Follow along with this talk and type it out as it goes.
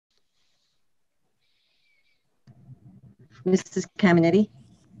Mrs. Caminetti?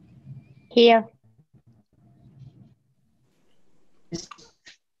 Here.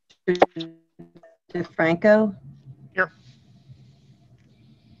 Mr. DeFranco? Here.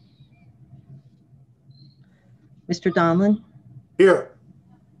 Mr. Donlin? Here.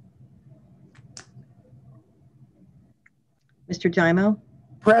 Mr. Gimo?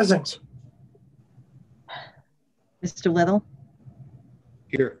 Present. Mr. Little?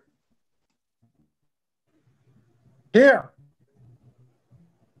 Here. Here.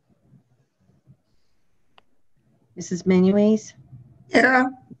 Mrs. Menuez?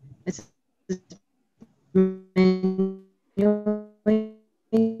 Here. Mrs. Menuez?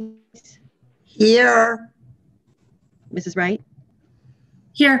 Here. Mrs. Wright?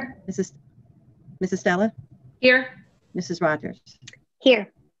 Here. Mrs. Stella? Here. Mrs. Rogers?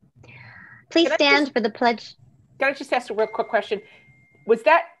 Here. Please stand for the pledge. Can I just ask a real quick question? Was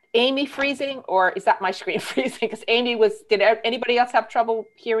that Amy freezing, or is that my screen freezing? Because Amy was, did anybody else have trouble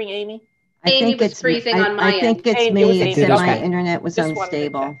hearing Amy? Amy was freezing on my end. I think it's Amy was me, Amy. except my Okay. internet was Just wanted to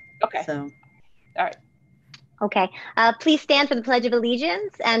unstable. check. Okay. So, All right. Okay. Please stand for the Pledge of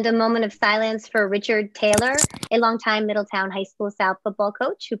Allegiance and a moment of silence for Richard Taylor, a longtime Middletown High School South football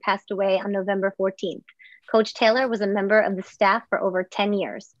coach who passed away on November 14th. Coach Taylor was a member of the staff for over 10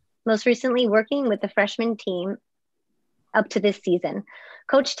 years, most recently working with the freshman team up to this season.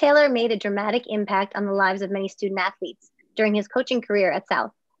 Coach Taylor made a dramatic impact on the lives of many student athletes during his coaching career at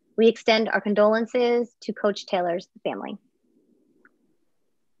South. We extend our condolences to Coach Taylor's family.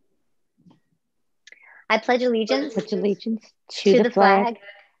 I pledge allegiance to the flag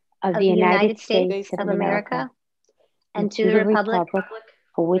of the United States of America and to the republic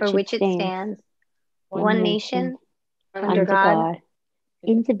for which it stands, one nation, under God,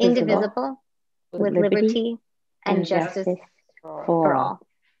 indivisible, with liberty and justice for all.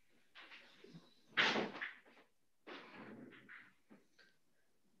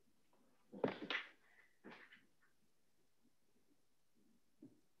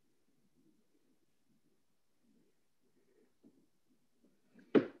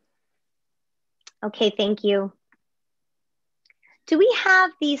 Okay, thank you. Do we have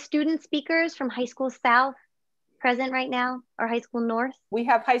the student speakers from High School South present right now, or High School North? We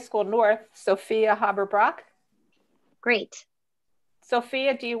have High School North, Sophia Haber-Brock. Great.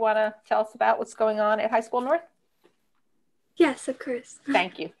 Sophia, do you want to tell us about what's going on at High School North? Yes, of course.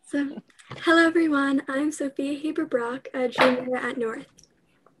 Thank you. So, hello everyone, I'm Sophia Haber-Brock, a junior at North.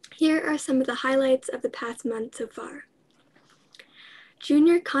 Here are some of the highlights of the past month so far.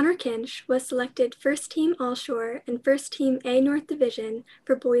 Junior Connor Kinch was selected First Team All-Shore and First Team A North Division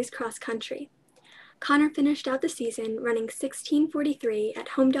for boys cross country. Connor finished out the season running 16:43 at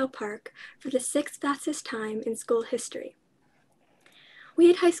Homedale Park for the 6th fastest time in school history. We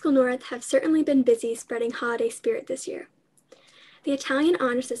at High School North have certainly been busy spreading holiday spirit this year. The Italian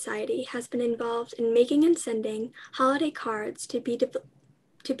Honor Society has been involved in making and sending holiday cards to be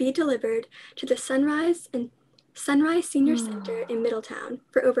delivered to the Sunrise Senior Center in Middletown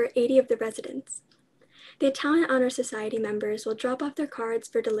for over 80 of the residents. The Italian Honor Society members will drop off their cards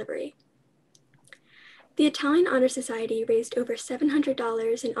for delivery. The Italian Honor Society raised over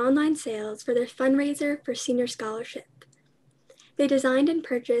 $700 in online sales for their fundraiser for senior scholarship. They designed and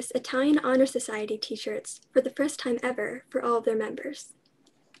purchased Italian Honor Society t-shirts for the first time ever for all of their members.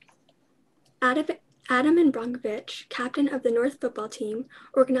 Adam and Bronkovich, captain of the North football team,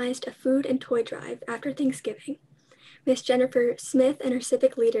 organized a food and toy drive after Thanksgiving. Miss Jennifer Smith and her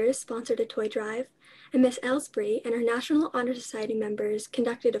civic leaders sponsored a toy drive, and Miss Ellsbury and her National Honor Society members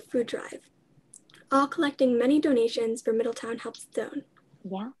conducted a food drive, all collecting many donations for Middletown Helps Its Own.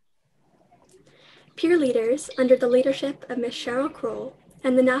 Yeah. Peer leaders, under the leadership of Miss Cheryl Kroll,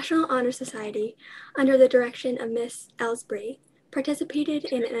 and the National Honor Society, under the direction of Miss Ellsbury, participated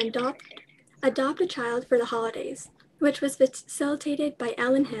in an Adopt a Child for the Holidays, which was facilitated by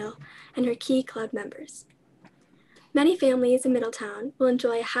Ellen Hill and her key club members. Many families in Middletown will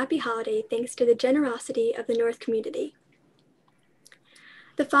enjoy a happy holiday thanks to the generosity of the North community.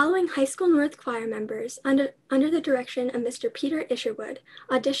 The following High School North choir members, under the direction of Mr. Peter Isherwood,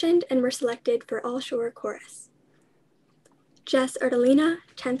 auditioned and were selected for All Shore Chorus. Jess Ardolina,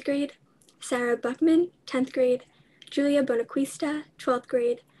 10th grade, Sarah Buckman, 10th grade, Julia Bonaquista, 12th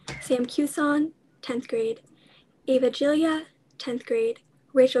grade, Sam Cuson, 10th grade, Ava Gilia, 10th grade,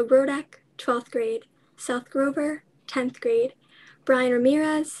 Rachel Grodek, 12th grade, South Grover, 10th grade, Brian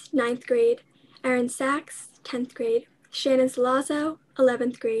Ramirez, 9th grade, Aaron Sachs, 10th grade, Shannon Salazzo,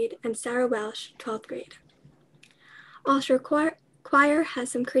 11th grade, and Sarah Welsh, 12th grade. All-Shore Choir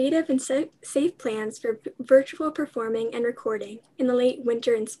has some creative and safe plans for virtual performing and recording in the late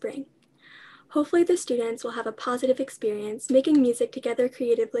winter and spring. Hopefully the students will have a positive experience making music together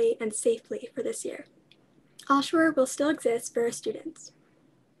creatively and safely for this year. Offshore will still exist for our students.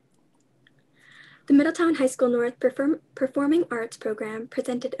 The Middletown High School North Performing Arts Program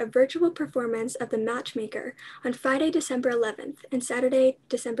presented a virtual performance of The Matchmaker on Friday, December 11th and Saturday,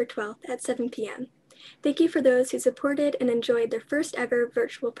 December 12th at 7 p.m. Thank you for those who supported and enjoyed their first ever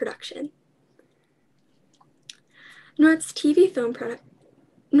virtual production. North's TV film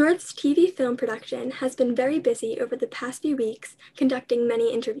production has been very busy over the past few weeks, conducting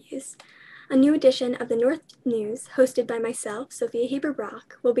many interviews. A new edition of the North News, hosted by myself, Sophia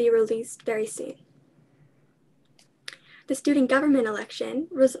Haber-Brock, will be released very soon. The student government election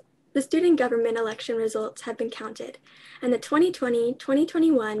results have been counted, and the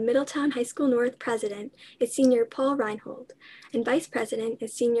 2020-2021 Middletown High School North president is Senior Paul Reinhold, and vice president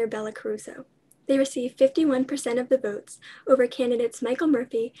is Senior Bella Caruso. They received 51% of the votes over candidates Michael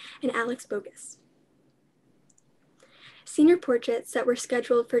Murphy and Alex Bogus. Senior portraits that were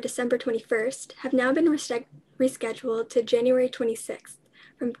scheduled for December 21st have now been rescheduled to January 26th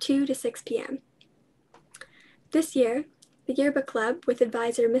from 2 to 6 p.m. This year, the Yearbook Club, with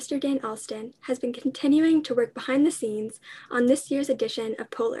advisor Mr. Dan Alston, has been continuing to work behind the scenes on this year's edition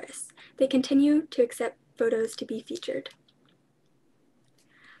of Polaris. They continue to accept photos to be featured.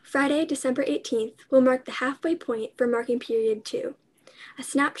 Friday, December 18th, will mark the halfway point for marking period 2. A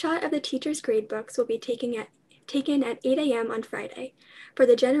snapshot of the teachers' gradebooks will be taken at 8 a.m. on Friday for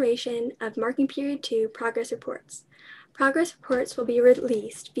the generation of marking period 2 progress reports. Progress reports will be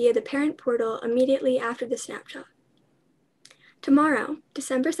released via the parent portal immediately after the snapshot. Tomorrow,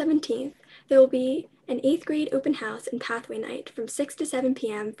 December 17th, there will be an 8th grade open house and pathway night from 6 to 7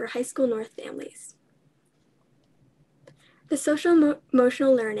 p.m. for High School North families. The Social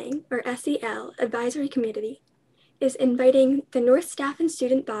Emotional Learning, or SEL, Advisory Committee is inviting the North staff and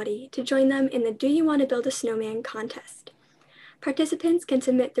student body to join them in the Do You Want to Build a Snowman contest. Participants can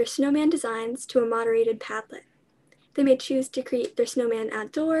submit their snowman designs to a moderated Padlet. They may choose to create their snowman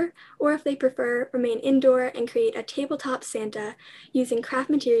outdoor, or if they prefer, remain indoor and create a tabletop Santa using craft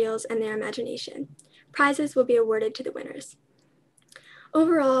materials and their imagination. Prizes will be awarded to the winners.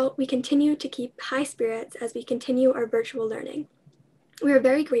 Overall, we continue to keep high spirits as we continue our virtual learning. We are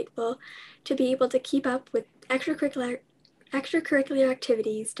very grateful to be able to keep up with extracurricular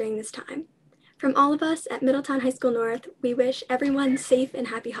activities during this time. From all of us at Middletown High School North, we wish everyone safe and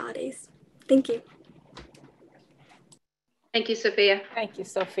happy holidays. Thank you. Thank you, Sophia. Thank you,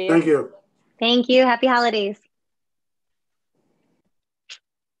 Sophia. Thank you. Thank you. Happy holidays.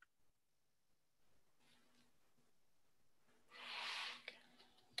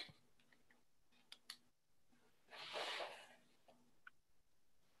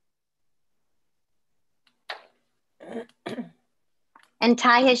 And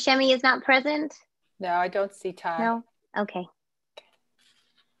Ty Hashemi is not present? No, I don't see Ty. No? Okay.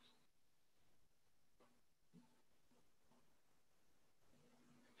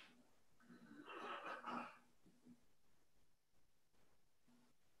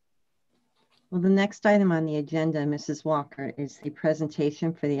 Well, the next item on the agenda, Mrs. Walker, is the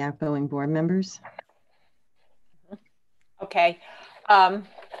presentation for the outgoing board members. Okay.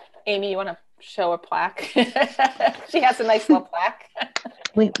 Amy, you want to show a plaque? She has a nice little plaque.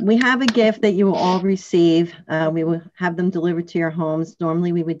 We have a gift that you will all receive. We will have them delivered to your homes.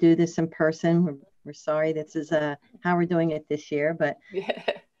 Normally we would do this in person. We're sorry this is how we're doing it this year, but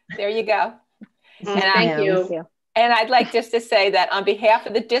there you go. Thank you. And I'd like just to say that on behalf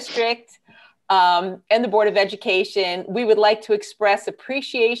of the district and the Board of Education, we would like to express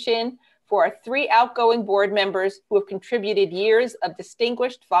appreciation for our 3 outgoing board members who have contributed years of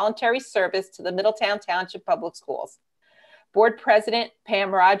distinguished voluntary service to the Middletown Township Public Schools. Board President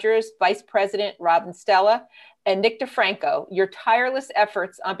Pam Rogers, Vice President Robin Stella, and Nick DeFranco, your tireless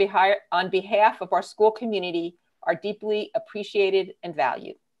efforts on behalf of our school community are deeply appreciated and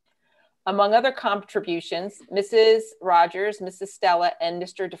valued. Among other contributions, Mrs. Rogers, Mrs. Stella, and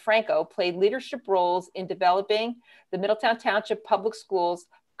Mr. DeFranco played leadership roles in developing the Middletown Township Public Schools'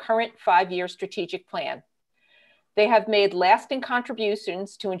 current 5-year strategic plan. They have made lasting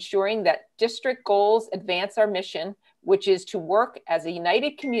contributions to ensuring that district goals advance our mission, which is to work as a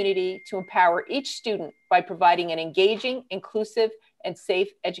united community to empower each student by providing an engaging, inclusive, and safe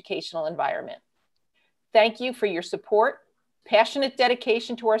educational environment. Thank you for your support, passionate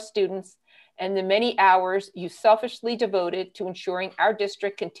dedication to our students, and the many hours you selfishly devoted to ensuring our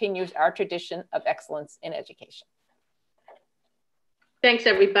district continues our tradition of excellence in education. Thanks,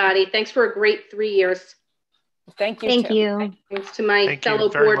 everybody. Thanks for a great 3 years. Thank you. Thank too. you. Thanks to my fellow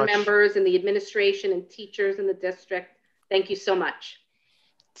board members and the administration and teachers in the district. Thank you so much.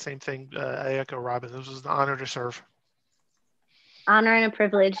 same thing. I echo Robin. This was an honor to serve. Honor and a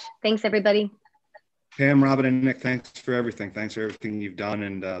privilege. Thanks, everybody. Pam, Robin, and Nick, thanks for everything. Thanks for everything you've done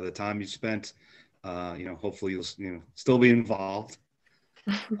and the time you spent. Hopefully you'll still be involved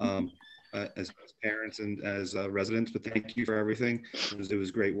as parents and as residents. But thank you for everything. It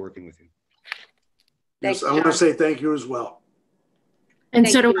was great working with you. Yes, I want to say thank you as well. And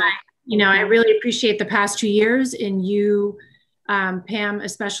so do I. I really appreciate the past 2 years and you, Pam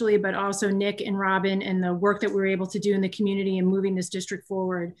especially, but also Nick and Robin and the work that we were able to do in the community and moving this district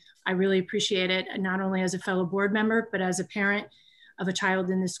forward. I really appreciate it, not only as a fellow board member, but as a parent of a child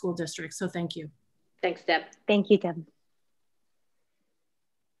in the school district. So thank you. Thanks, Deb. Thank you, Deb.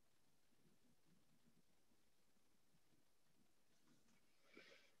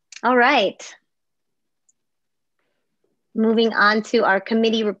 All right. Moving on to our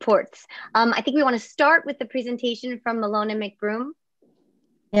committee reports. I think we want to start with the presentation from Malone and McBroom.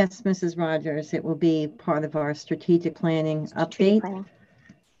 Yes, Mrs. Rogers, it will be part of our strategic planning update.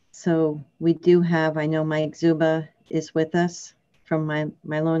 So we do have, I know Mike Zuba is with us from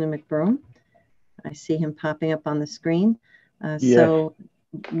Malone and McBroom. I see him popping up on the screen. So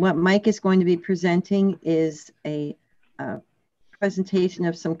what Mike is going to be presenting is a presentation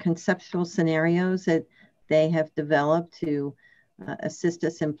of some conceptual scenarios that they have developed to assist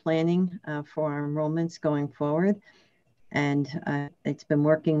us in planning for our enrollments going forward. And it's been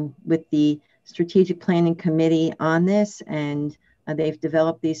working with the Strategic Planning Committee on this, and they've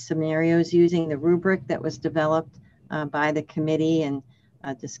developed these scenarios using the rubric that was developed by the committee and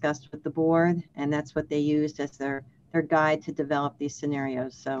discussed with the board, and that's what they used as their guide to develop these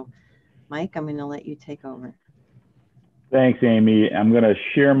scenarios. So Mike, I'm going to let you take over. Thanks, Amy. I'm going to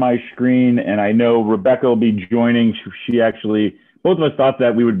share my screen, and I know Rebecca will be joining. She actually, both of us thought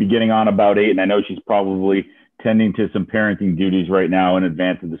that we would be getting on about 8, and I know she's probably tending to some parenting duties right now in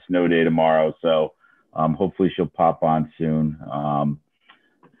advance of the snow day tomorrow. So hopefully she'll pop on soon.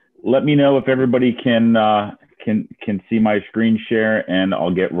 Let me know if everybody can see my screen share, and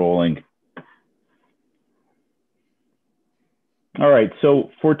I'll get rolling. All right,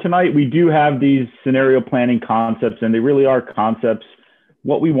 so for tonight, we do have these scenario planning concepts, and they really are concepts.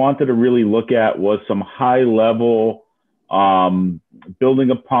 What we wanted to really look at was some high-level high-level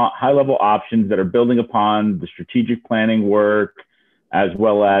options that are building upon the strategic planning work, as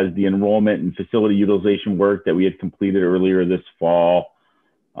well as the enrollment and facility utilization work that we had completed earlier this fall.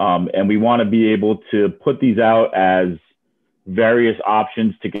 And we want to be able to put these out as various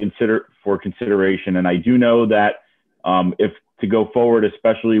options to consider for consideration. And I do know that if to go forward,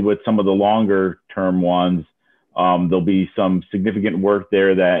 especially with some of the longer term ones, there'll be some significant work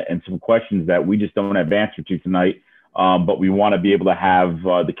there and some questions that we just don't have answer to tonight. But we want to be able to have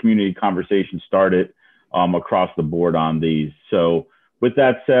the community conversation started across the board on these. So with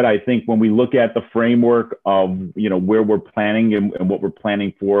that said, I think when we look at the framework of where we're planning and what we're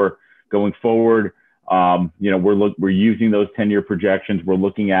planning for going forward, we're using those 10-year projections. We're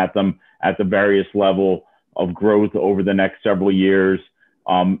looking at them at the various level of growth over the next several years.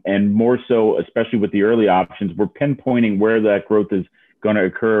 And more so, especially with the early options, we're pinpointing where that growth is going to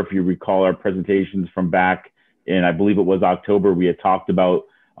occur. If you recall our presentations from back in, I believe it was October, we had talked about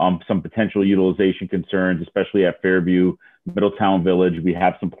some potential utilization concerns, especially at Fairview, Middletown Village. We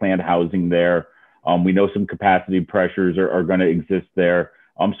have some planned housing there. We know some capacity pressures are going to exist there.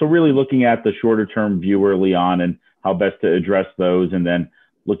 So really looking at the shorter term view early on and how best to address those, and then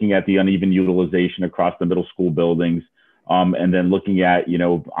looking at the uneven utilization across the middle school buildings, and then looking at,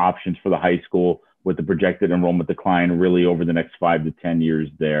 options for the high school with the projected enrollment decline really over the next 5 to 10 years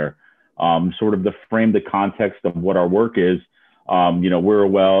there. Sort of to frame the context of what our work is, we're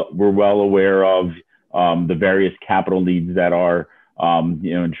well aware of the various capital needs that are,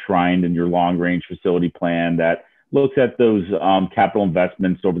 enshrined in your long range facility plan that looks at those capital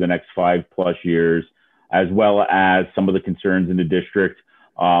investments over the next 5+ years, as well as some of the concerns in the district,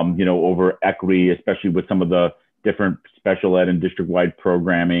 over equity, especially with some of the different special ed and district-wide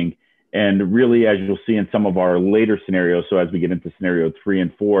programming. And really, as you'll see in some of our later scenarios, so as we get into scenario 3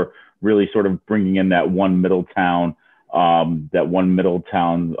 and 4, really sort of bringing in that one Middletown goal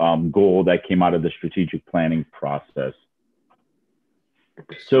that came out of the strategic planning process.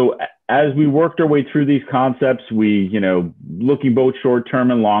 So as we worked our way through these concepts, we, looking both short-term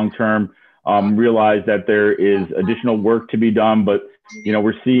and long-term, realized that there is additional work to be done, but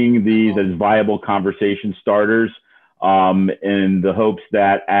we're seeing these as viable conversation starters, in the hopes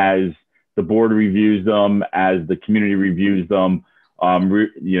that as the board reviews them, as the community reviews them,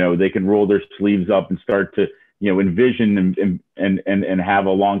 they can roll their sleeves up and start to, envision and have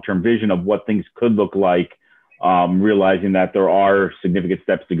a long-term vision of what things could look like, realizing that there are significant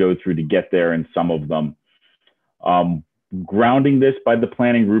steps to go through to get there in some of them. Grounding this by the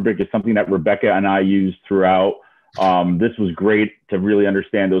planning rubric is something that Rebecca and I used throughout. This was great to really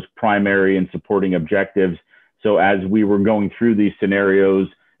understand those primary and supporting objectives. So as we were going through these scenarios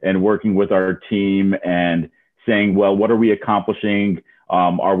and working with our team and saying, well, what are we accomplishing?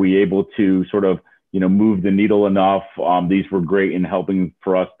 Are we able to sort of, move the needle enough? These were great in helping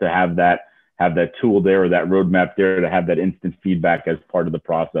for us to have that tool there or that roadmap there to have that instant feedback as part of the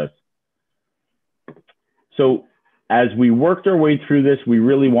process. So as we worked our way through this, we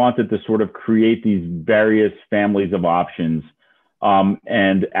really wanted to sort of create these various families of options.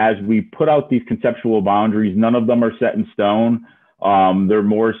 And as we put out these conceptual boundaries, none of them are set in stone. They're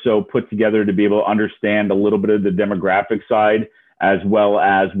more so put together to be able to understand a little bit of the demographic side, as well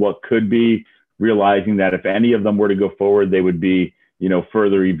as what could be, realizing that if any of them were to go forward, they would be,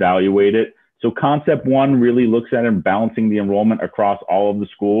 further evaluated. So concept one really looks at balancing the enrollment across all of the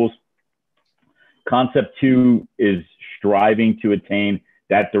schools. Concept two is striving to attain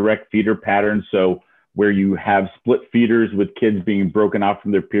that direct feeder pattern. So where you have split feeders with kids being broken out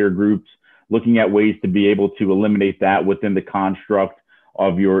from their peer groups, looking at ways to be able to eliminate that within the construct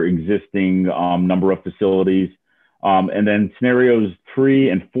of your existing number of facilities. And then scenarios 3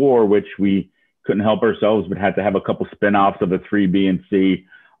 and 4, which we couldn't help ourselves, but had to have a couple spin-offs of the 3, B, and C,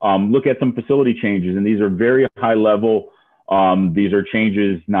 look at some facility changes. And these are very high level. These are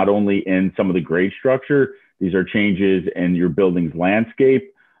changes not only in some of the grade structure, these are changes in your building's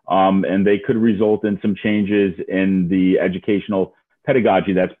landscape, and they could result in some changes in the educational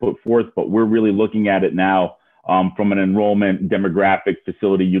pedagogy that's put forth, but we're really looking at it now from an enrollment, demographic,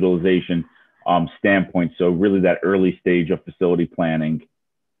 facility utilization standpoint. So really that early stage of facility planning.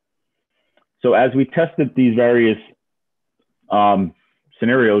 So as we tested these various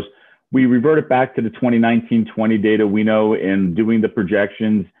scenarios, we reverted back to the 2019-20 data. We know in doing the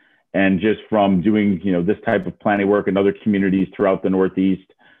projections and just from doing this type of planning work in other communities throughout the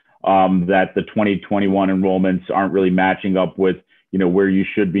Northeast, that the 2021 enrollments aren't really matching up with where you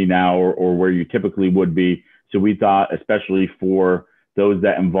should be now or where you typically would be. So we thought, especially for those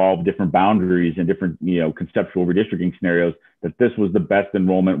that involve different boundaries and different conceptual redistricting scenarios, that this was the best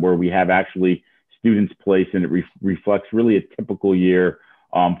enrollment where we have actually students placed, and it reflects really a typical year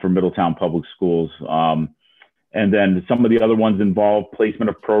for Middletown Public Schools. And then some of the other ones involve placement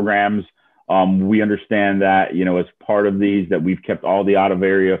of programs. We understand that, as part of these, that we've kept all the out of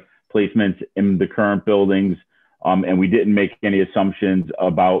area placements in the current buildings. And we didn't make any assumptions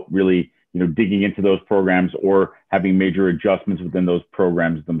about really, digging into those programs or having major adjustments within those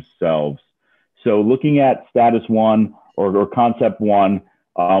programs themselves. So looking at status one or concept one,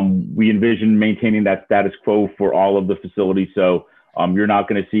 we envision maintaining that status quo for all of the facilities. So you're not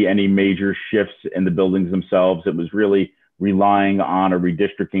going to see any major shifts in the buildings themselves. It was really relying on a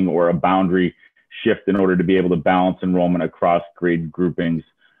redistricting or a boundary shift in order to be able to balance enrollment across grade groupings.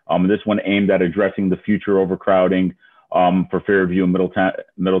 This one aimed at addressing the future overcrowding for Fairview and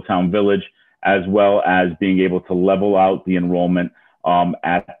Middletown Village, as well as being able to level out the enrollment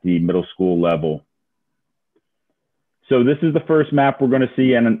at the middle school level. So this is the first map we're going to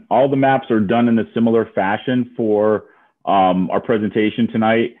see, and all the maps are done in a similar fashion for our presentation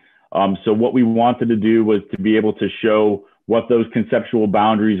tonight. So what we wanted to do was to be able to show what those conceptual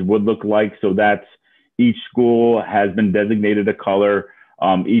boundaries would look like. So that's each school has been designated a color.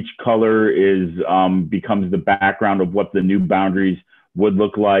 Each color becomes the background of what the new boundaries would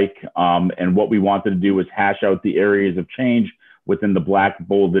look like. And what we wanted to do was hash out the areas of change within the black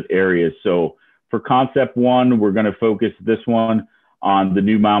bolded areas. So for concept one, we're going to focus this one on the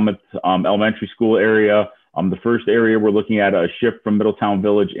New Monmouth Elementary School area. The first area we're looking at a shift from Middletown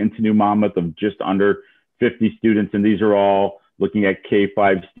Village into New Monmouth of just under 50 students. And these are all looking at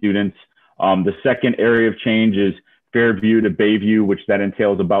K-5 students. The second area of change is Fairview to Bayview, which that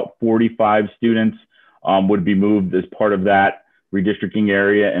entails about 45 students would be moved as part of that redistricting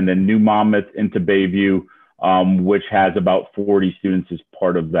area. And then New Monmouth into Bayview, which has about 40 students as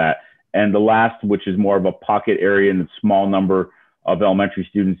part of that. And the last, which is more of a pocket area and a small number of elementary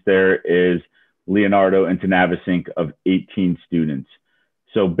students there, is Leonardo into Navasink of 18 students.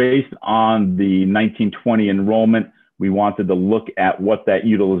 So based on the 1920 enrollment, we wanted to look at what that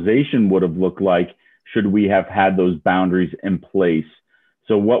utilization would have looked like should we have had those boundaries in place.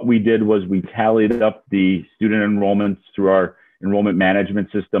 So what we did was we tallied up the student enrollments through our enrollment management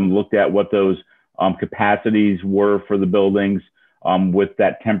system, looked at what those capacities were for the buildings with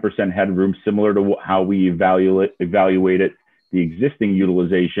that 10% headroom, similar to how we evaluated the existing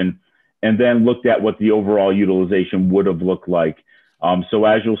utilization, and then looked at what the overall utilization would have looked like. So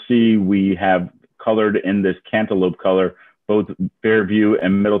as you'll see, we have colored in this cantaloupe color, both Fairview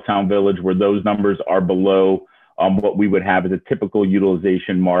and Middletown Village, where those numbers are below what we would have as a typical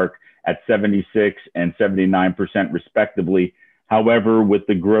utilization mark at 76 and 79% respectively. However, with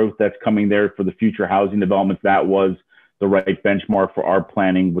the growth that's coming there for the future housing developments, that was the right benchmark for our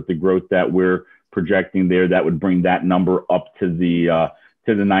planning. With the growth that we're projecting there, that would bring that number up to the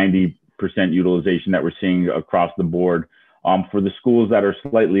 90% utilization that we're seeing across the board. For the schools that are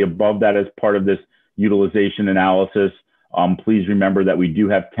slightly above that as part of this utilization analysis, please remember that we do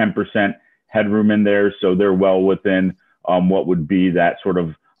have 10% headroom in there, so they're well within what would be that sort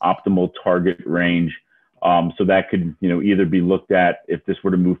of optimal target range. So that could, either be looked at if this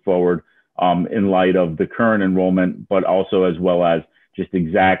were to move forward in light of the current enrollment, but also as well as just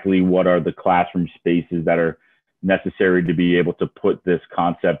exactly what are the classroom spaces that are necessary to be able to put this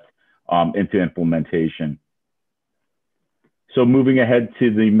concept into implementation. So moving ahead to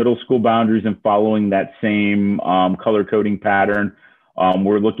the middle school boundaries and following that same color coding pattern,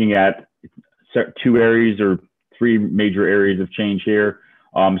 we're looking at two areas or three major areas of change here.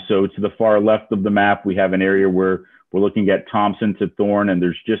 So to the far left of the map, we have an area where we're looking at Thompson to Thorne, and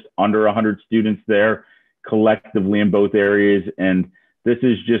there's just under 100 students there collectively in both areas. And this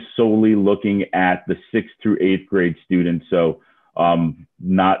is just solely looking at the 6th through 8th grade students. So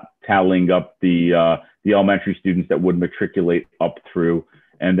not tallying up the elementary students that would matriculate up through.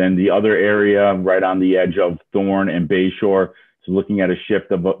 And then the other area right on the edge of Thorne and Bayshore, so looking at a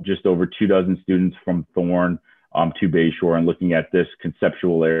shift of just over 24 students from Thorne to Bayshore, and looking at this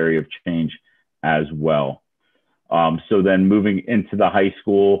conceptual area of change as well. So then moving into the high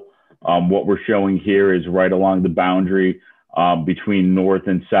school, what we're showing here is right along the boundary between north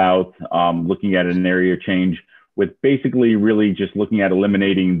and south, looking at an area change with basically really just looking at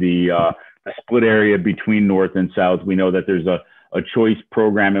eliminating the split area between north and south. We know that there's a choice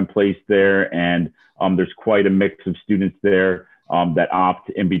program in place there, and there's quite a mix of students there that opt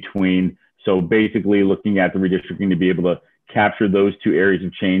in between. So basically looking at the redistricting to be able to capture those two areas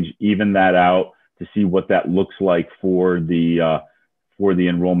of change, even that out to see what that looks like for the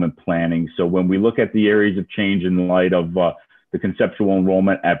enrollment planning. So when we look at the areas of change in light of the conceptual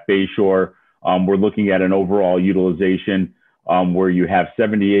enrollment at Bayshore, we're looking at an overall utilization where you have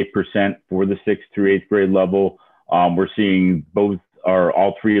 78% for the 6th through 8th grade level. We're seeing both or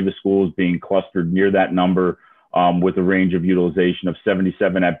all three of the schools being clustered near that number with a range of utilization of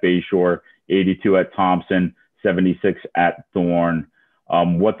 77 at Bayshore, 82 at Thompson, 76 at Thorne.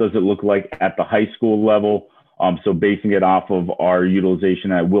 What does it look like at the high school level? So basing it off of our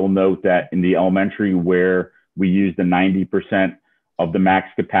utilization, I will note that in the elementary where we use the 90% of the max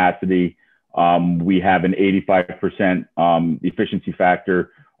capacity, we have an 85% efficiency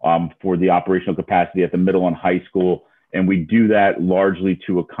factor for the operational capacity at the middle and high school. And we do that largely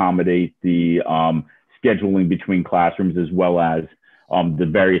to accommodate the scheduling between classrooms, as well as the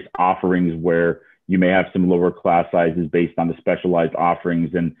various offerings where you may have some lower class sizes based on the specialized offerings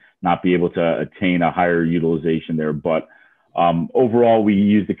and not be able to attain a higher utilization there. But overall, we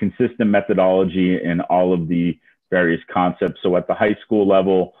use the consistent methodology in all of the various concepts. So at the high school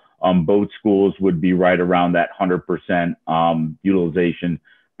level, both schools would be right around that 100% utilization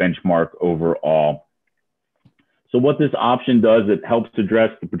benchmark overall. So what this option does, it helps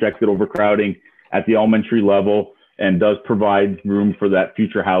address the projected overcrowding at the elementary level and does provide room for that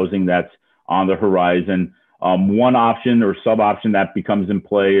future housing that's on the horizon. One option or sub-option that becomes in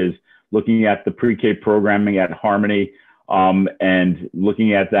play is looking at the pre-K programming at Harmony and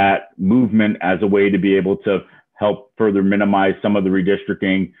looking at that movement as a way to be able to help further minimize some of the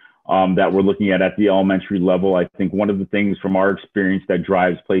redistricting that we're looking at the elementary level. I think one of the things from our experience that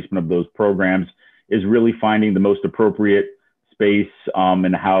drives placement of those programs is really finding the most appropriate space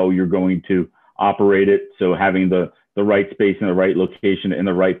and how you're going to operate it. So having the right space in the right location in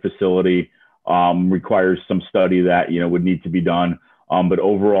the right facility requires some study that would need to be done. But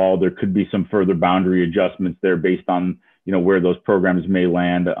overall, there could be some further boundary adjustments there based on where those programs may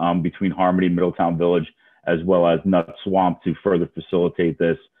land between Harmony, Middletown Village, as well as Nut Swamp to further facilitate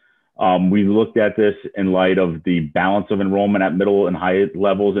this. We looked at this in light of the balance of enrollment at middle and high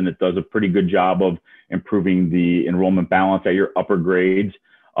levels, and it does a pretty good job of improving the enrollment balance at your upper grades.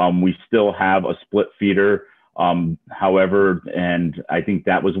 We still have a split feeder, however, and I think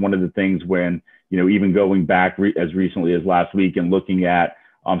that was one of the things when, even going back as recently as last week and looking at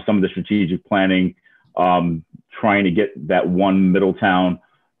some of the strategic planning, trying to get that one Middletown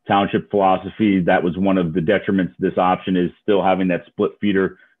Township philosophy, that was one of the detriments to this option, is still having that split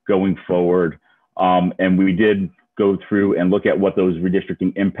feeder going forward. And we did go through and look at what those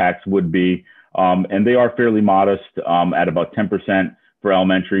redistricting impacts would be. And they are fairly modest at about 10% for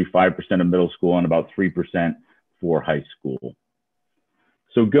elementary, 5% of middle school, and about 3% for high school.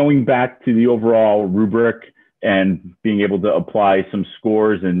 So going back to the overall rubric and being able to apply some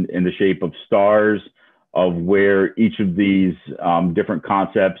scores in the shape of stars of where each of these different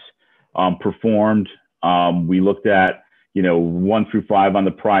concepts performed. We looked at, 1 through 5 on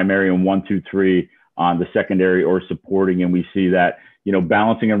the primary and 1 through 3 on the secondary or supporting. And we see that,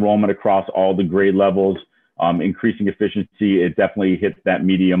 balancing enrollment across all the grade levels, increasing efficiency, it definitely hit that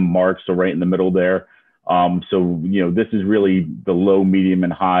medium mark. So right in the middle there. This is really the low, medium,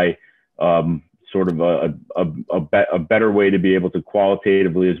 and high, sort of a better way to be able to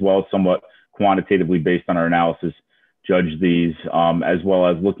qualitatively as well as somewhat quantitatively based on our analysis judge these, as well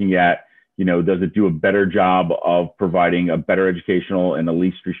as looking at, does it do a better job of providing a better educational and the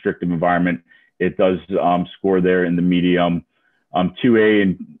least restrictive environment? It does score there in the medium.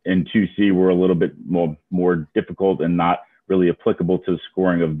 2A and 2C were a little bit more difficult and not really applicable to the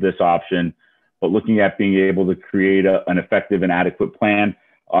scoring of this option. But looking at being able to create an effective and adequate plan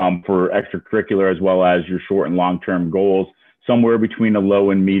for extracurricular as well as your short and long-term goals, somewhere between a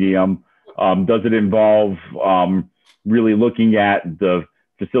low and medium. Does it involve really looking at the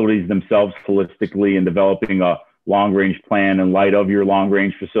facilities themselves holistically and developing a long-range plan in light of your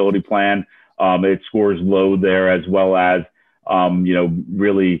long-range facility plan? It scores low there, as well as,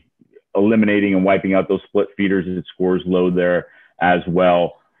 really eliminating and wiping out those split feeders. It scores low there as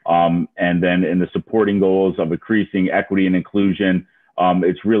well. And then in the supporting goals of increasing equity and inclusion,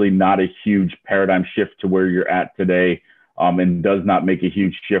 it's really not a huge paradigm shift to where you're at today, and does not make a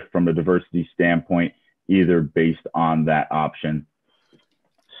huge shift from a diversity standpoint either based on that option.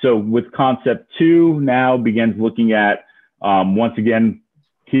 So with concept 2 now begins looking at, once again,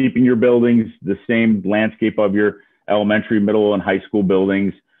 keeping your buildings the same landscape of your elementary, middle, and high school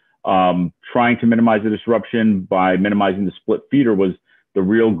buildings, trying to minimize the disruption by minimizing the split feeder was the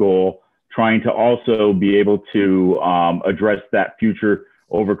real goal, trying to also be able to address that future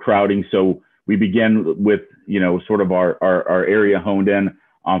overcrowding. So we begin with, sort of our area honed in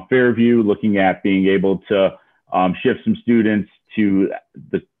on Fairview, looking at being able to shift some students to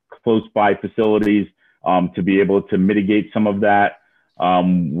the close by facilities to be able to mitigate some of that.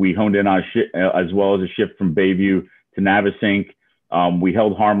 We honed in on as well as a shift from Bayview to Navesink. We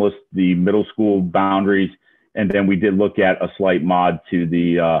held harmless the middle school boundaries, and then we did look at a slight mod to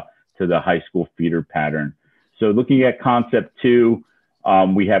the high school feeder pattern. So looking at concept 2,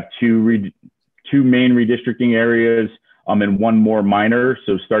 we have two main redistricting areas and one more minor.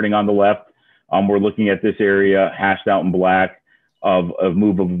 So starting on the left, we're looking at this area hashed out in black of a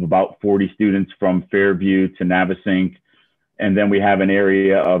move of about 40 students from Fairview to Navesink. And then we have an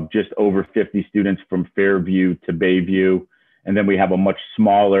area of just over 50 students from Fairview to Bayview. And then we have a much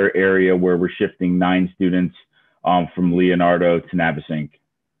smaller area where we're shifting 9 students from Leonardo to Navesink.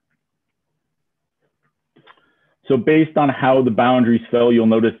 So based on how the boundaries fell, you'll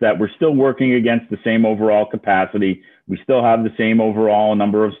notice that we're still working against the same overall capacity. We still have the same overall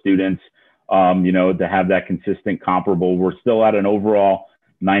number of students, to have that consistent comparable. We're still at an overall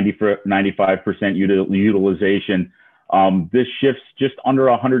 95% utilization. This shifts just under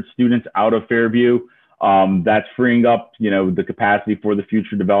 100 students out of Fairview. That's freeing up, the capacity for the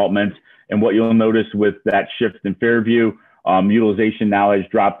future development. And what you'll notice with that shift in Fairview, utilization now has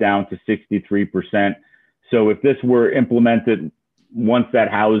dropped down to 63%. So if this were implemented, once that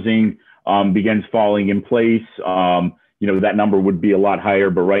housing begins falling in place, that number would be a lot higher.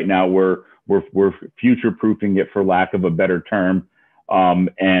 But right now we're future-proofing it, for lack of a better term,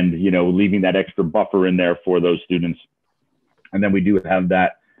 and leaving that extra buffer in there for those students. And then we do have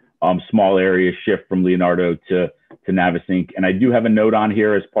that small area shift from Leonardo to Navesink. And I do have a note on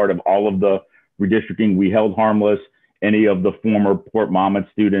here as part of all of the redistricting, we held harmless any of the former Port Monmouth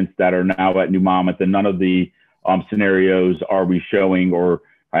students that are now at New Monmouth, and none of the scenarios are we showing or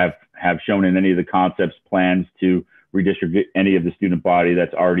have shown in any of the concepts plans to redistrict any of the student body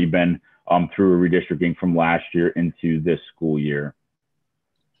that's already been through a redistricting from last year into this school year.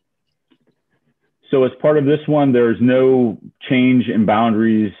 So as part of this one, there's no change in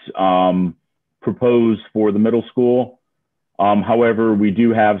boundaries proposed for the middle school. However, we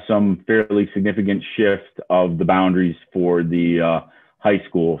do have some fairly significant shift of the boundaries for the high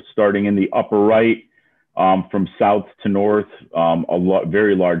school, starting in the upper right from south to north,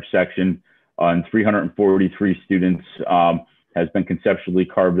 very large section, and 343 students has been conceptually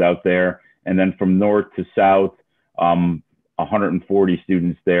carved out there. And then from north to south, 140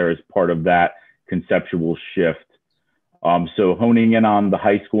 students there as part of that conceptual shift. So honing in on the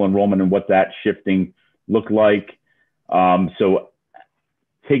high school enrollment and what that shifting looked like. So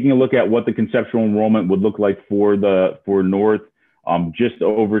taking a look at what the conceptual enrollment would look like for north, just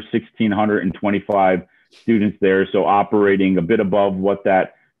over 1,625 students there. So operating a bit above what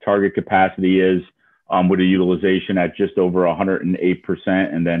that target capacity is, with a utilization at just over 108%.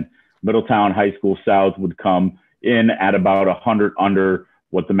 And then Middletown High School South would come in at about 100 under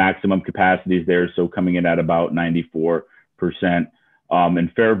what the maximum capacity is there. So coming in at about 94%.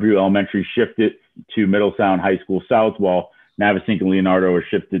 And Fairview Elementary shifted to Middletown High School South, while Navesink and Leonardo are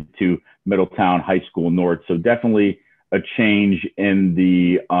shifted to Middletown High School North. So definitely a change in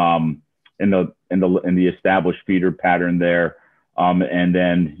the established feeder pattern there. And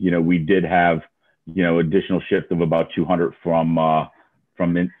then, we did have, additional shift of about 200 from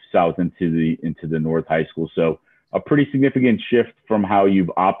south into the North High School. So a pretty significant shift from how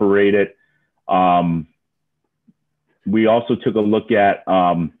you've operated. We also took a look at,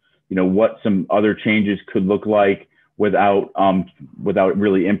 what some other changes could look like without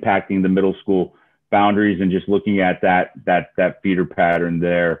really impacting the middle school boundaries, and just looking at that feeder pattern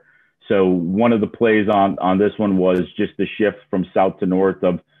there. So one of the plays on this one was just the shift from south to north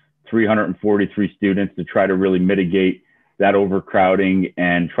of 343 students to try to really mitigate that overcrowding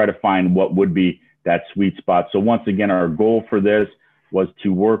and try to find what would be that sweet spot. So once again, our goal for this was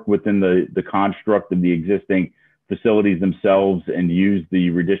to work within the construct of the existing facilities themselves and use the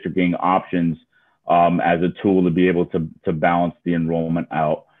redistricting options as a tool to be able to balance the enrollment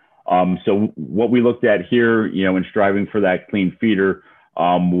out. So what we looked at here, in striving for that clean feeder,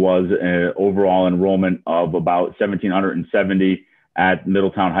 was an overall enrollment of about 1,770 at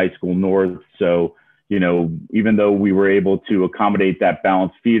Middletown High School North. So, even though we were able to accommodate that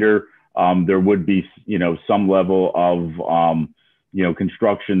balanced feeder, there would be, some level of,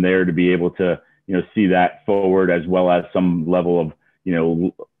 construction there to be able to, see that forward, as well as some level of,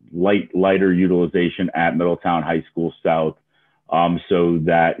 lighter utilization at Middletown High School South. So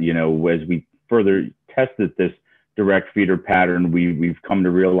that, as we further tested this direct feeder pattern, we've come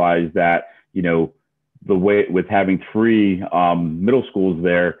to realize that, the way with having 3 middle schools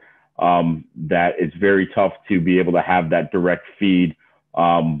there, that it's very tough to be able to have that direct feed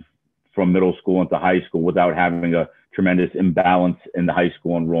from middle school into high school without having a tremendous imbalance in the high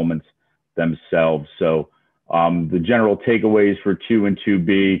school enrollments themselves. So the general takeaways for 2 and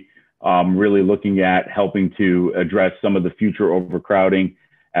 2B, really looking at helping to address some of the future overcrowding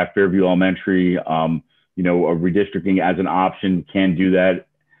at Fairview Elementary. A redistricting as an option can do that.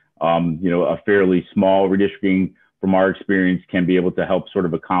 A fairly small redistricting from our experience can be able to help sort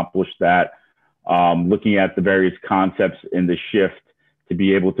of accomplish that. Looking at the various concepts in the shift to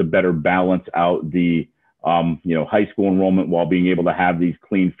be able to better balance out the, high school enrollment while being able to have these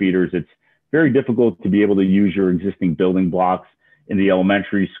clean feeders. It's very difficult to be able to use your existing building blocks in the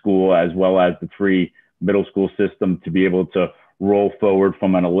elementary school as well as the 3 middle school system to be able to roll forward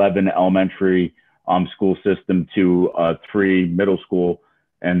from an 11 elementary school system to 3 middle school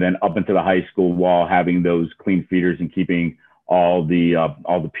and then up into the high school while having those clean feeders and keeping all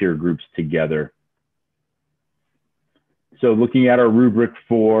the peer groups together. So looking at our rubric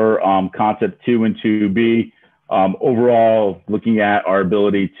for concept 2 and 2B, overall looking at our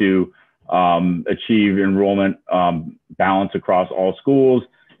ability to achieve enrollment balance across all schools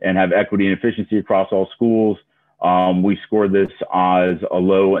and have equity and efficiency across all schools. We scored this as a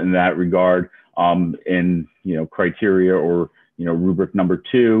low in that regard in criteria or rubric number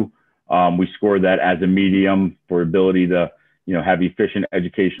 2. We scored that as a medium for ability to have efficient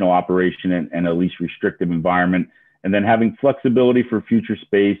educational operation and a least restrictive environment, and then having flexibility for future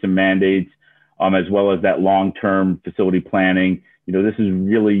space and mandates, as well as that long-term facility planning. This is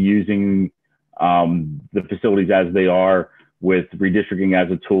really using the facilities as they are with redistricting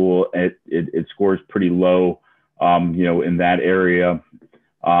as a tool. It scores pretty low, in that area.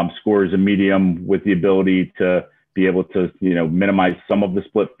 Scores a medium with the ability to be able to, minimize some of the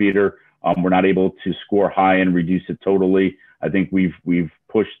split feeder. We're not able to score high and reduce it totally. I think we've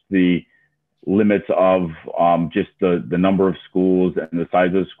pushed the limits of just the number of schools and the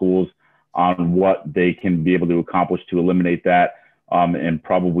size of schools on what they can be able to accomplish to eliminate that. And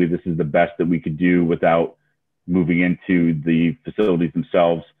probably this is the best that we could do without moving into the facilities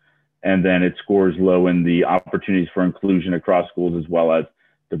themselves. And then it scores low in the opportunities for inclusion across schools as well as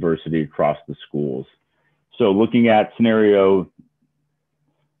diversity across the schools. So looking at scenario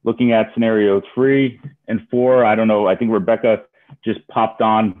 3 and 4, I don't know, I think Rebecca just popped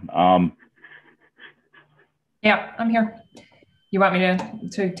on. Yeah, I'm here. You want me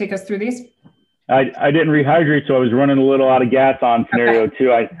to take us through these? I didn't rehydrate, so I was running a little out of gas on scenario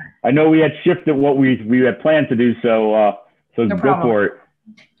 2. I know we had shifted what we had planned to do, so no go for it.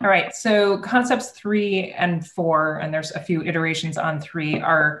 All right, so concepts 3 and 4, and there's a few iterations on 3,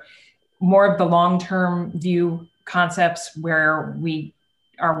 are more of the long-term view concepts where we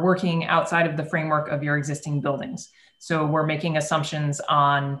are working outside of the framework of your existing buildings. So we're making assumptions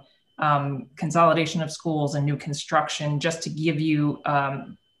on consolidation of schools and new construction, just to give you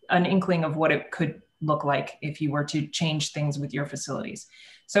an inkling of what it could look like if you were to change things with your facilities.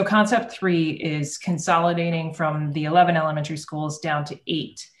 So concept 3 is consolidating from the 11 elementary schools down to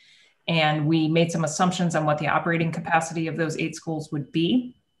 8. And we made some assumptions on what the operating capacity of those 8 schools would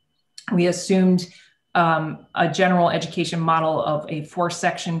be. We assumed a general education model of a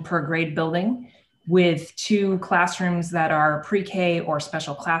 4-section per grade building with 2 classrooms that are pre-K or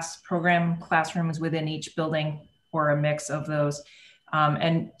special class program classrooms within each building, or a mix of those.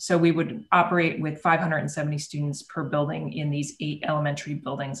 And so we would operate with 570 students per building in these 8 elementary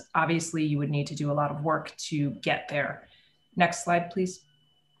buildings. Obviously, you would need to do a lot of work to get there. Next slide, please.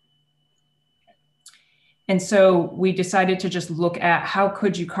 And so we decided to just look at how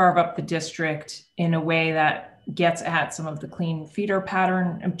could you carve up the district in a way that gets at some of the clean feeder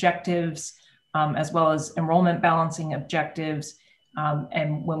pattern objectives, as well as enrollment balancing objectives.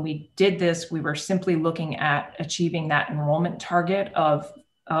 And when we did this, we were simply looking at achieving that enrollment target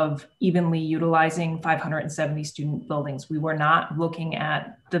of evenly utilizing 570 student buildings. We were not looking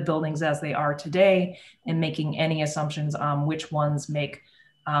at the buildings as they are today and making any assumptions on which ones make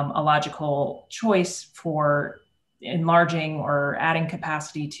a logical choice for enlarging or adding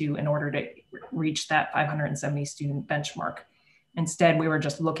capacity to in order to reach that 570 student benchmark. Instead, we were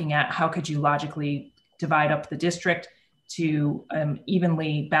just looking at how could you logically divide up the district to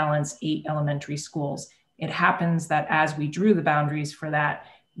evenly balance 8 elementary schools. It happens that as we drew the boundaries for that,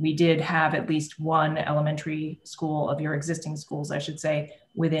 we did have at least 1 elementary school of your existing schools, I should say,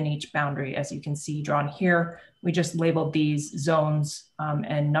 within each boundary. As you can see drawn here, we just labeled these zones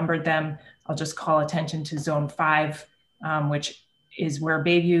and numbered them. I'll just call attention to zone 5, which is where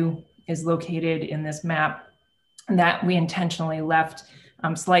Bayview is located in this map, and that we intentionally left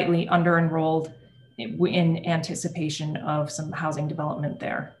slightly under enrolled in anticipation of some housing development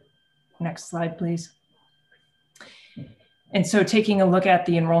there. Next slide, please. And so taking a look at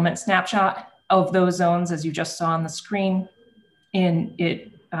the enrollment snapshot of those zones, as you just saw on the screen, in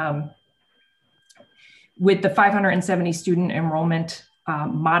it, with the 570 student enrollment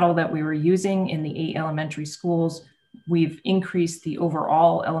model that we were using in the 8 elementary schools, we've increased the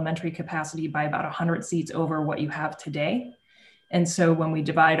overall elementary capacity by about 100 seats over what you have today. And so when we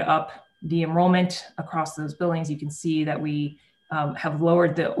divide up the enrollment across those buildings, you can see that we have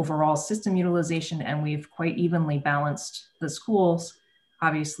lowered the overall system utilization, and we've quite evenly balanced the schools,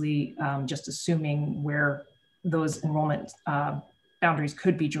 obviously just assuming where those enrollment boundaries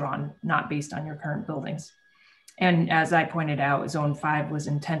could be drawn, not based on your current buildings. And as I pointed out, zone 5 was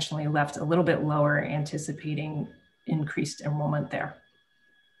intentionally left a little bit lower, anticipating increased enrollment there.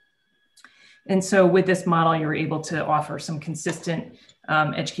 And so with this model, you're able to offer some consistent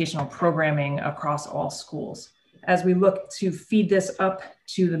educational programming across all schools. As we look to feed this up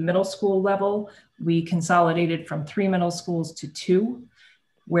to the middle school level, we consolidated from 3 middle schools to 2,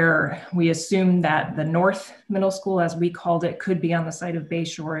 where we assumed that the North Middle School, as we called it, could be on the site of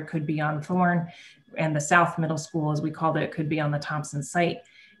Bayshore, it could be on Thorne, and the South Middle School, as we called it, could be on the Thompson site,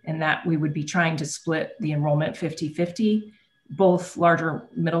 and that we would be trying to split the enrollment 50-50. Both larger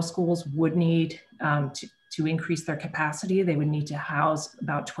middle schools would need to increase their capacity. They would need to house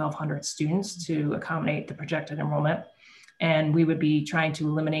about 1,200 students to accommodate the projected enrollment. And we would be trying to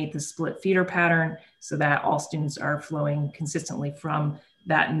eliminate the split feeder pattern so that all students are flowing consistently from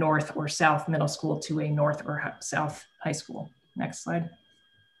that North or South middle school to a North or South high school. Next slide.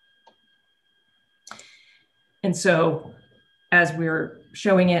 And so as we're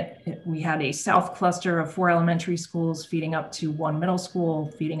showing it, we had a South cluster of 4 elementary schools feeding up to 1 middle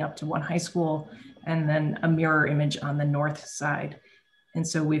school, feeding up to 1 high school, and then a mirror image on the north side. And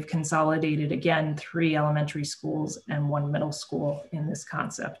so we've consolidated, again, 3 elementary schools and 1 middle school in this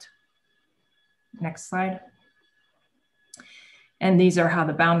concept. Next slide. And these are how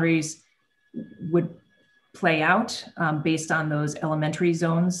the boundaries would play out based on those elementary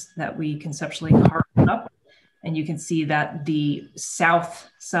zones that we conceptually carved up. And you can see that the south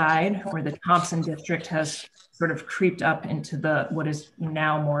side, or the Thompson district, has sort of creeped up into the what is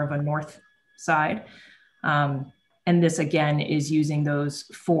now more of a north side. And this again is using those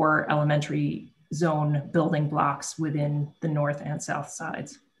 4 elementary zone building blocks within the north and south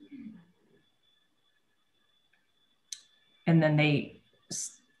sides. And then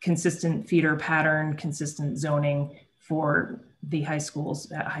consistent feeder pattern, consistent zoning for the high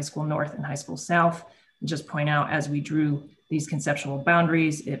schools at High School North and High School South. Just point out, as we drew these conceptual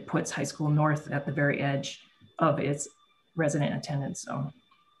boundaries, it puts High School North at the very edge of its resident attendance zone.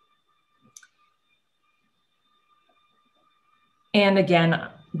 And again,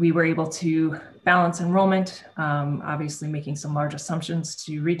 we were able to balance enrollment, obviously making some large assumptions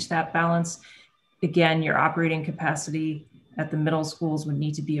to reach that balance. Again, your operating capacity at the middle schools would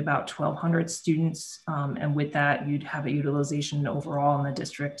need to be about 1,200 students. And with that, you'd have a utilization overall in the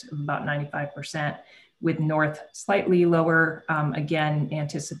district of about 95%, with North slightly lower, again,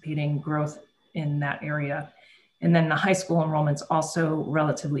 anticipating growth in that area. And then the high school enrollment's also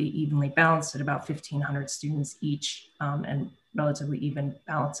relatively evenly balanced at about 1,500 students each, and relatively even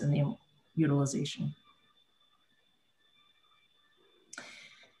balance in the utilization.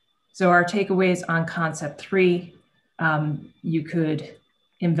 So our takeaways on concept 3, you could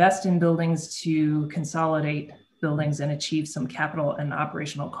invest in buildings to consolidate buildings and achieve some capital and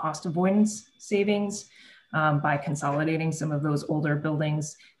operational cost avoidance savings by consolidating some of those older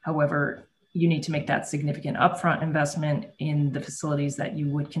buildings. However, you need to make that significant upfront investment in the facilities that you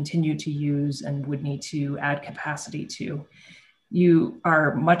would continue to use and would need to add capacity to.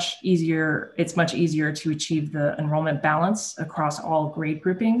 It's much easier to achieve the enrollment balance across all grade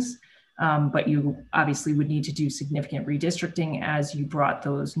groupings, but you obviously would need to do significant redistricting as you brought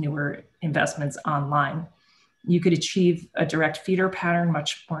those newer investments online. You could achieve a direct feeder pattern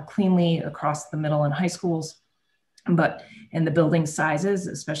much more cleanly across the middle and high schools, but in the building sizes,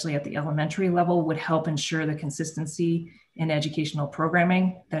 especially at the elementary level, would help ensure the consistency in educational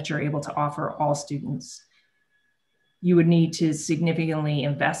programming that you're able to offer all students. You would need to significantly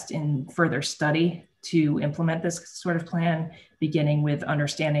invest in further study to implement this sort of plan, beginning with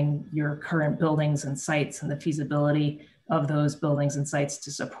understanding your current buildings and sites and the feasibility of those buildings and sites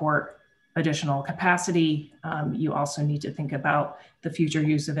to support additional capacity. You also need to think about the future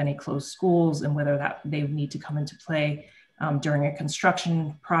use of any closed schools and whether that they need to come into play during a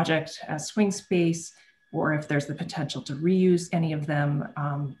construction project as swing space, or if there's the potential to reuse any of them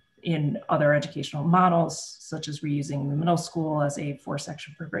in other educational models, such as reusing the middle school as a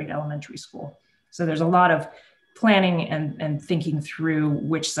 4-section per grade elementary school. So there's a lot of planning and thinking through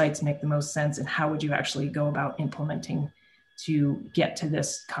which sites make the most sense and how would you actually go about implementing to get to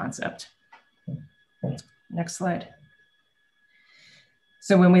this concept. Next slide.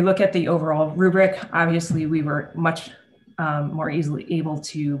 So when we look at the overall rubric, obviously we were much more easily able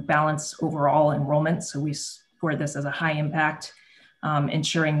to balance overall enrollment. So we scored this as a high impact,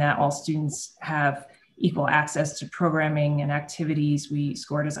 ensuring that all students have equal access to programming and activities. We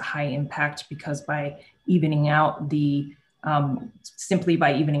scored as a high impact because by evening out the, simply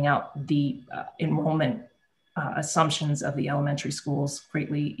by evening out the enrollment assumptions of the elementary schools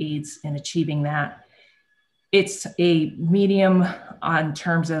greatly aids in achieving that. It's a medium on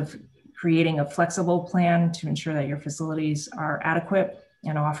terms of creating a flexible plan to ensure that your facilities are adequate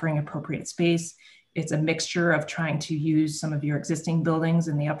and offering appropriate space. It's a mixture of trying to use some of your existing buildings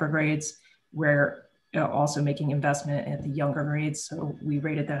in the upper grades where also making investment at the younger grades. So we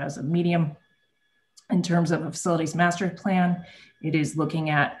rated that as a medium. In terms of a facilities master plan, it is looking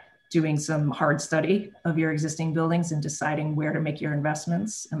at doing some hard study of your existing buildings and deciding where to make your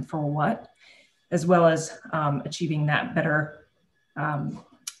investments and for what, as well as achieving that better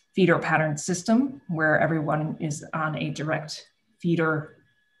feeder pattern system where everyone is on a direct feeder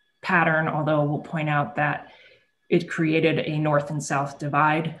pattern, although we'll point out that it created a north and south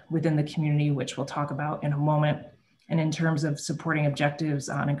divide within the community, which we'll talk about in a moment. And in terms of supporting objectives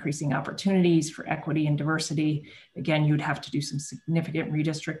on increasing opportunities for equity and diversity, again, you'd have to do some significant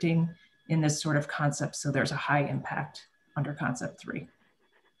redistricting in this sort of concept. So there's a high impact under concept 3.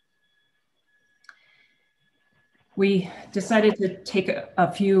 We decided to take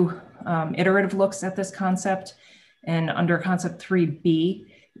a few iterative looks at this concept, and under concept 3B,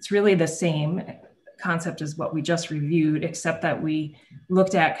 it's really the same concept as what we just reviewed, except that we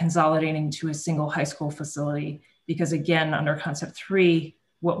looked at consolidating to a single high school facility, because again, under concept 3,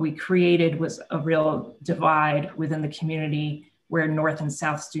 what we created was a real divide within the community where north and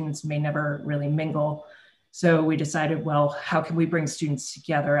south students may never really mingle. So we decided, well, how can we bring students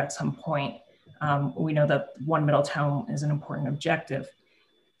together at some point? We know that one Middletown is an important objective.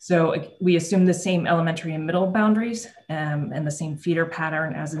 So we assume the same elementary and middle boundaries and the same feeder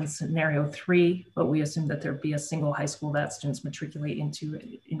pattern as in scenario 3, but we assume that there'd be a single high school that students matriculate into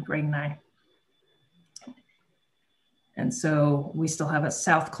in grade 9. And so we still have a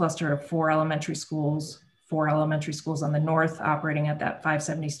south cluster of 4 elementary schools on the north operating at that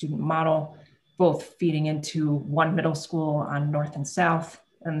 570 student model, both feeding into one middle school on north and south,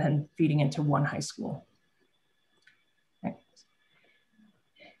 and then feeding into one high school. Okay.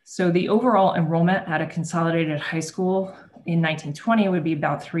 So the overall enrollment at a consolidated high school in 1920 would be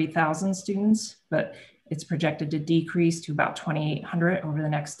about 3,000 students, but it's projected to decrease to about 2,800 over the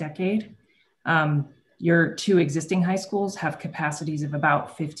next decade. Your two existing high schools have capacities of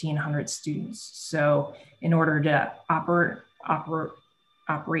about 1,500 students. So in order to operate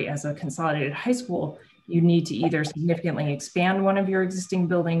as a consolidated high school, you need to either significantly expand one of your existing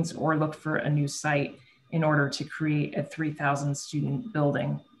buildings or look for a new site in order to create a 3,000 student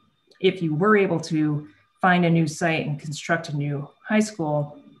building. If you were able to find a new site and construct a new high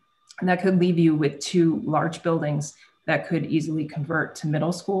school, that could leave you with two large buildings that could easily convert to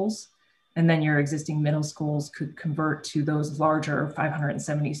middle schools. And then your existing middle schools could convert to those larger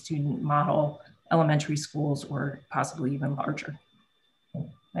 570 student model elementary schools, or possibly even larger.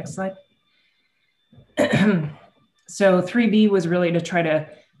 Next slide. So 3B was really to try to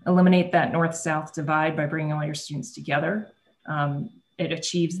eliminate that north-south divide by bringing all your students together. It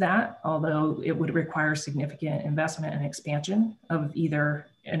achieves that, although it would require significant investment and expansion of either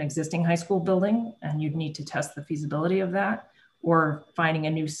an existing high school building, and you'd need to test the feasibility of that, or finding a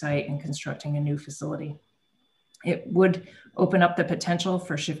new site and constructing a new facility. It would open up the potential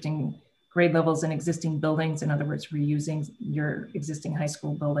for shifting grade levels in existing buildings, in other words, reusing your existing high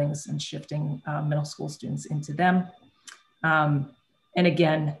school buildings and shifting middle school students into them. And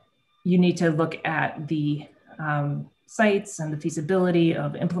again, you need to look at the sites and the feasibility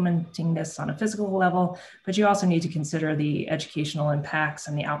of implementing this on a physical level, but you also need to consider the educational impacts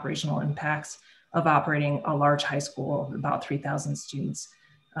and the operational impacts of operating a large high school of about 3,000 students,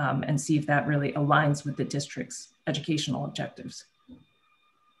 and see if that really aligns with the district's educational objectives.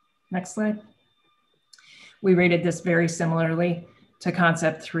 Next slide. We rated this very similarly to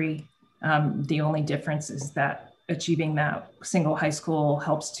concept 3. The only difference is that achieving that single high school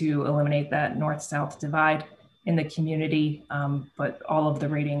helps to eliminate that north-south divide in the community, but all of the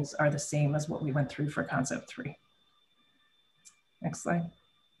ratings are the same as what we went through for concept 3. Next slide.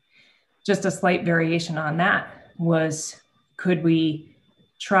 Just a slight variation on that was, could we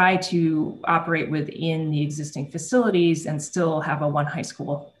try to operate within the existing facilities and still have a one high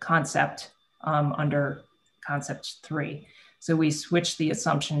school concept under concept 3? So we switched the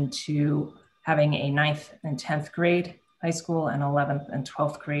assumption to having a 9th and 10th grade high school and 11th and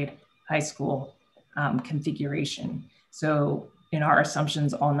 12th grade high school configuration. So in our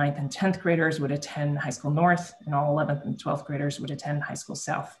assumptions, all 9th and 10th graders would attend high school north, and all 11th and 12th graders would attend high school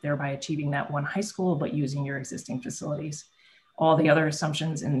south, thereby achieving that one high school, but using your existing facilities. All the other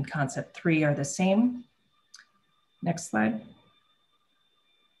assumptions in concept 3 are the same. Next slide.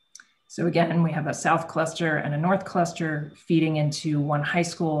 So again, we have a south cluster and a north cluster feeding into one high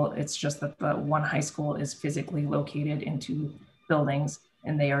school. It's just that the one high school is physically located in two buildings,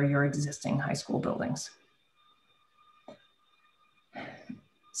 and they are your existing high school buildings.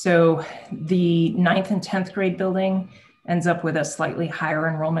 So the 9th and 10th grade building ends up with a slightly higher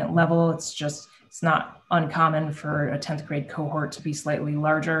enrollment level. It's not uncommon for a 10th grade cohort to be slightly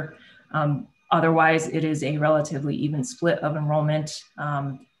larger. Otherwise, it is a relatively even split of enrollment,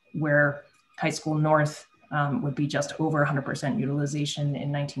 where high school north would be just over 100% utilization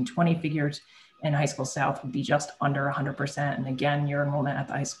in 1920 figures, and high school south would be just under 100%. And again, your enrollment at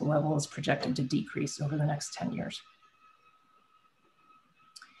the high school level is projected to decrease over the next 10 years.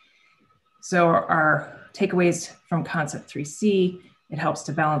 So our takeaways from concept 3C, it helps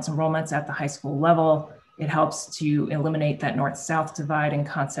to balance enrollments at the high school level. It helps to eliminate that north-south divide in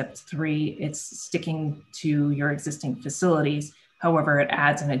concept 3. It's sticking to your existing facilities. However, it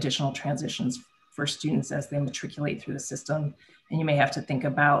adds an additional transitions for students as they matriculate through the system. And you may have to think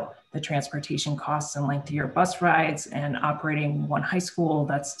about the transportation costs and length of your bus rides, and operating one high school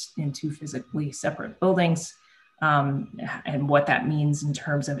that's in two physically separate buildings, and what that means in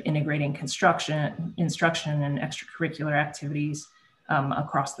terms of integrating construction, instruction, and extracurricular activities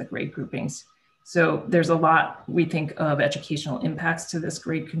across the grade groupings. So there's a lot, we think, of educational impacts to this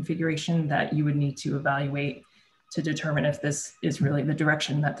grade configuration that you would need to evaluate to determine if this is really the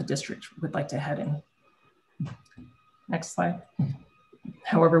direction that the district would like to head in. Next slide.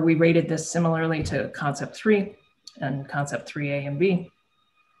 However, we rated this similarly to concept 3 and concept 3A and B.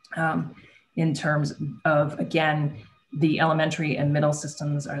 In terms of, again, the elementary and middle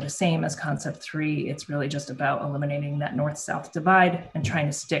systems are the same as concept 3. It's really just about eliminating that north-south divide and trying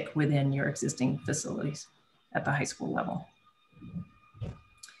to stick within your existing facilities at the high school level.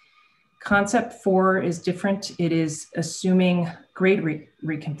 Concept 4 is different. It is assuming grade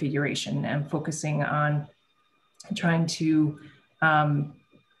reconfiguration and focusing on trying to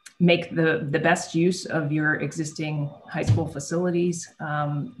make the best use of your existing high school facilities,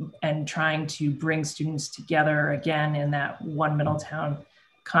 and trying to bring students together again in that one Middletown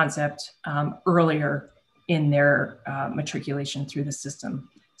concept earlier in their matriculation through the system.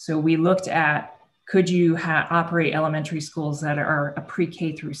 So we looked at, could you operate elementary schools that are a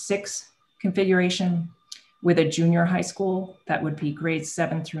pre-K through 6 configuration, with a junior high school that would be grades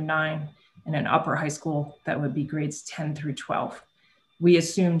 7 through 9, and an upper high school that would be grades 10 through 12. We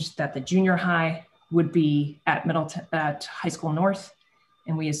assumed that the junior high would be at High School North,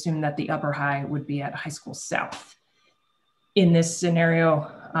 and we assumed that the upper high would be at High School South. In this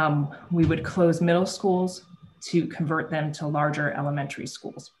scenario, we would close middle schools to convert them to larger elementary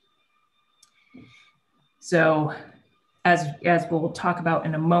schools. So as we'll talk about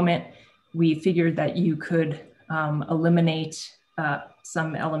in a moment, we figured that you could eliminate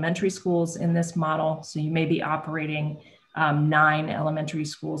some elementary schools in this model. So you may be operating 9 elementary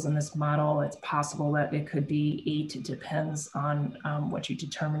schools in this model. It's possible that it could be 8. It depends on what you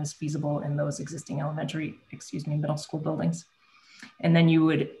determine is feasible in those existing middle school buildings. And then you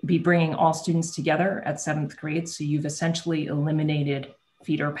would be bringing all students together at 7th grade. So you've essentially eliminated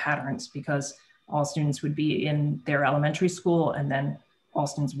feeder patterns because all students would be in their elementary school, and then all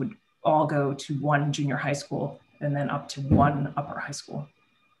students would all go to one junior high school and then up to one upper high school.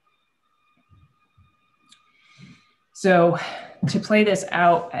 So to play this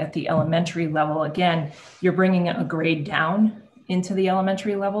out at the elementary level, again, you're bringing a grade down into the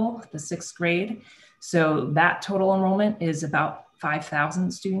elementary level, the 6th grade. So that total enrollment is about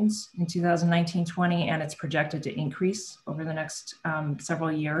 5,000 students in 2019-20, and it's projected to increase over the next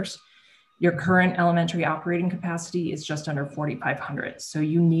several years. Your current elementary operating capacity is just under 4,500. So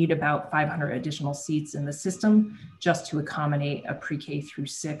you need about 500 additional seats in the system just to accommodate a pre-K through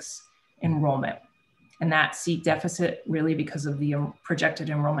 6 enrollment. And that seat deficit, really because of the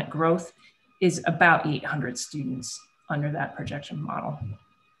projected enrollment growth, is about 800 students under that projection model.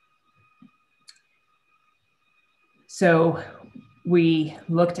 So we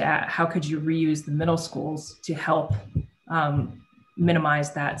looked at how could you reuse the middle schools to help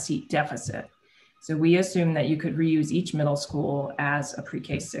minimize that seat deficit. So we assumed that you could reuse each middle school as a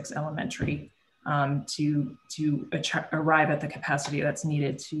pre-K 6 elementary to arrive at the capacity that's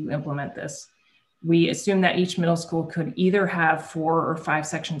needed to implement this. We assumed that each middle school could either have 4 or 5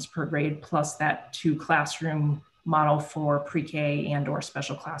 sections per grade plus that 2 classroom model for pre-K and or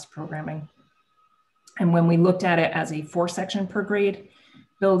special class programming. And when we looked at it as a 4 section per grade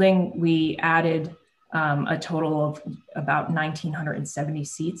building, we added a total of about 1,970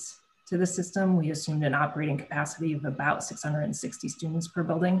 seats to the system. We assumed an operating capacity of about 660 students per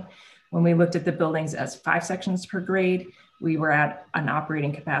building. When we looked at the buildings as 5 sections per grade, we were at an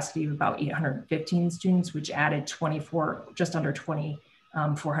operating capacity of about 815 students, which added just under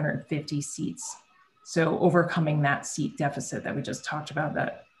 2,450 seats. So overcoming that seat deficit that we just talked about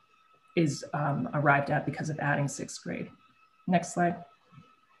that is arrived at because of adding 6th grade. Next slide.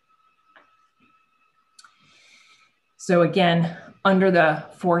 So again, under the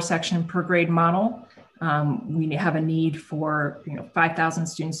 4 section per grade model, we have a need for 5,000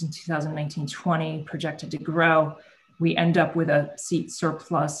 students in 2019-20 projected to grow. We end up with a seat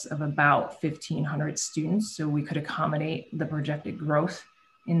surplus of about 1,500 students, so we could accommodate the projected growth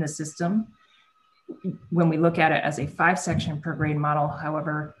in the system. When we look at it as a 5 section per grade model,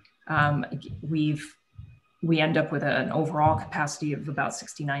 however, we end up with an overall capacity of about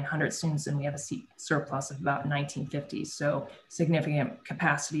 6,900 students, and we have a seat surplus of about 1,950. So significant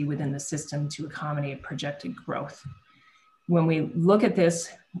capacity within the system to accommodate projected growth. When we look at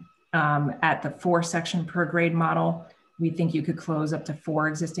this at the 4 section per grade model, we think you could close up to 4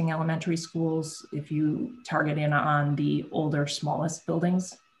 existing elementary schools if you target in on the older, smallest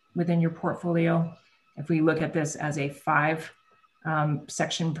buildings within your portfolio. If we look at this as a 5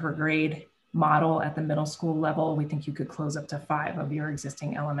 section per grade model at the middle school level, we think you could close up to 5 of your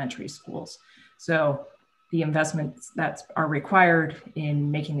existing elementary schools. So the investments that are required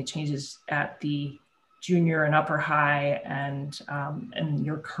in making the changes at the junior and upper high and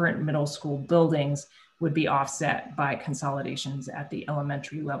your current middle school buildings would be offset by consolidations at the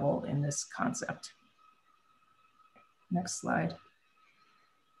elementary level in this concept. Next slide.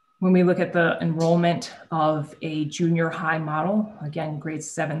 When we look at the enrollment of a junior high model, again, grades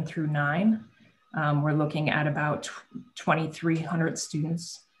 7 through 9, we're looking at about 2,300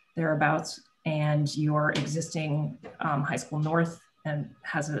 students thereabouts, and your existing High School North and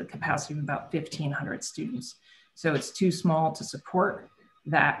has a capacity of about 1,500 students. So it's too small to support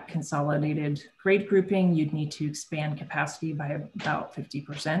that consolidated grade grouping. You'd need to expand capacity by about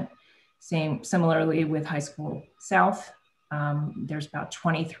 50%. Similarly with High School South, there's about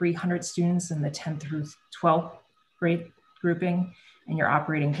 2,300 students in the 10th through 12th grade grouping, and your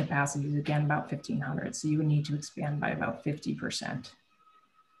operating capacity is again about 1,500. So you would need to expand by about 50%.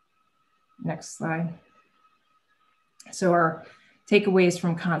 Next slide. So our takeaways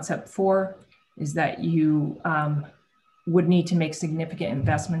from concept 4 is that you would need to make significant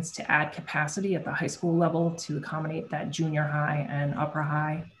investments to add capacity at the high school level to accommodate that junior high and upper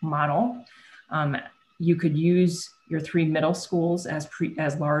high model. You could use your 3 middle schools as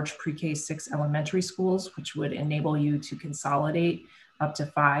large pre-K 6 elementary schools, which would enable you to consolidate up to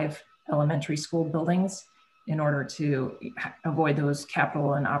 5 elementary school buildings in order to avoid those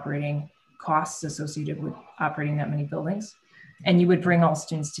capital and operating costs associated with operating that many buildings. And you would bring all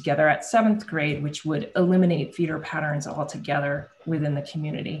students together at 7th grade, which would eliminate feeder patterns altogether within the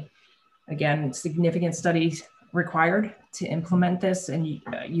community. Again, significant studies required to implement this, and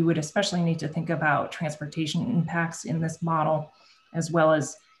you would especially need to think about transportation impacts in this model, as well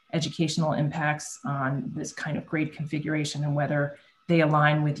as educational impacts on this kind of grade configuration and whether they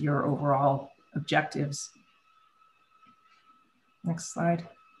align with your overall objectives. Next slide.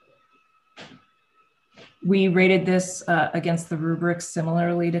 We rated this against the rubrics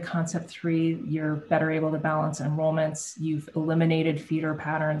similarly to concept 3. You're better able to balance enrollments. You've eliminated feeder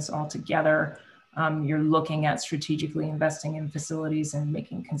patterns altogether. You're looking at strategically investing in facilities and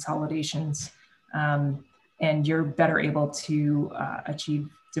making consolidations. And you're better able to achieve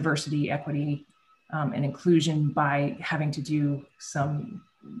diversity, equity, and inclusion by having to do some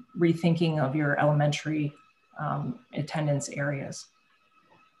rethinking of your elementary attendance areas.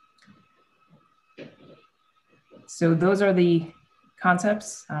 So those are the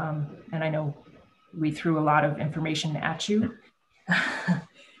concepts. And I know we threw a lot of information at you.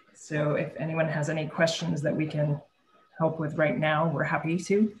 So if anyone has any questions that we can help with right now, we're happy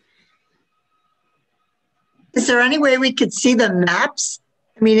to. Is there any way we could see the maps?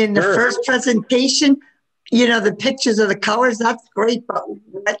 I mean, in the first presentation, you know, the pictures of the colors, that's great, but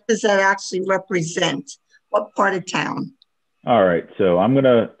what does that actually represent? What part of town? All right, so I'm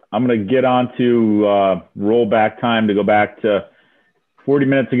gonna get on to rollback time to go back to 40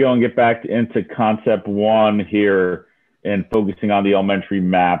 minutes ago and get back into concept 1 here and focusing on the elementary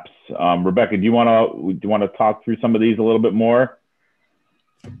maps. Rebecca, do you want to talk through some of these a little bit more,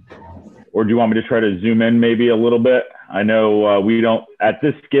 or do you want me to try to zoom in maybe a little bit? I know we don't at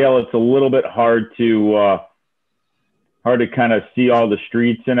this scale. It's a little bit hard to kind of see all the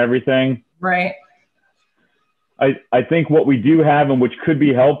streets and everything. Right. I think what we do have, and which could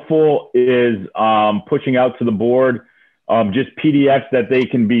be helpful, is pushing out to the board just PDFs that they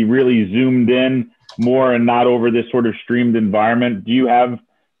can be really zoomed in more and not over this sort of streamed environment. Do you have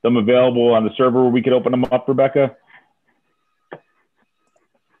them available on the server where we could open them up, Rebecca?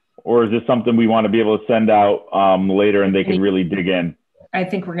 Or is this something we want to be able to send out later and they can really dig in? I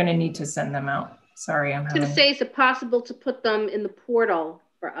think we're going to need to send them out. Sorry, I was going to say, is it possible to put them in the portal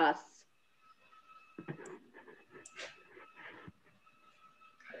for us?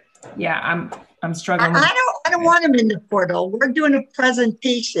 Yeah, I'm struggling. I don't want them in the portal. We're doing a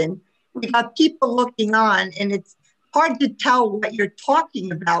presentation. We got people looking on, and it's hard to tell what you're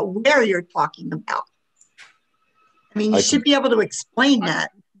talking about, where you're talking about. I mean, you should be able to explain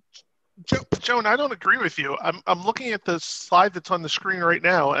that. Joan, I don't agree with you. I'm looking at the slide that's on the screen right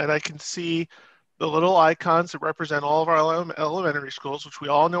now, and I can see the little icons that represent all of our elementary schools, which we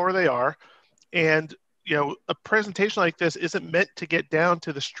all know where they are. And you know, a presentation like this isn't meant to get down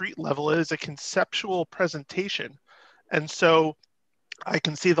to the street level. It is a conceptual presentation. And so I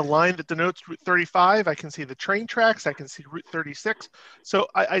can see the line that denotes Route 35. I can see the train tracks. I can see Route 36. So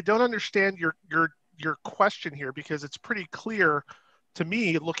I don't understand your question here, because it's pretty clear to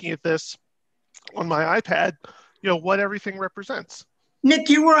me, looking at this on my iPad, you know, what everything represents. Nick,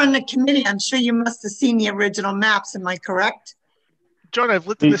 you were on the committee. I'm sure you must have seen the original maps. Am I correct? John, I've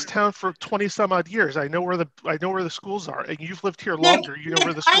lived in this town for 20 some odd years. I know where the schools are, and you've lived here longer. You know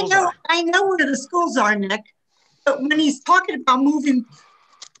where the schools are. I know where the schools are, Nick. But when he's talking about moving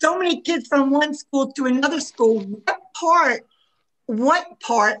so many kids from one school to another school, what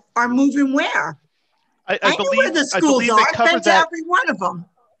part are moving where? I know where the schools are. I've been to every one of them.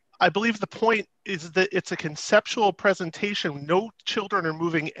 I believe the point is that it's a conceptual presentation. No children are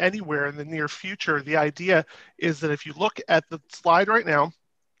moving anywhere in the near future. The idea is that if you look at the slide right now,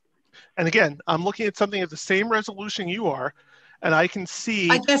 and again, I'm looking at something at the same resolution you are, and I can see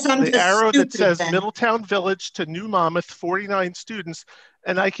the arrow that says Middletown Village to New Monmouth, 49 students,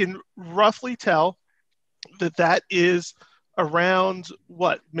 and I can roughly tell that that is around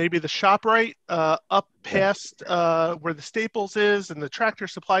what, maybe the ShopRite, up past where the Staples is and the Tractor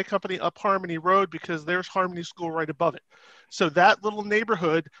Supply Company, up Harmony Road, because there's Harmony School right above it. So that little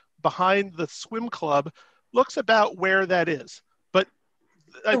neighborhood behind the swim club looks about where that is. But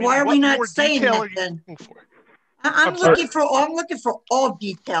I mean, why are we not saying that then? I'm looking for all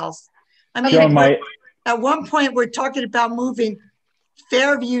details. I mean, at one point we're talking about moving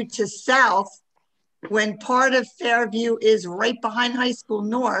Fairview to south, when part of Fairview is right behind High School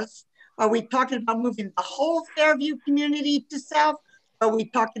North? Are we talking about moving the whole Fairview community to south? Are we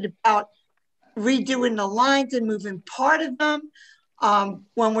talking about redoing the lines and moving part of them?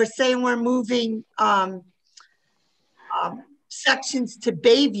 When we're saying we're moving sections to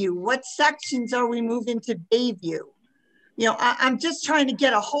Bayview, what sections are we moving to Bayview? You know, I'm just trying to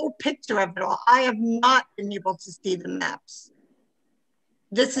get a whole picture of it all. I have not been able to see the maps.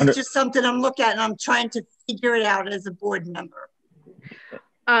 This is just something I'm looking at and I'm trying to figure it out as a board member.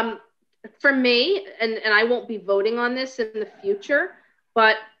 For me, and I won't be voting on this in the future,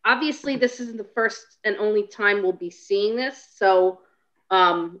 but obviously this isn't the first and only time we'll be seeing this. So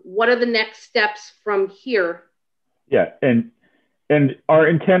what are the next steps from here? Yeah, and our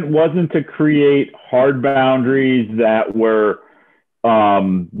intent wasn't to create hard boundaries that were,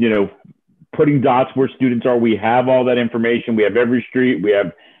 you know, putting dots where students are. We have all that information. We have every street. We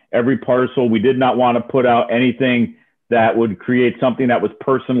have every parcel. We did not want to put out anything that would create something that was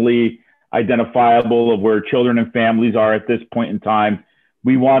personally identifiable of where children and families are at this point in time.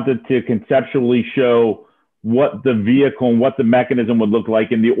 We wanted to conceptually show what the vehicle and what the mechanism would look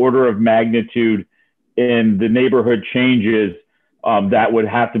like in the order of magnitude in the neighborhood changes that would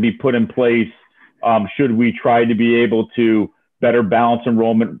have to be put in place should we try to be able to better balance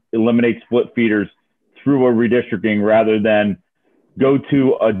enrollment, eliminate split feeders through a redistricting rather than go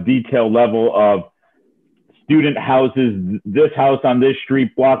to a detailed level of student houses, this house on this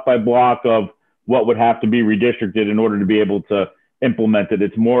street, block by block of what would have to be redistricted in order to be able to implement it.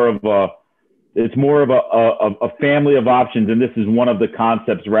 It's more of a family of options, and this is one of the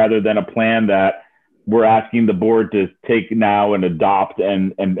concepts rather than a plan that we're asking the board to take now and adopt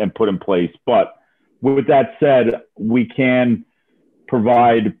and put in place. But with that said, we can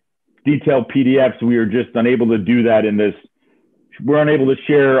provide detailed PDFs. We are just unable to do that in this. We're unable to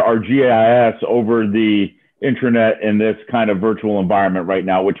share our GIS over the intranet in this kind of virtual environment right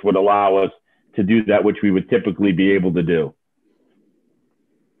now, which would allow us to do that, which we would typically be able to do.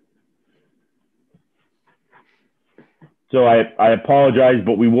 So I apologize,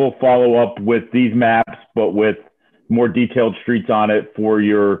 but we will follow up with these maps, but with more detailed streets on it for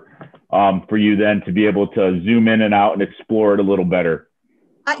your for you then to be able to zoom in and out and explore it a little better.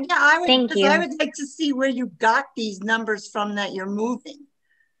 Yeah, I would like to see where you got these numbers from that you're moving.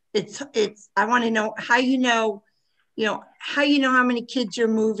 I want to know how you know how many kids you're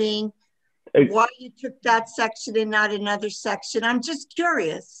moving, why you took that section and not another section. I'm just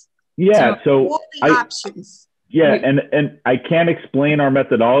curious. Yeah, so all the options. Yeah, and I can't explain our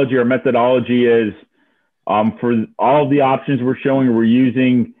methodology. Our methodology is for all the options we're showing, we're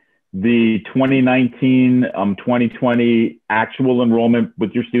using the 2019-2020 actual enrollment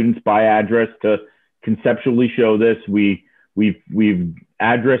with your students by address to conceptually show this. We've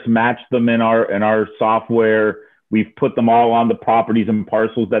address matched them in our software. We've put them all on the properties and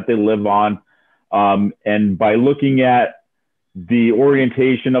parcels that they live on. And by looking at the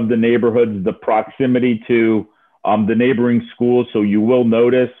orientation of the neighborhoods, the proximity to the neighboring schools. So you will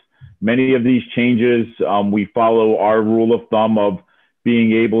notice many of these changes, we follow our rule of thumb of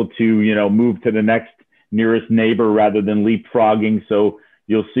being able to, move to the next nearest neighbor rather than leapfrogging. So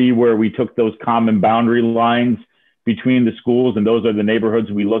you'll see where we took those common boundary lines between the schools, and those are the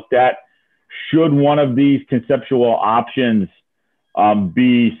neighborhoods we looked at. Should one of these conceptual options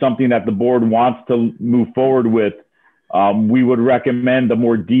be something that the board wants to move forward with, we would recommend a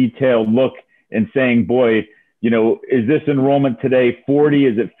more detailed look and saying, boy, is this enrollment today 40?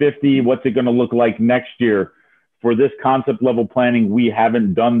 Is it 50? What's it going to look like next year? For this concept level planning, we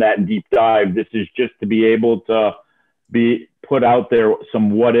haven't done that deep dive. This is just to be able to put out there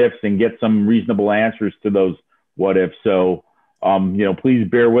some what ifs and get some reasonable answers to those what ifs. So, please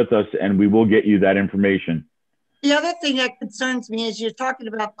bear with us and we will get you that information. The other thing that concerns me is you're talking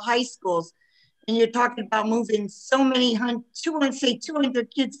about the high schools and you're talking about moving so many 200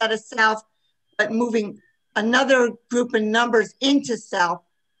 kids out of South, but moving another group of numbers into South.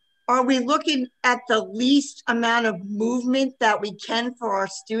 Are we looking at the least amount of movement that we can for our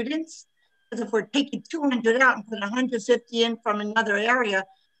students? Because if we're taking 200 out and putting 150 in from another area,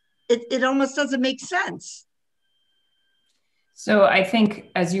 it almost doesn't make sense. So I think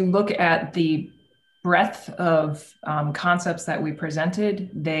as you look at the breadth of concepts that we presented,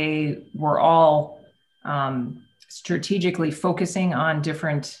 they were all strategically focusing on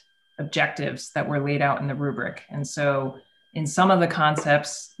different objectives that were laid out in the rubric. And so in some of the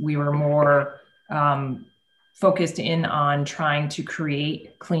concepts, we were more focused in on trying to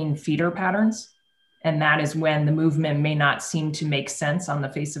create clean feeder patterns. And that is when the movement may not seem to make sense on the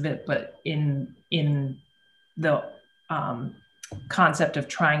face of it, but in the concept of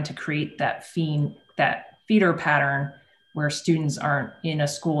trying to create that that feeder pattern where students aren't in a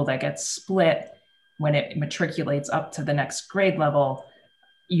school that gets split when it matriculates up to the next grade level,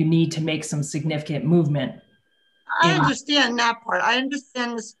 you need to make some significant movement. I understand that part. I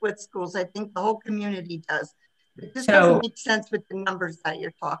understand the split schools. I think the whole community does. But this doesn't make sense with the numbers that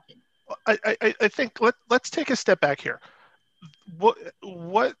you're talking. I think let's take a step back here.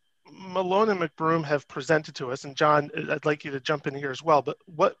 What Malone and McBroom have presented to us, and John, I'd like you to jump in here as well, but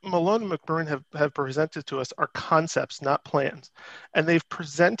what Malone and McBroom have presented to us are concepts, not plans. And they've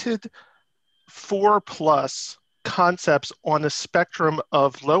presented 4+ concepts on a spectrum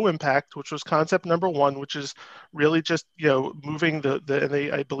of low impact, which was concept number 1, which is really just, moving and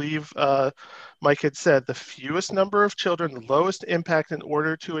I believe Mike had said, the fewest number of children, the lowest impact in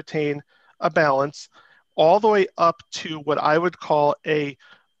order to attain a balance, all the way up to what I would call a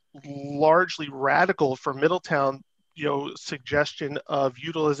largely radical for Middletown, suggestion of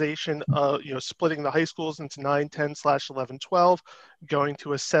utilization of, splitting the high schools into 9, 10/11, 12, going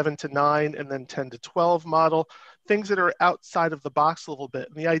to a 7 to 9 and then 10 to 12 model, things that are outside of the box a little bit.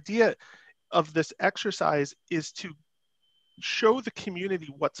 And the idea of this exercise is to show the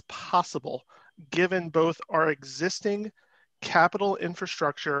community what's possible given both our existing capital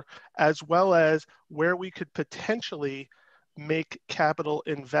infrastructure as well as where we could potentially make capital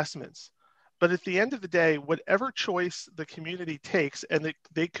investments. But at the end of the day, whatever choice the community takes, and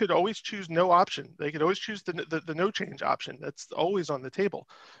they could always choose no option. They could always choose the no change option. That's always on the table.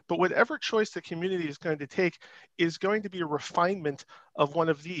 But whatever choice the community is going to take is going to be a refinement of one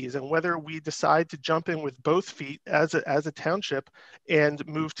of these. And whether we decide to jump in with both feet as a township and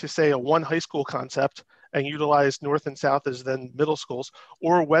move to, say, a one high school concept and utilize North and South as then middle schools,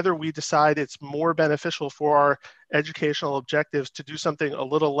 or whether we decide it's more beneficial for our educational objectives to do something a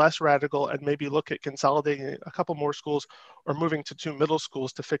little less radical and maybe look at consolidating a couple more schools or moving to 2 middle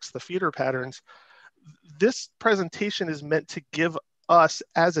schools to fix the feeder patterns. This presentation is meant to give us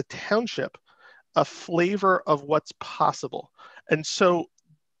as a township a flavor of what's possible. And so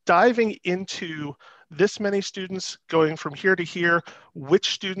diving into this many students going from here to here,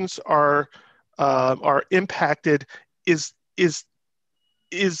 which students are impacted is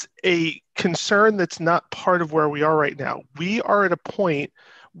a concern that's not part of where we are right now. We are at a point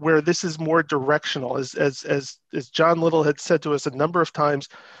where this is more directional, as John Little had said to us a number of times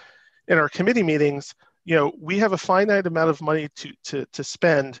in our committee meetings. We have a finite amount of money to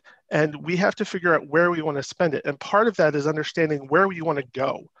spend, and we have to figure out where we want to spend it. And part of that is understanding where we want to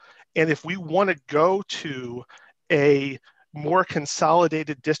go. And if we want to go to a more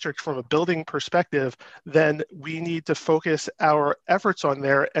consolidated district from a building perspective, then we need to focus our efforts on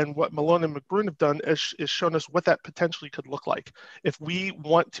there. And what Malone and McBroom have done is shown us what that potentially could look like. If we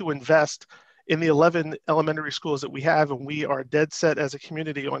want to invest in the 11 elementary schools that we have, and we are dead set as a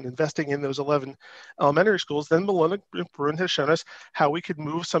community on investing in those 11 elementary schools, then Malone and McBroom has shown us how we could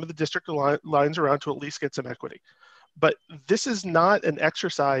move some of the district lines around to at least get some equity. But this is not an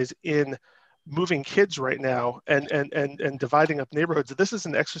exercise in moving kids right now and dividing up neighborhoods. This is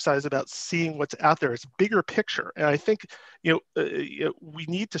an exercise about seeing what's out there. It's bigger picture. And I think, we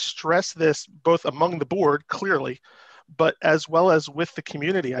need to stress this both among the board, clearly, but as well as with the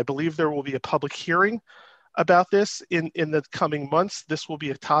community. I believe there will be a public hearing about this in the coming months. This will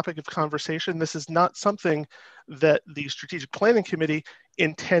be a topic of conversation. This is not something that the Strategic Planning Committee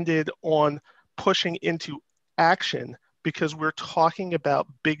intended on pushing into action, because we're talking about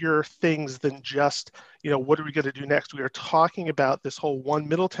bigger things than just, what are we going to do next? We are talking about this whole one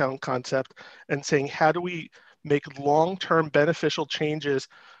Middletown concept and saying, how do we make long-term beneficial changes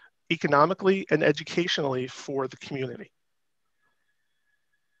economically and educationally for the community?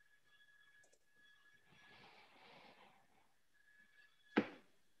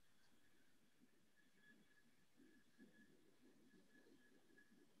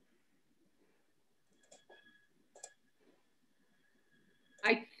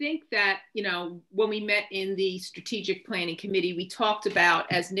 I think that, when we met in the strategic planning committee, we talked about,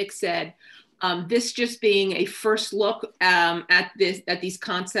 as Nick said, this just being a first look at these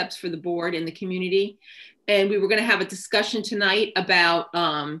concepts for the board and the community. And we were going to have a discussion tonight about,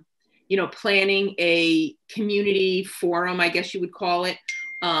 planning a community forum, I guess you would call it,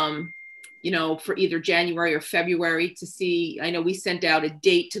 for either January or February to see. I know we sent out a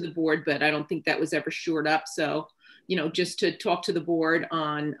date to the board, but I don't think that was ever shored up. So, just to talk to the board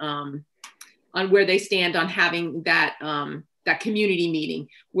on where they stand on having that community meeting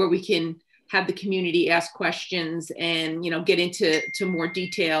where we can have the community ask questions and, get into more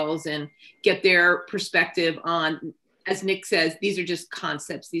details and get their perspective on, as Nick says, these are just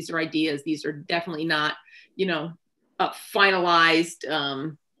concepts. These are ideas. These are definitely not, finalized,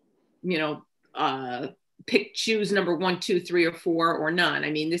 choose number 1, 2, 3, or 4, or none.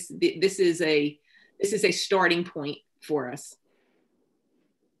 I mean, this is a starting point for us.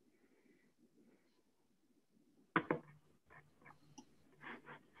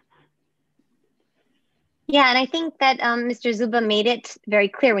 Yeah, and I think that Mr. Zuba made it very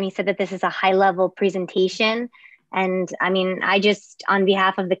clear when he said that this is a high-level presentation. And I mean, I just, on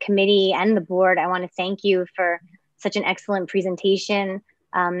behalf of the committee and the board, I want to thank you for such an excellent presentation.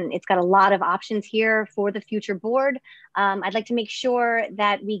 It's got a lot of options here for the future board. I'd like to make sure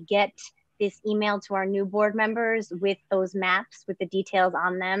that we get this email to our new board members with those maps, with the details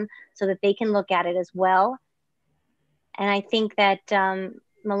on them, so that they can look at it as well. And I think that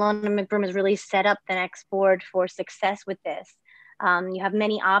Malone and McBroom has really set up the next board for success with this. You have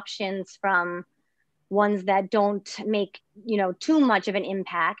many options, from ones that don't make, you know, too much of an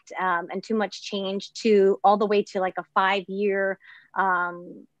impact and too much change, to all the way to like a 5-year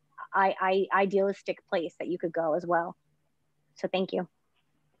idealistic place that you could go as well. So thank you.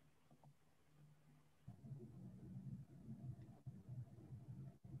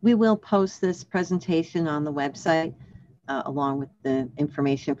 We will post this presentation on the website along with the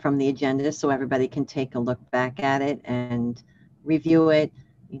information from the agenda, so everybody can take a look back at it and review it,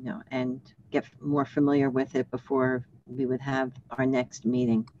 you know, and get more familiar with it before we would have our next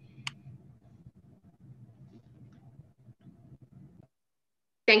meeting.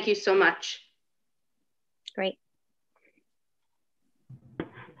 Thank you so much. Great.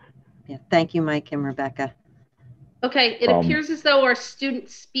 Yeah, thank you, Mike and Rebecca. Okay, it appears as though our student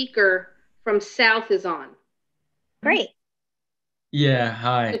speaker from South is on. Great. Yeah,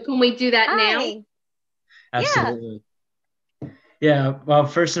 hi. So can we do that now? Absolutely. Yeah, well,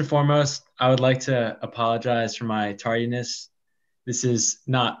 first and foremost, I would like to apologize for my tardiness. This is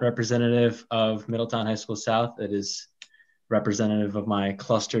not representative of Middletown High School South. It is representative of my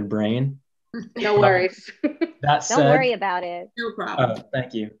clustered brain. No worries. That said, don't worry about it. No problem. Oh,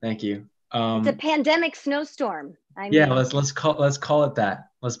 thank you, thank you. It's a pandemic snowstorm. I mean, yeah, let's call it that.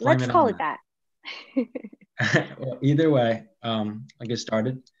 Let's call it that. Well, either way, I'll get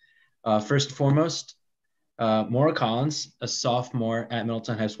started. First and foremost, Maura Collins, a sophomore at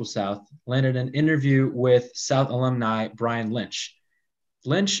Middletown High School South, landed an interview with South alumni Brian Lynch.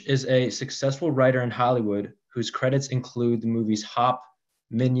 Lynch is a successful writer in Hollywood whose credits include the movies Hop,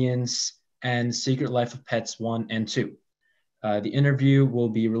 Minions, and Secret Life of Pets 1 and 2. The interview will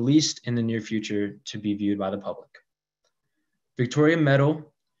be released in the near future to be viewed by the public. Victoria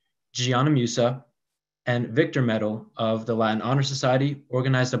Medal, Gianna Musa, and Victor Medal of the Latin Honor Society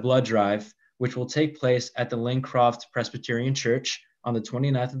organized a blood drive, which will take place at the Lincroft Presbyterian Church on the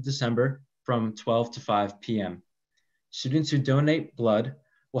 29th of December from 12 to 5 p.m. Students who donate blood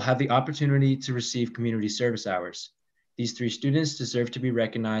will have the opportunity to receive community service hours. These 3 students deserve to be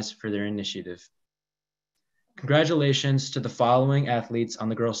recognized for their initiative. Congratulations to the following athletes on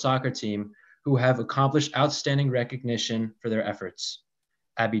the girls soccer team who have accomplished outstanding recognition for their efforts.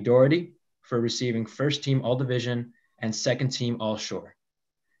 Abby Doherty for receiving first team All Division and second team All Shore.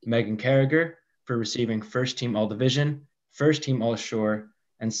 Megan Carragher for receiving first team All Division, first team All Shore,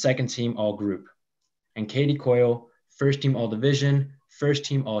 and second team All Group. And Katie Coyle, first team All Division, first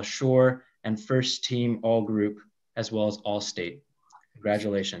team All Shore, and first team All Group, as well as All State.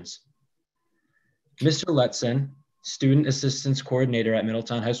 Congratulations. Mr. Letson, Student Assistance Coordinator at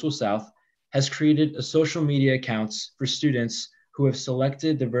Middletown High School South, has created a social media accounts for students who have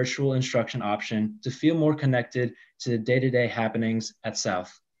selected the virtual instruction option to feel more connected to the day-to-day happenings at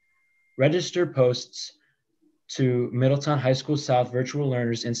South. Registered posts to Middletown High School South virtual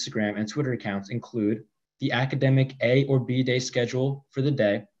learners Instagram and Twitter accounts include the academic A or B day schedule for the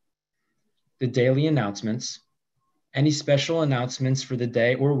day, the daily announcements, any special announcements for the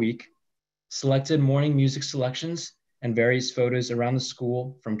day or week, selected morning music selections, and various photos around the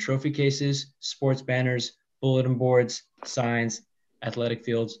school from trophy cases, sports banners, bulletin boards, signs, athletic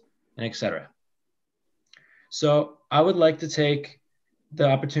fields, and etc. So I would like to take the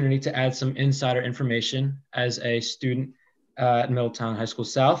opportunity to add some insider information as a student at Middletown High School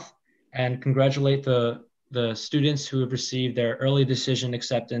South and congratulate the students who have received their early decision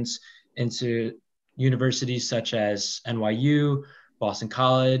acceptance into universities such as NYU, Boston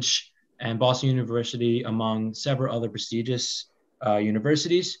College, and Boston University, among several other prestigious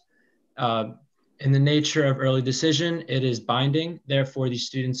universities. In the nature of early decision, it is binding. Therefore, these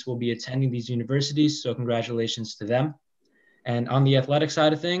students will be attending these universities, so congratulations to them. And on the athletic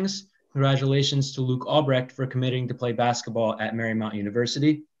side of things, congratulations to Luke Albrecht for committing to play basketball at Marymount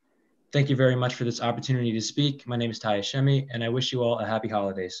University. Thank you very much for this opportunity to speak. My name is Ty Hashemi, and I wish you all a happy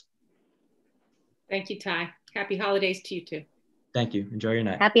holidays. Thank you, Ty. Happy holidays to you too. Thank you. Enjoy your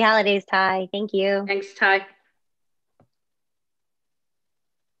night. Happy holidays, Ty. Thank you. Thanks, Ty.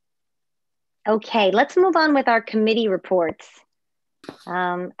 Okay, let's move on with our committee reports.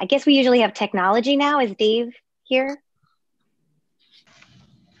 I guess we usually have technology now. Is Dave here?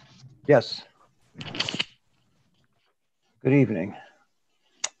 Yes. Good evening.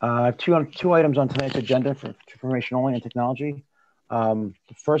 Two items on tonight's agenda for information only and technology. The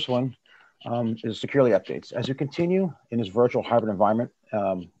first one is security updates. As we continue in this virtual hybrid environment,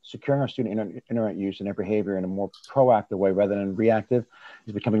 securing our student internet use and their behavior in a more proactive way rather than reactive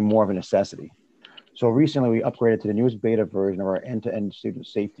is becoming more of a necessity. So recently we upgraded to the newest beta version of our end-to-end student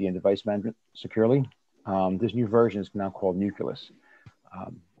safety and device management securely. This new version is now called Nucleus.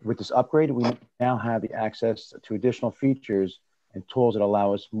 With this upgrade, we now have the access to additional features and tools that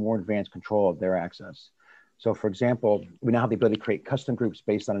allow us more advanced control of their access. So for example, we now have the ability to create custom groups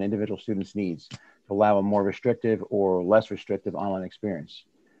based on an individual student's needs to allow a more restrictive or less restrictive online experience.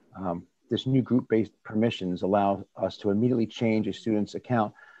 This new group-based permissions allow us to immediately change a student's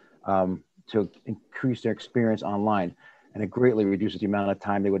account to increase their experience online, and it greatly reduces the amount of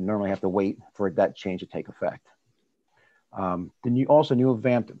time they would normally have to wait for that change to take effect. The new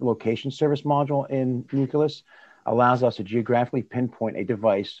vamped location service module in Nucleus allows us to geographically pinpoint a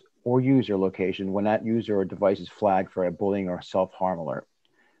device or user location when that user or device is flagged for a bullying or self-harm alert.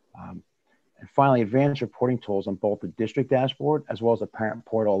 And finally, advanced reporting tools on both the district dashboard as well as the parent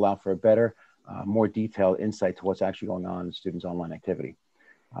portal allow for a better, more detailed insight to what's actually going on in students' online activity.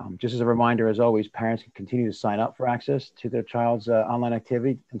 Just as a reminder, as always, parents can continue to sign up for access to their child's online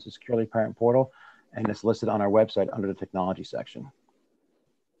activity into the Securely Parent portal, and it's listed on our website under the technology section.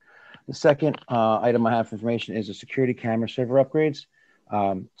 The second item I have for information is the security camera server upgrades.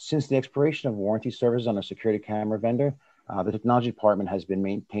 Since the expiration of warranty services on a security camera vendor, the technology department has been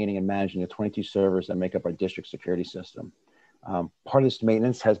maintaining and managing the 22 servers that make up our district security system. Part of this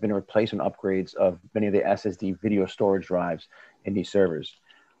maintenance has been a replacement upgrades of many of the SSD video storage drives in these servers.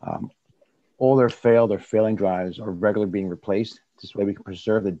 All their failed or failing drives are regularly being replaced. This way we can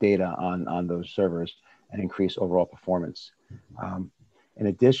preserve the data on those servers and increase overall performance. In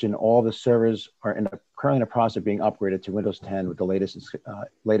addition, all the servers are currently in the process of being upgraded to Windows 10 with the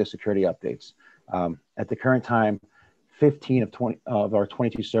latest security updates. At the current time, 15 of our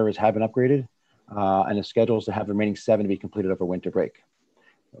 22 servers have been upgraded, and the schedule is to have the remaining 7 to be completed over winter break.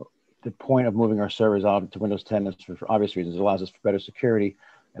 The point of moving our servers out to Windows 10 is for obvious reasons. It allows us for better security.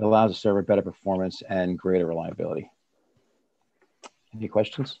 It allows the server better performance and greater reliability. Any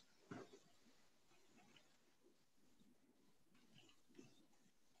questions?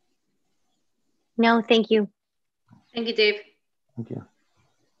 No, thank you. Thank you, Dave. Thank you.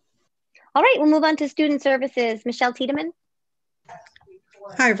 All right, we'll move on to student services. Michelle Tiedemann.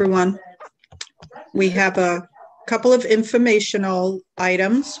 Hi, everyone. We have a couple of informational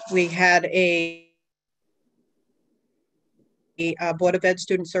items. We had a Board of Ed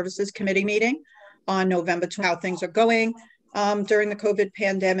Student Services Committee meeting on November 12th, how things are going during the COVID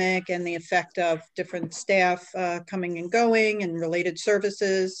pandemic and the effect of different staff coming and going and related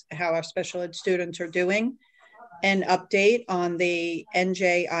services, how our special ed students are doing. An update on the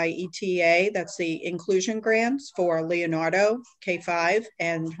NJIETA, that's the inclusion grants for Leonardo K-5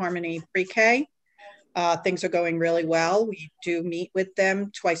 and Harmony Pre-K. Things are going really well. We do meet with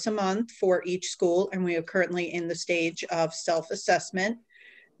them twice a month for each school, and we are currently in the stage of self-assessment.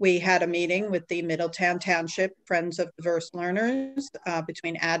 We had a meeting with the Middletown Township Friends of Diverse Learners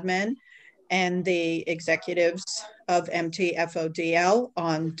between admin and the executives of MTFODL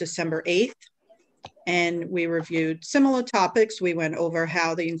on December 8th. And we reviewed similar topics. We went over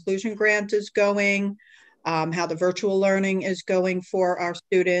how the inclusion grant is going, how the virtual learning is going for our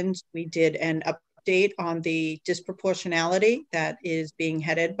students. We did an update on the disproportionality that is being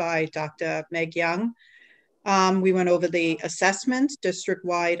headed by Dr. Meg Young. We went over the assessments,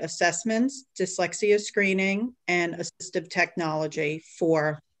 district-wide assessments, dyslexia screening, and assistive technology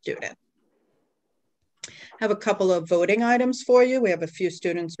for students. I have a couple of voting items for you. We have a few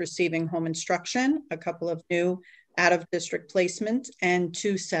students receiving home instruction, a couple of new out-of-district placements, and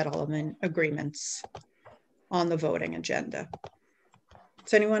 2 settlement agreements on the voting agenda.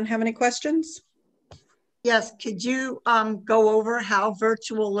 Does anyone have any questions? Yes, could you go over how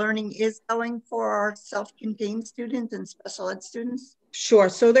virtual learning is going for our self-contained students and special ed students? Sure.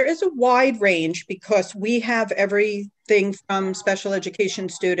 So there is a wide range because we have everything from special education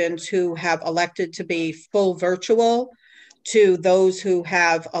students who have elected to be full virtual to those who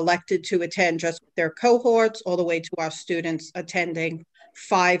have elected to attend just their cohorts, all the way to our students attending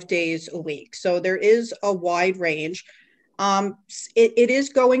 5 days a week. So there is a wide range. It is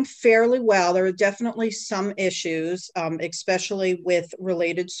going fairly well. There are definitely some issues, especially with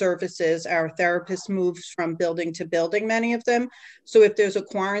related services. Our therapist moves from building to building, many of them. So if there's a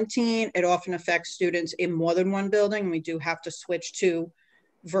quarantine, it often affects students in more than one building. We do have to switch to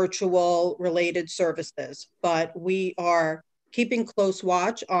virtual related services, but we are keeping close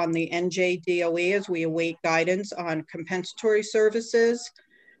watch on the NJDOE as we await guidance on compensatory services.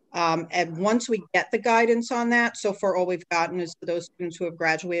 And once we get the guidance on that, so far all we've gotten is for those students who have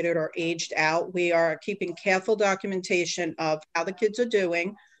graduated or aged out. We are keeping careful documentation of how the kids are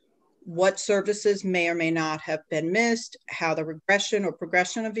doing, what services may or may not have been missed, how the regression or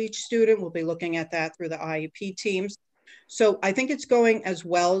progression of each student. We'll be looking at that through the IEP teams. So I think it's going as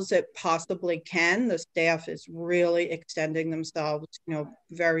well as it possibly can. The staff is really extending themselves,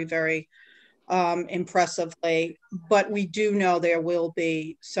 very, very impressively, but we do know there will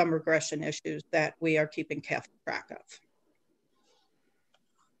be some regression issues that we are keeping careful track of.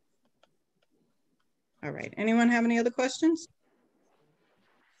 All right, anyone have any other questions?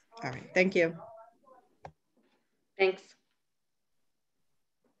 All right, thank you. Thanks.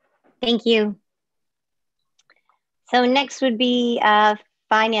 Thank you. So next would be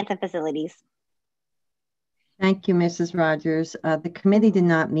finance and facilities. Thank you, Mrs. Rogers. The committee did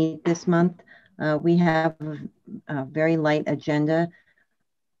not meet this month. We have a very light agenda.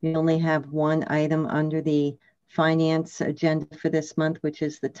 We only have one item under the finance agenda for this month, which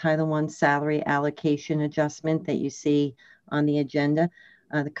is the Title I salary allocation adjustment that you see on the agenda.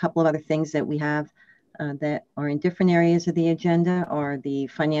 The couple of other things that we have that are in different areas of the agenda are the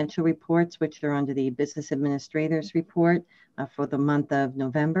financial reports, which are under the business administrator's report for the month of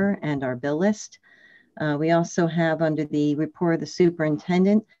November, and our bill list. We also have under the report of the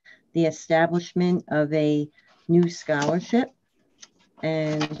superintendent the establishment of a new scholarship,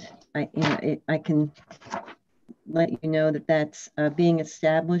 and I can let you know that that's being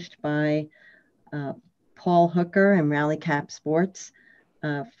established by Paul Hooker and Rally Cap Sports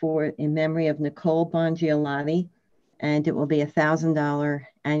in memory of Nicole Bongiolotti, and it will be $1,000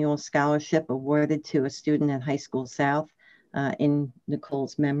 annual scholarship awarded to a student at High School South in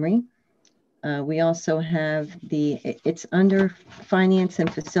Nicole's memory. We also have it's under finance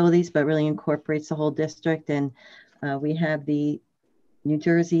and facilities, but really incorporates the whole district. And we have the New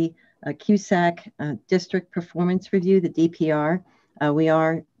Jersey CUSAC District Performance Review, the DPR. We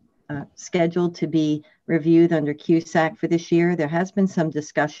are scheduled to be reviewed under CUSAC for this year. There has been some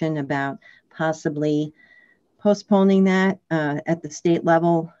discussion about possibly postponing that at the state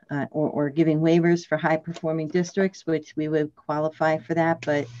level or giving waivers for high performing districts, which we would qualify for that.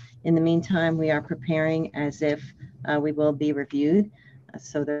 But in the meantime, we are preparing as if we will be reviewed.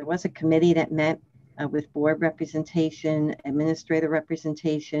 So there was a committee that met with board representation, administrator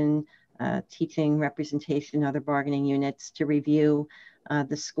representation, teaching representation, other bargaining units to review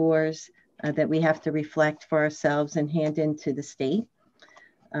the scores that we have to reflect for ourselves and hand into the state.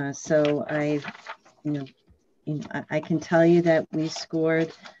 So I can tell you that we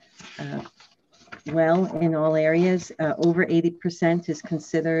scored well in all areas. Over 80% is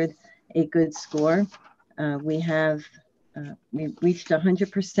considered a good score. We've reached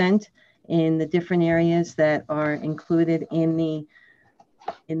 100% in the different areas that are included in the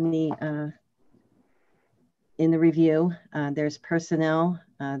review. There's personnel,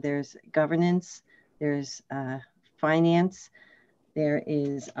 there's governance, there's finance, there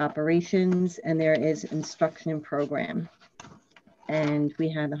is operations, and there is instruction and program. And we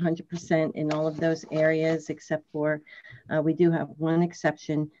had 100% in all of those areas, except for we do have one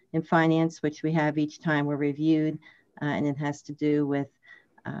exception in finance, which we have each time we're reviewed, and it has to do with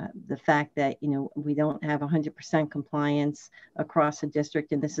the fact that we don't have 100% compliance across the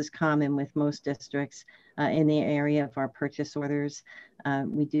district, and this is common with most districts in the area of our purchase orders.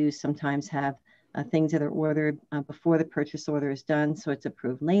 We do sometimes have things that are ordered before the purchase order is done, so it's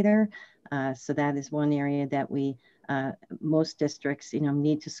approved later. So that is one area that most districts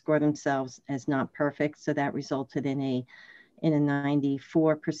need to score themselves as not perfect. So that resulted in a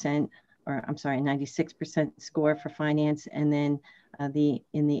 94%, or I'm sorry, 96% score for finance. And then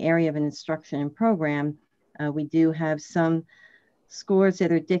in the area of an instruction and program, we do have some scores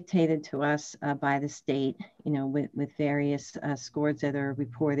that are dictated to us by the state, with various scores that are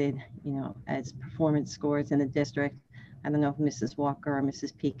reported, as performance scores in the district. I don't know if Mrs. Walker or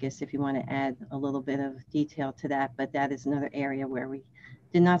Mrs. Pekas, if you want to add a little bit of detail to that, but that is another area where we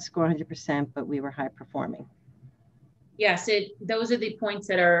did not score 100%, but we were high performing. Yes, those are the points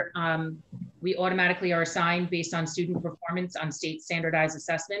that are, we automatically are assigned based on student performance on state standardized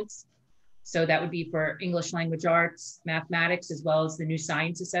assessments. So that would be for English language arts, mathematics, as well as the new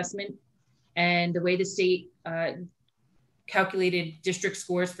science assessment. And the way the state calculated district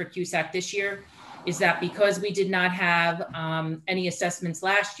scores for CUSAC this year is that because we did not have any assessments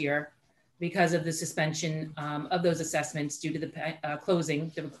last year, because of the suspension of those assessments due to the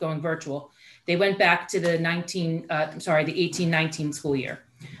closing, that was going virtual, they went back to the 18-19 school year.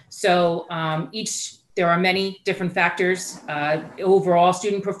 So there are many different factors, overall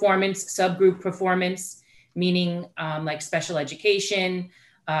student performance, subgroup performance, meaning like special education,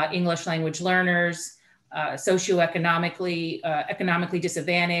 English language learners, socioeconomically, economically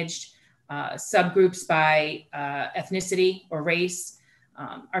disadvantaged, subgroups by ethnicity or race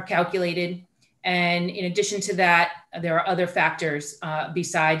are calculated. And in addition to that, there are other factors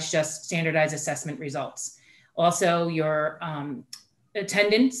besides just standardized assessment results. Also your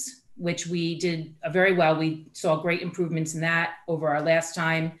attendance, which we did very well. We saw great improvements in that over our last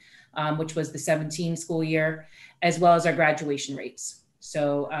time, which was the 17 school year, as well as our graduation rates.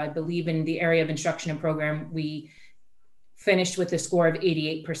 So I believe in the area of instruction and program, we finished with a score of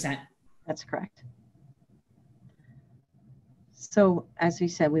 88%. That's correct. So as we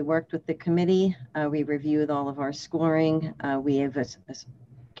said, we worked with the committee. We reviewed all of our scoring. We have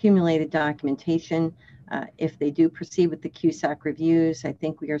accumulated documentation. If they do proceed with the CUSAC reviews, I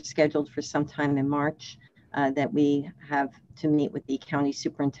think we are scheduled for sometime in March that we have to meet with the county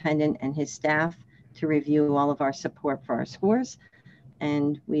superintendent and his staff to review all of our support for our scores.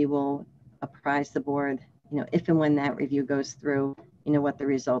 And we will apprise the board, if and when that review goes through, what the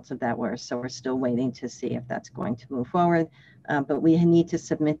results of that were. So we're still waiting to see if that's going to move forward. But we need to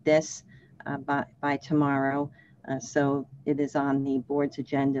submit this by tomorrow. So it is on the board's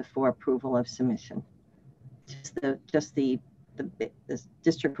agenda for approval of submission. Just the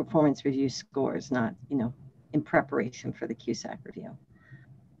district performance review scores, not, in preparation for the CUSAC review.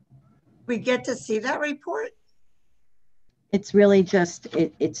 We get to see that report? It's really just,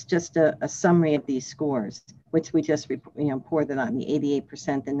 it's just a summary of these scores, which we just reported on, the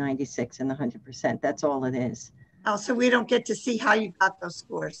 88%, the 96%, and the 100%. That's all it is. Oh, so we don't get to see how you got those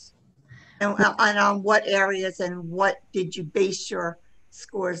scores? And on what areas and what did you base your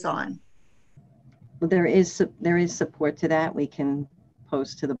scores on? Well, there is support to that. We can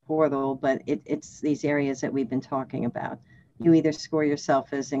post to the portal, but it's these areas that we've been talking about. You either score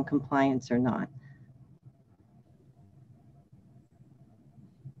yourself as in compliance or not.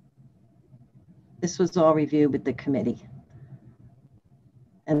 This was all reviewed with the committee,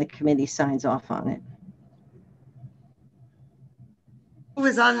 and the committee signs off on it. Who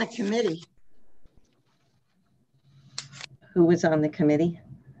was on the committee? Who was on the committee?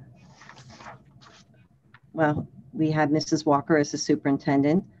 Well, we had Mrs. Walker as the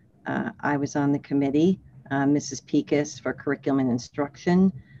superintendent. I was on the committee, Mrs. Pekas for curriculum and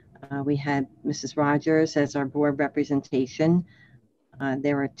instruction. We had Mrs. Rogers as our board representation.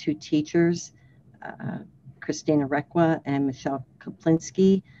 There were two teachers, Christina Requa and Michelle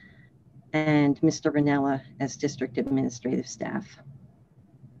Kaplinsky, and Mr. Ranella as district administrative staff.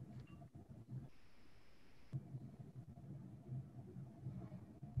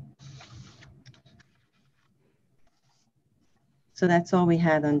 So that's all we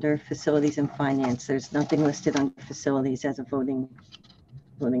had under facilities and finance. There's nothing listed under facilities as a voting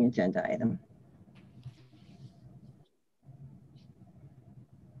agenda item.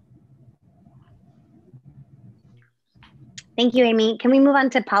 Thank you, Amy. Can we move on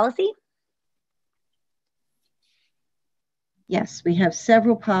to policy? Yes, we have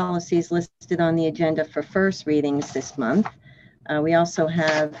several policies listed on the agenda for first readings this month. We also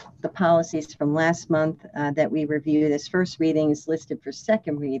have the policies from last month that we reviewed as first readings listed for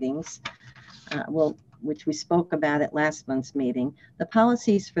second readings, which we spoke about at last month's meeting. The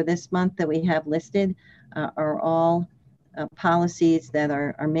policies for this month that we have listed are all policies that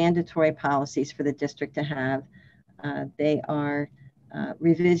are mandatory policies for the district to have. They are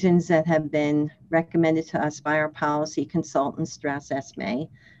revisions that have been recommended to us by our policy consultant, Strauss Esme,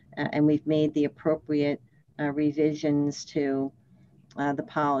 and we've made the appropriate revisions to the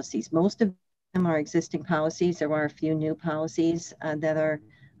policies. Most of them are existing policies. There are a few new policies that are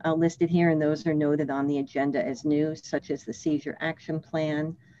listed here, and those are noted on the agenda as new, such as the seizure action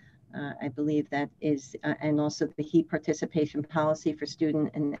plan. I believe that is, and also the heat participation policy for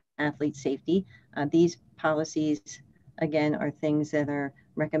student and athlete safety. These policies, again, are things that are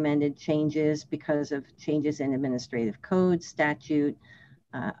recommended changes because of changes in administrative code, statute,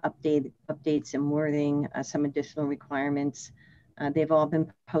 updates in wording, some additional requirements. They've all been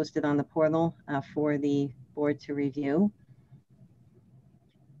posted on the portal for the board to review.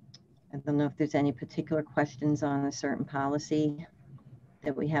 I don't know if there's any particular questions on a certain policy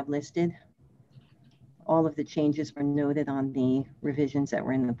that we have listed. All of the changes were noted on the revisions that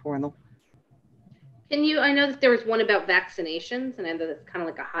were in the portal. Can you, I know that there was one about vaccinations, and I know that's kind of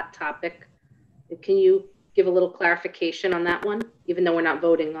like a hot topic. Can you give a little clarification on that one, even though we're not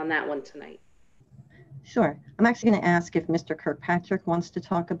voting on that one tonight? Sure. I'm actually going to ask if Mr. Kirkpatrick wants to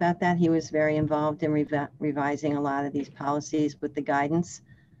talk about that. He was very involved in revising a lot of these policies with the guidance.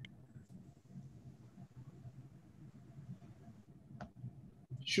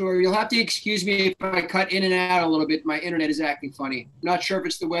 Sure. You'll have to excuse me if I cut in and out a little bit. My internet is acting funny. I'm not sure if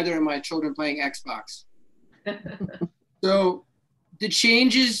it's the weather or my children playing Xbox. So the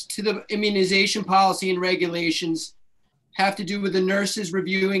changes to the immunization policy and regulations have to do with the nurses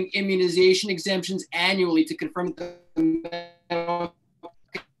reviewing immunization exemptions annually to confirm that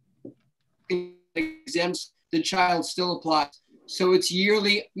the exempts the child still applies. So it's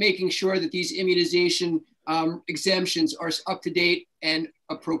yearly making sure that these immunization exemptions are up to date and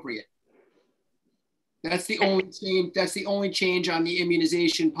appropriate. That's the only change. That's the only change on the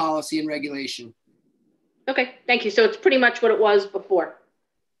immunization policy and regulation. Okay, thank you. So it's pretty much what it was before.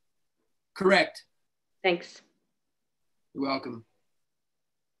 Correct. Thanks. You're welcome.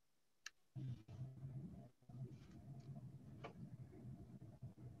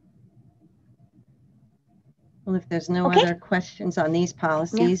 Well, if there's no other questions on these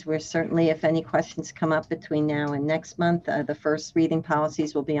policies, we're certainly, if any questions come up between now and next month, the first reading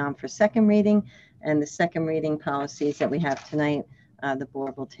policies will be on for second reading, and the second reading policies that we have tonight, the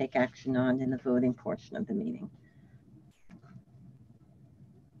board will take action on in the voting portion of the meeting.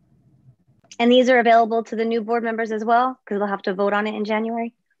 And these are available to the new board members as well, because we'll have to vote on it in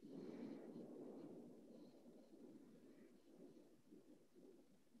January.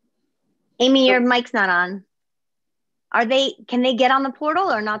 Amy, your mic's not on. Are they, can they get on the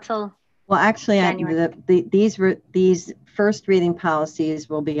portal or not till? Well, actually, January? these first reading policies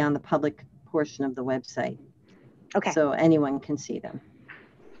will be on the public portion of the website. Okay. So anyone can see them.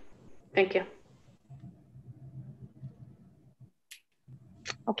 Thank you.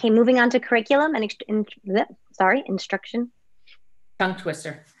 Okay, moving on to curriculum and instruction. Tongue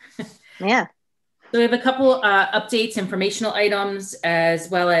twister. Yeah. So we have a couple updates, informational items, as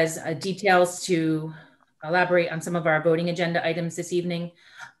well as details to elaborate on some of our voting agenda items this evening.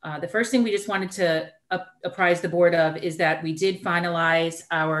 The first thing we just wanted to apprise the board of is that we did finalize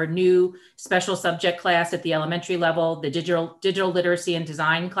our new special subject class at the elementary level, the digital literacy and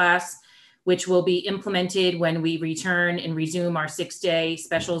design class, which will be implemented when we return and resume our 6-day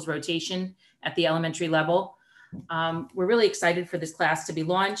specials rotation at the elementary level. We're really excited for this class to be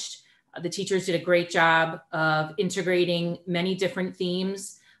launched. The teachers did a great job of integrating many different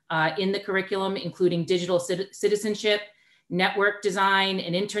themes in the curriculum, including digital citizenship, network design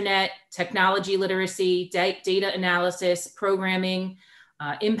and internet, technology literacy, data analysis, programming,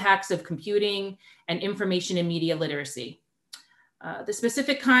 impacts of computing, and information and media literacy. The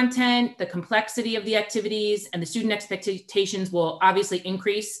specific content, the complexity of the activities, and the student expectations will obviously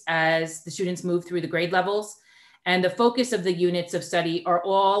increase as the students move through the grade levels. And the focus of the units of study are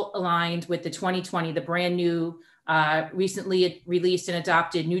all aligned with the 2020, the brand new, recently released and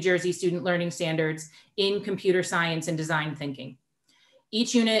adopted New Jersey Student Learning Standards in computer science and design thinking.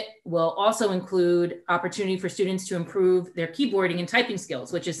 Each unit will also include opportunity for students to improve their keyboarding and typing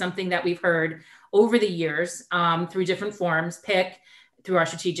skills, which is something that we've heard over the years through different forms, PIC, through our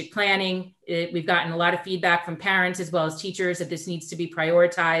strategic planning. We've gotten a lot of feedback from parents as well as teachers that this needs to be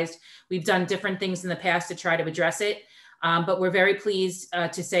prioritized. We've done different things in the past to try to address it, but we're very pleased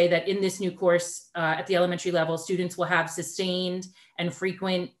to say that in this new course at the elementary level, students will have sustained and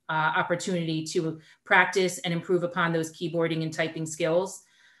frequent opportunity to practice and improve upon those keyboarding and typing skills.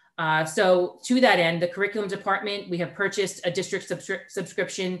 So to that end, the curriculum department, we have purchased a district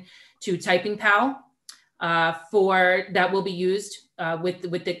subscription to Typing Pal that will be used with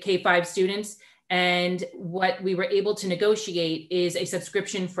the K-5 students. And what we were able to negotiate is a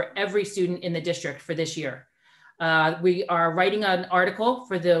subscription for every student in the district for this year. We are writing an article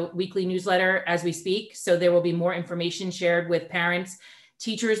for the weekly newsletter as we speak. So there will be more information shared with parents.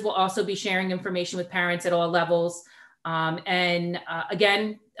 Teachers will also be sharing information with parents at all levels.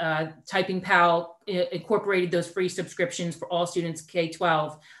 Again, Typing Pal incorporated those free subscriptions for all students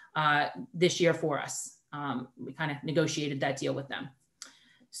K-12 this year for us. We kind of negotiated that deal with them.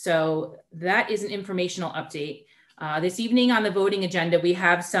 So that is an informational update. This evening on the voting agenda, we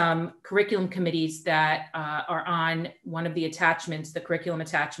have some curriculum committees that are on one of the attachments, the curriculum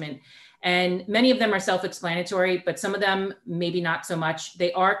attachment. And many of them are self-explanatory, but some of them maybe not so much.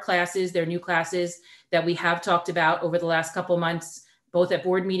 They are classes, they're new classes that we have talked about over the last couple months, both at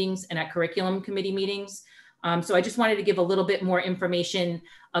board meetings and at curriculum committee meetings. So I just wanted to give a little bit more information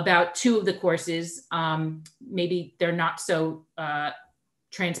about two of the courses. Maybe they're not so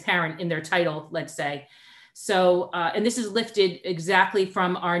transparent in their title, let's say. So, and this is lifted exactly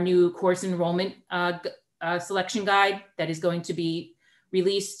from our new course enrollment selection guide that is going to be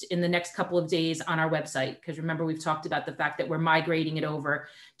released in the next couple of days on our website. Because remember, we've talked about the fact that we're migrating it over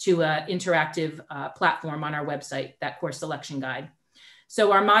to an interactive platform on our website, that course selection guide.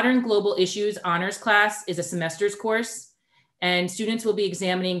 So our Modern Global Issues Honors class is a semester's course, and students will be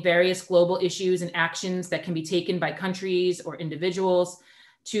examining various global issues and actions that can be taken by countries or individuals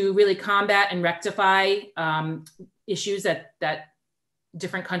to really combat and rectify issues that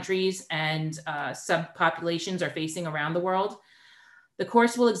different countries and subpopulations are facing around the world. The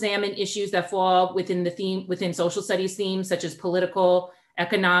course will examine issues that fall within social studies themes such as political,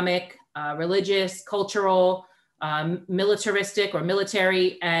 economic, religious, cultural, militaristic or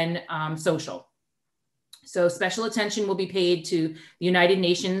military, and social. So special attention will be paid to the United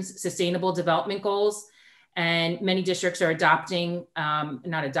Nations Sustainable Development Goals, and many districts are adopting,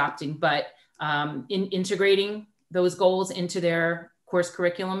 not adopting, but integrating those goals into their course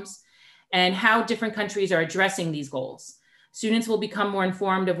curriculums, and how different countries are addressing these goals. Students will become more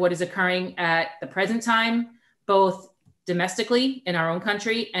informed of what is occurring at the present time, both domestically in our own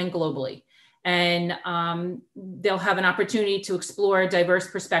country and globally. And they'll have an opportunity to explore diverse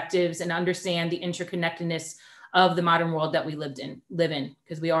perspectives and understand the interconnectedness of the modern world that we live in,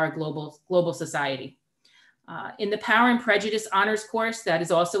 because we are a global society. In the Power and Prejudice Honors course, that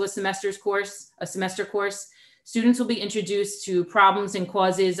is also a semester course, students will be introduced to problems and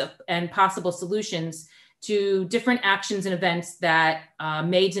causes and possible solutions to different actions and events that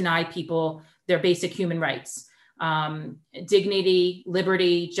may deny people their basic human rights, dignity,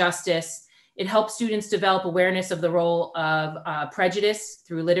 liberty, justice. It helps students develop awareness of the role of prejudice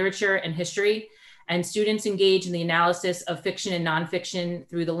through literature and history, and students engage in the analysis of fiction and nonfiction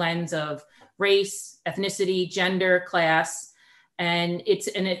through the lens of race, ethnicity, gender, class. And it's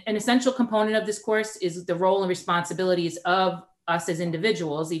an essential component of this course is the role and responsibilities of us as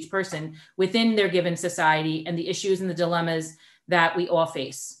individuals, each person within their given society, and the issues and the dilemmas that we all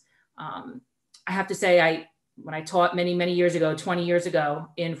face. I have to say, when I taught many years ago, 20 years ago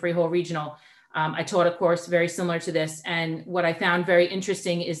in Freehold Regional, I taught a course very similar to this. And what I found very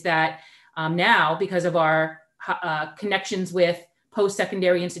interesting is that now, because of our connections with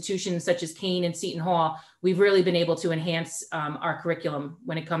post-secondary institutions such as Kane and Seton Hall, we've really been able to enhance our curriculum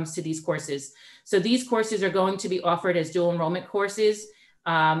when it comes to these courses. So these courses are going to be offered as dual enrollment courses.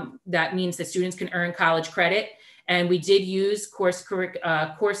 That means that students can earn college credit. And we did use course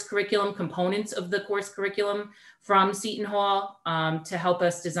curriculum components of the course curriculum from Seton Hall to help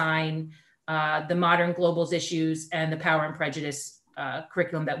us design the Modern Global Issues and the Power and Prejudice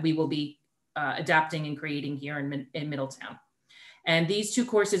curriculum that we will be adapting and creating here in Middletown. And these two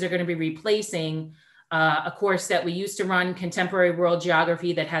courses are going to be replacing a course that we used to run, Contemporary World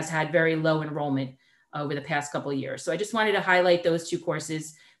Geography, that has had very low enrollment over the past couple of years. So I just wanted to highlight those two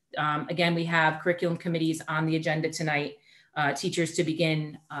courses. Again, we have curriculum committees on the agenda tonight, teachers to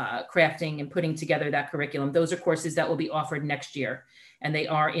begin crafting and putting together that curriculum. Those are courses that will be offered next year, and they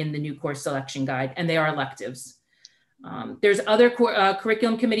are in the new course selection guide, and they are electives. There's other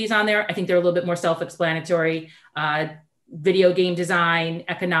curriculum committees on there. I think they're a little bit more self-explanatory. Video game design,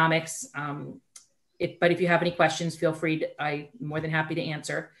 economics. But if you have any questions, feel free I'm more than happy to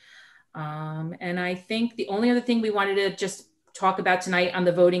answer. And I think the only other thing we wanted to just talk about tonight on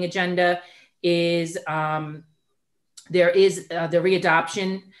the voting agenda is there is the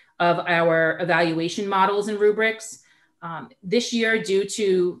readoption of our evaluation models and rubrics. This year, due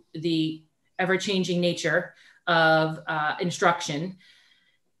to the ever-changing nature of instruction,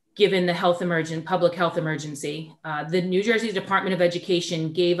 given the public health emergency, the New Jersey Department of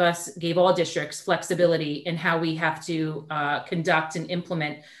Education gave all districts flexibility in how we have to conduct and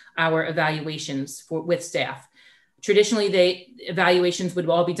implement our evaluations with staff. Traditionally, evaluations would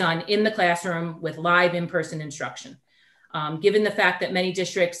all be done in the classroom with live in-person instruction. Given the fact that many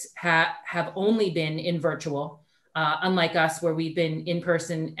districts have only been in virtual, unlike us where we've been in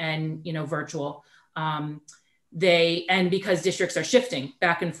person and virtual, and because districts are shifting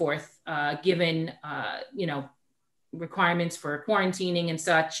back and forth, given requirements for quarantining and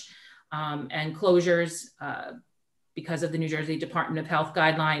such, and closures because of the New Jersey Department of Health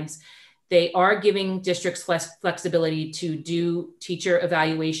guidelines, they are giving districts flexibility to do teacher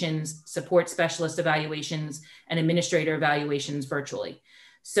evaluations, support specialist evaluations, and administrator evaluations virtually.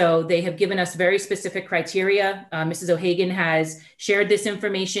 So they have given us very specific criteria. Mrs. O'Hagan has shared this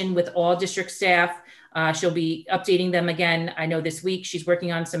information with all district staff She'll be updating them again. I know this week she's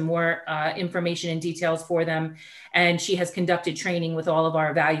working on some more information and details for them. And she has conducted training with all of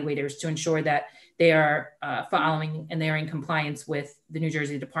our evaluators to ensure that they are following and they're in compliance with the New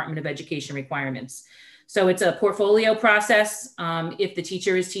Jersey Department of Education requirements. So it's a portfolio process if the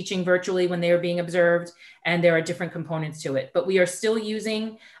teacher is teaching virtually when they are being observed, and there are different components to it. But we are still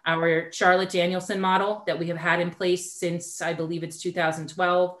using our Charlotte Danielson model that we have had in place since, I believe it's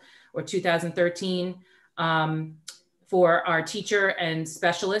 2012 or 2013 for our teacher and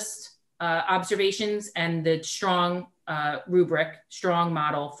specialist observations, and the strong rubric, strong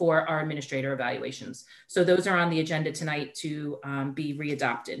model for our administrator evaluations. So those are on the agenda tonight to be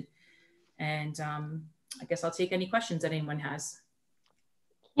readopted. And I guess I'll take any questions that anyone has.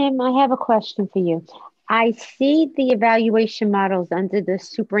 Kim, I have a question for you. I see the evaluation models under the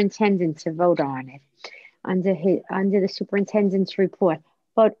superintendent to vote on it, under the superintendent's report.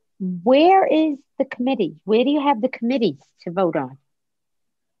 But where is the committee? Where do you have the committees to vote on?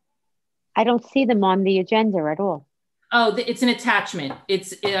 I don't see them on the agenda at all. Oh, it's an attachment.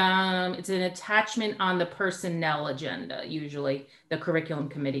 It's an attachment on the personnel agenda, usually the curriculum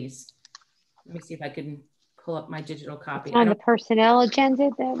committees. Let me see if I can pull up my digital copy. On the personnel agenda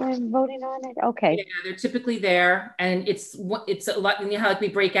that we're voting on it? Okay. Yeah, they're typically there, and it's a lot. You know how like we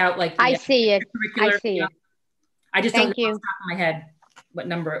break out like the, I see it. I see it. I just don't know you. off the top of my head what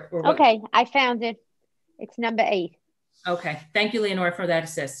number. Or what. Okay, I found it. It's number 8. Okay, thank you, Leonora, for that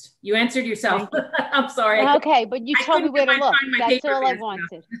assist. You answered yourself. I'm sorry. Okay, but you told me where to look. That's all I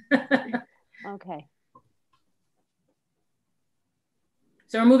wanted. Okay.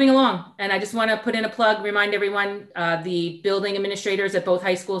 So we're moving along, and I just want to put in a plug, remind everyone, the building administrators at both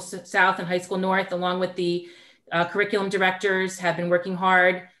High School South and High School North, along with the curriculum directors, have been working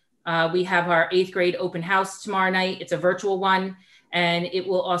hard. We have our 8th grade open house tomorrow night. It's a virtual one, and it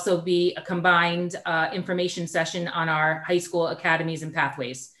will also be a combined information session on our high school academies and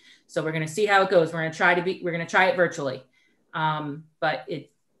pathways. So we're going to see how it goes. We're going to try it virtually, but a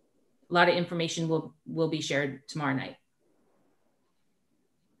lot of information will be shared tomorrow night.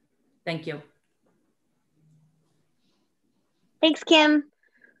 Thank you. Thanks, Kim.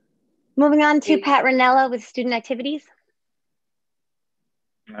 Moving on to Pat Ranella with student activities.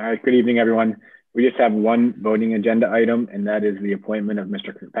 All right, good evening, everyone. We just have one voting agenda item, and that is the appointment of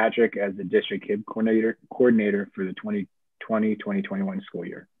Mr. Kirkpatrick as the district HIB coordinator for the 2020-2021 school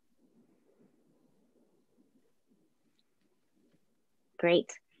year.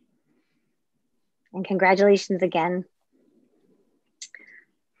 Great. And congratulations again.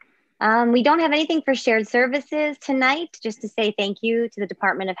 We don't have anything for shared services tonight, just to say thank you to the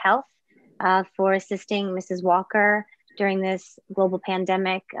Department of Health for assisting Mrs. Walker during this global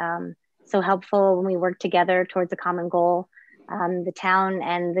pandemic. So helpful when we work together towards a common goal. The town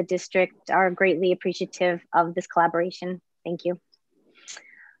and the district are greatly appreciative of this collaboration. Thank you.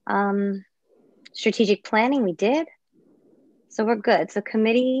 Strategic planning, we did. So we're good. So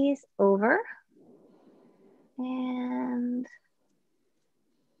committee's over. And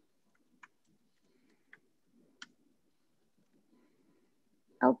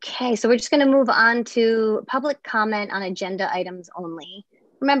okay, so we're just going to move on to public comment on agenda items only.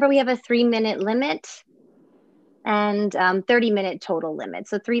 Remember, we have a 3-minute limit and 30-minute total limit,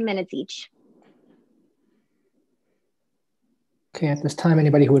 so 3 minutes each. Okay, at this time,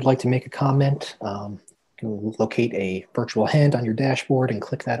 anybody who would like to make a comment, you can locate a virtual hand on your dashboard and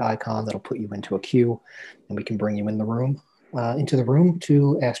click that icon. That'll put you into a queue, and we can bring you in the room, into the room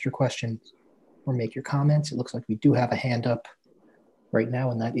to ask your questions or make your comments. It looks like we do have a hand up right now,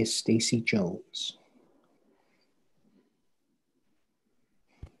 and that is Stacy Jones.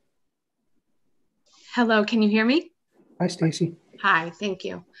 Hello, can you hear me? Hi, Stacy. Hi, thank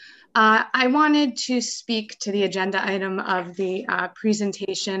you. I wanted to speak to the agenda item of the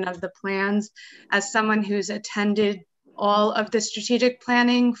presentation of the plans. As someone who's attended all of the strategic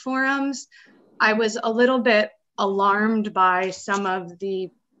planning forums, I was a little bit alarmed by some of the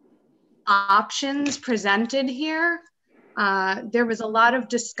options presented here. There was a lot of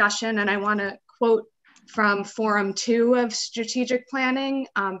discussion, and I want to quote from Forum 2 of Strategic Planning.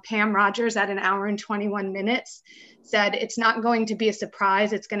 Pam Rogers, at 1 hour and 21 minutes, said it's not going to be a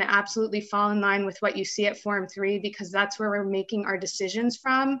surprise. It's going to absolutely fall in line with what you see at Forum 3, because that's where we're making our decisions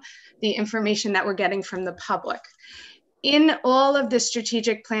from, the information that we're getting from the public. In all of the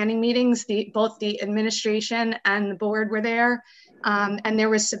strategic planning meetings, both the administration and the board were there, and there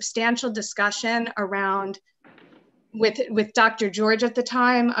was substantial discussion around with Dr. George at the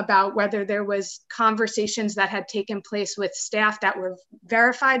time about whether there was conversations that had taken place with staff that were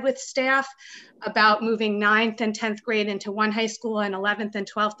verified with staff about moving 9th and 10th grade into one high school and 11th and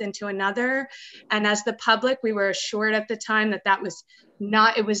 12th into another. And as the public, we were assured at the time that that was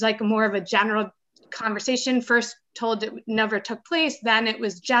not, it was like more of a general conversation. First told it never took place, then it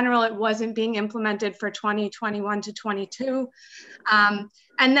was general, it wasn't being implemented for 2021 to 22. And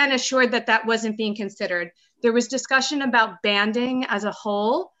then assured that that wasn't being considered. There was discussion about banding as a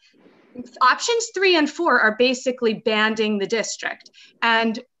whole. Options 3 and 4 are basically banding the district.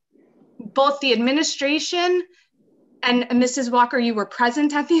 And both the administration, and Mrs. Walker, you were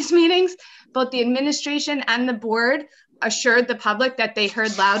present at these meetings, both the administration and the board assured the public that they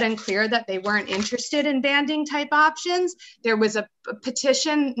heard loud and clear that they weren't interested in banding type options. There was a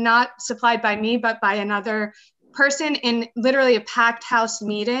petition not supplied by me, but by another person in literally a packed house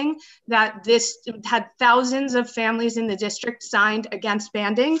meeting that this had thousands of families in the district signed against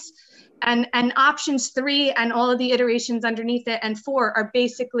bandings. And options 3 and all of the iterations underneath it and 4 are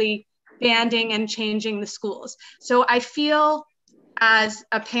basically banding and changing the schools. So I feel as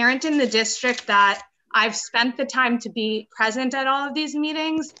a parent in the district that I've spent the time to be present at all of these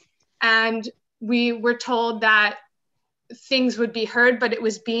meetings, and we were told that things would be heard, but it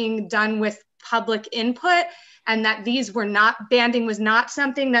was being done with public input, and that these were not, banding was not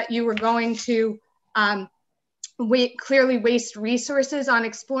something that you were going to clearly waste resources on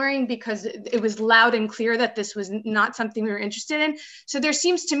exploring, because it was loud and clear that this was not something we were interested in. So there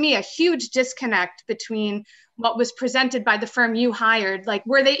seems to me a huge disconnect between what was presented by the firm you hired, like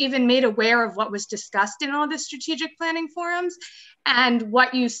were they even made aware of what was discussed in all the strategic planning forums, and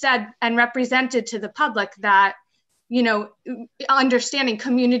what you said and represented to the public that, you know, understanding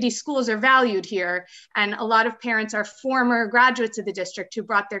community schools are valued here. And a lot of parents are former graduates of the district who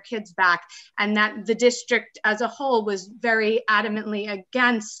brought their kids back, and that the district as a whole was very adamantly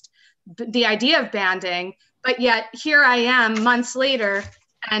against the idea of banding. But yet here I am months later,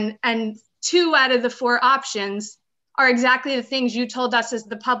 and 2 out of the 4 options are exactly the things you told us as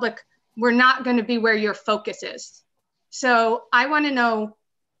the public were not going to be where your focus is. So I want to know,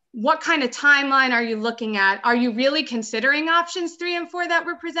 what kind of timeline are you looking at? Are you really considering options 3 and 4 that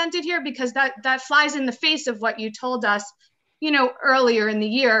were presented here? Because that flies in the face of what you told us, you know, earlier in the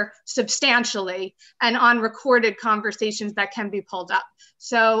year substantially, and on recorded conversations that can be pulled up.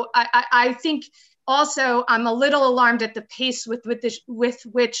 So I think also I'm a little alarmed at the pace with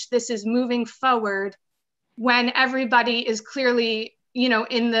which this is moving forward, when everybody is clearly, you know,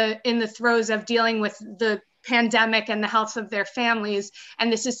 in the throes of dealing with the pandemic and the health of their families.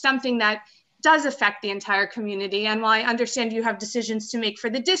 And this is something that does affect the entire community. And while I understand you have decisions to make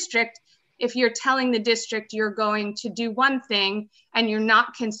for the district, if you're telling the district you're going to do one thing and you're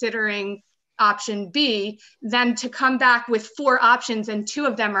not considering option B, then to come back with 4 options and 2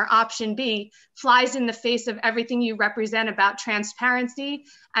 of them are option B flies in the face of everything you represent about transparency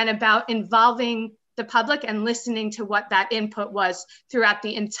and about involving the public and listening to what that input was throughout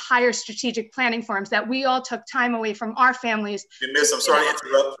the entire strategic planning forums that we all took time away from our families. Miss, I'm sorry to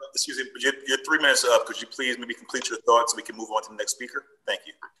interrupt. Excuse me, but you're 3 minutes up. Could you please maybe complete your thoughts so we can move on to the next speaker? Thank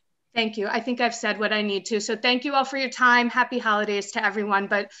you. Thank you. I think I've said what I need to. So thank you all for your time. Happy holidays to everyone.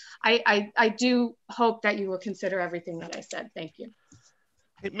 But I do hope that you will consider everything that I said. Thank you.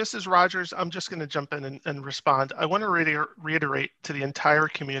 Hey, Mrs. Rogers, I'm just going to jump in and respond. I want to reiterate to the entire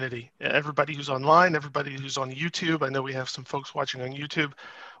community, everybody who's online, everybody who's on YouTube. I know we have some folks watching on YouTube.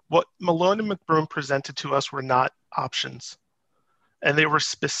 What Malone and McBroom presented to us were not options. And they were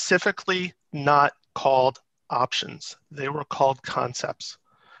specifically not called options. They were called concepts.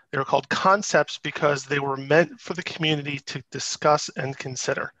 They were called concepts because they were meant for the community to discuss and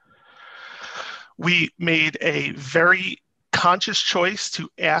consider. We made a very conscious choice to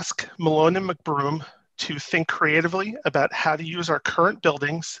ask Malone and McBroom to think creatively about how to use our current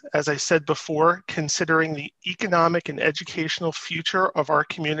buildings, as I said before, considering the economic and educational future of our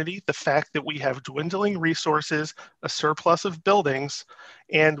community, the fact that we have dwindling resources, a surplus of buildings,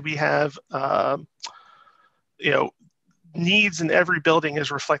 and we have needs in every building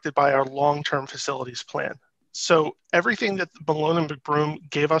is reflected by our long-term facilities plan. So everything that Malone and McBroom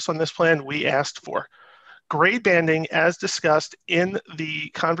gave us on this plan, we asked for. Grade banding, as discussed in the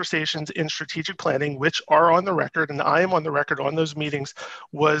conversations in strategic planning, which are on the record, and I am on the record on those meetings,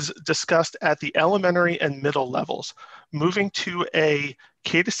 was discussed at the elementary and middle levels. Moving to a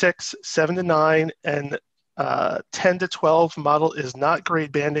K-6, 7 to 9, and 10 to 12 model is not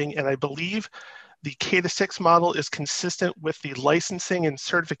grade banding, and I believe The K-6 model is consistent with the licensing and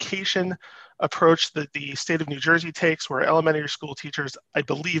certification approach that the state of New Jersey takes, where elementary school teachers, I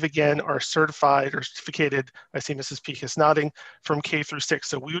believe, again, are certified or certificated. I see Mrs. Pekas nodding, from K-6.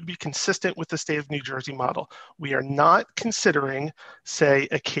 So we would be consistent with the state of New Jersey model. We are not considering, say,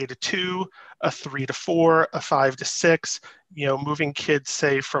 a K-2, a 3-4, a 5-6, moving kids,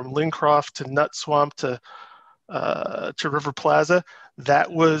 say, from Lincroft to Nut Swamp to River Plaza.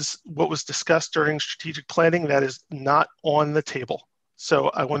 That was what was discussed during strategic planning. That is not on the table. So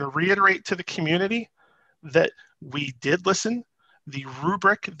I want to reiterate to the community that we did listen. The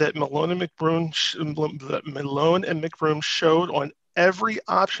rubric that Malone and McBroom showed on every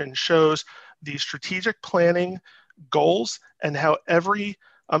option shows the strategic planning goals and how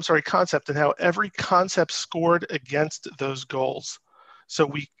concept and how every concept scored against those goals. So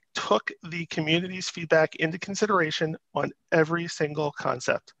we took the community's feedback into consideration on every single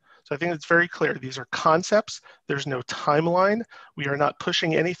concept. So I think it's very clear. These are concepts. There's no timeline. We are not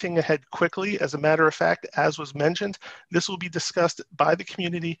pushing anything ahead quickly. As a matter of fact, as was mentioned, this will be discussed by the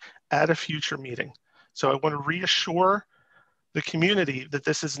community at a future meeting. So I want to reassure the community that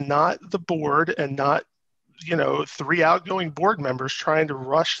this is not the board and not 3 outgoing board members trying to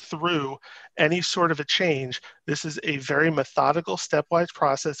rush through any sort of a change. This is a very methodical, stepwise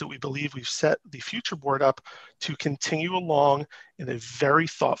process that we believe we've set the future board up to continue along in a very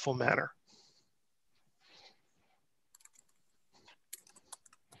thoughtful manner.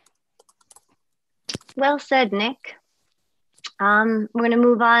 Well said, Nick. We're going to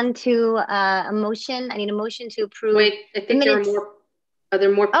move on to a motion. I need a motion to approve. Wait, I think there are more. Are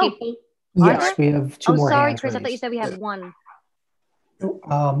there more people? Yes, we have two more sorry, hands Chris. I raised. thought you said we have one.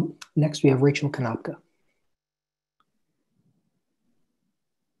 Next, we have Rachel Konopka.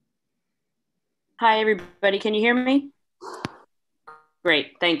 Hi, everybody. Can you hear me?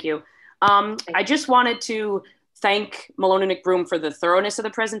 Great. Thank you. I just wanted to thank Malone and McBroom for the thoroughness of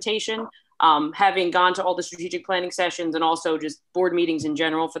the presentation. Having gone to all the strategic planning sessions and also just board meetings in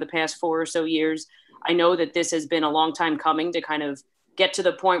general for the past 4 or so years, I know that this has been a long time coming to kind of get to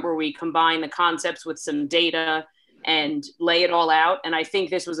the point where we combine the concepts with some data and lay it all out. And I think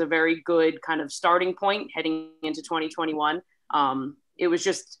this was a very good kind of starting point heading into 2021. It was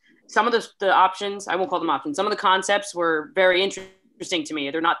just some of the options, I won't call them options, some of the concepts were very interesting to me.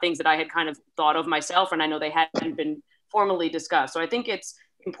 They're not things that I had kind of thought of myself, and I know they hadn't been formally discussed. So I think it's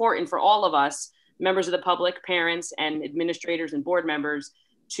important for all of us, members of the public, parents, and administrators and board members,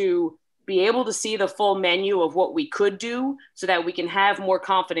 to be able to see the full menu of what we could do so that we can have more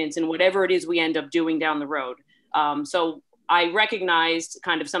confidence in whatever it is we end up doing down the road. So I recognized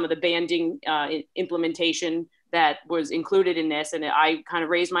kind of some of the banding implementation that was included in this, and I kind of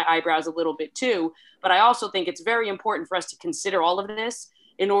raised my eyebrows a little bit too, but I also think it's very important for us to consider all of this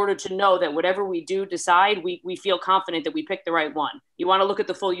in order to know that whatever we do decide, we feel confident that we picked the right one. You want to look at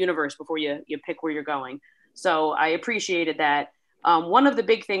the full universe before you pick where you're going. So I appreciated that. One of the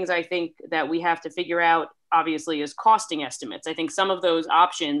big things I think that we have to figure out, obviously, is costing estimates. I think some of those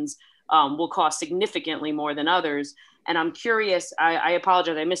options will cost significantly more than others. And I'm curious, I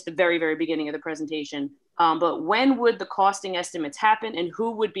apologize, I missed the very, very beginning of the presentation, but when would the costing estimates happen and who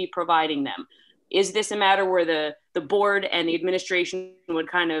would be providing them? Is this a matter where the board and the administration would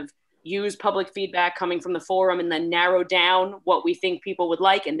kind of use public feedback coming from the forum and then narrow down what we think people would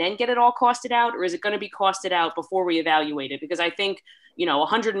like and then get it all costed out? Or is it going to be costed out before we evaluate it? Because I think, a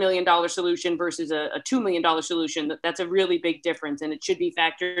 $100 million solution versus a $2 million solution, that's a really big difference. And it should be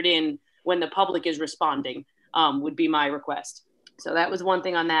factored in when the public is responding, would be my request. So that was one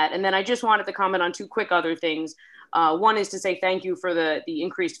thing on that. And then I just wanted to comment on 2 quick other things. One is to say thank you for the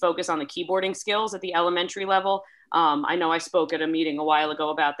increased focus on the keyboarding skills at the elementary level. I know I spoke at a meeting a while ago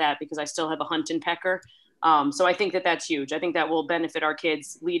about that because I still have a hunt and pecker. So I think that that's huge. I think that will benefit our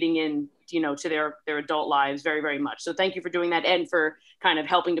kids leading in, to their adult lives very, very much. So thank you for doing that and for kind of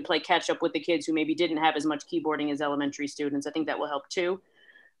helping to play catch up with the kids who maybe didn't have as much keyboarding as elementary students. I think that will help too.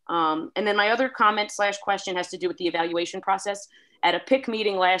 And then my other comment / question has to do with the evaluation process. At a PIC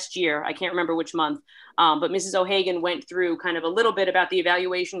meeting last year, I can't remember which month, but Mrs. O'Hagan went through kind of a little bit about the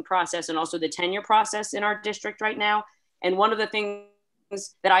evaluation process and also the tenure process in our district right now. And one of the things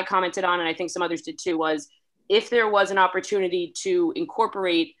that I commented on, and I think some others did too, was if there was an opportunity to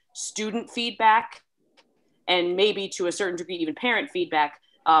incorporate student feedback and maybe to a certain degree even parent feedback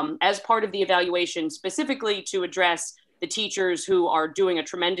as part of the evaluation, specifically to address the teachers who are doing a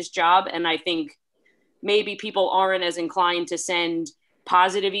tremendous job. And I think maybe people aren't as inclined to send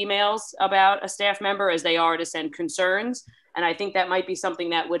positive emails about a staff member as they are to send concerns. And I think that might be something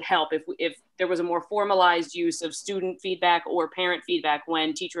that would help if there was a more formalized use of student feedback or parent feedback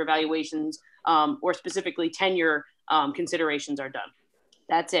when teacher evaluations or specifically tenure considerations are done.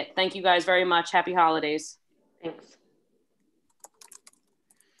 That's it. Thank you guys very much. Happy holidays. Thanks.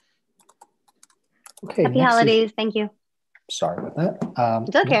 Okay. Happy holidays. Thank you. Sorry about that.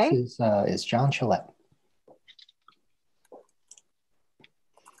 It's okay. Next is John Chillette.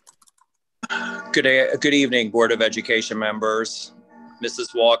 Good evening, Board of Education members,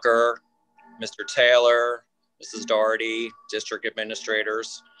 Mrs. Walker, Mr. Taylor, Mrs. Doherty, district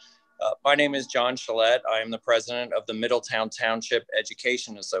administrators. My name is John Chillette. I am the president of the Middletown Township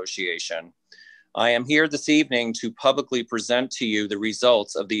Education Association. I am here this evening to publicly present to you the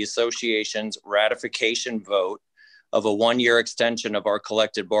results of the association's ratification vote of a one-year extension of our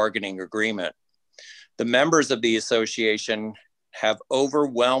collective bargaining agreement. The members of the association have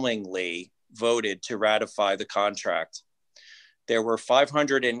overwhelmingly voted to ratify the contract. There were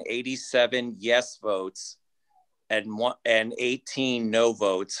 587 yes votes and 18 no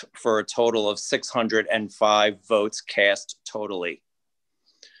votes for a total of 605 votes cast totally.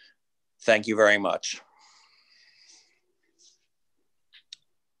 Thank you very much.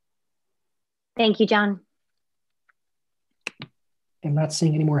 Thank you, John. I'm not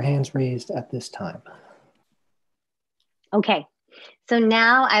seeing any more hands raised at this time. Okay, so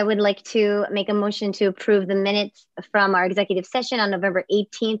now I would like to make a motion to approve the minutes from our executive session on November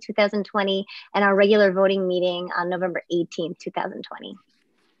 18th, 2020, and our regular voting meeting on November 18th, 2020.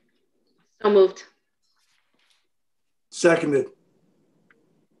 So moved. Seconded.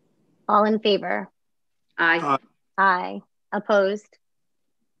 All in favor? Aye. Aye. Opposed?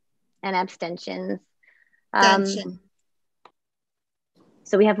 And abstentions? Abstention.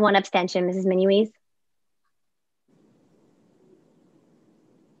 So we have one abstention, Mrs. Minuez.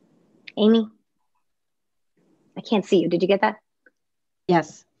 Amy? I can't see you. Did you get that?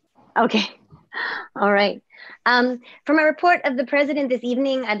 Yes. Okay. All right. For my report of the president this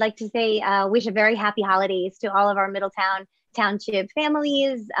evening, I'd like to say, wish a very happy holidays to all of our Middletown Township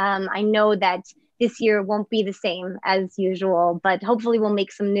families. I know that this year won't be the same as usual, but hopefully we'll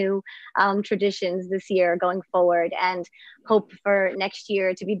make some new traditions this year going forward and hope for next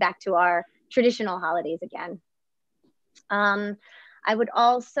year to be back to our traditional holidays again. I would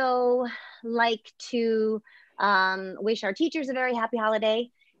also like to wish our teachers a very happy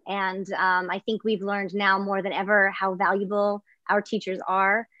holiday. And I think we've learned now more than ever how valuable our teachers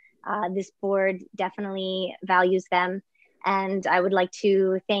are. This board definitely values them. And I would like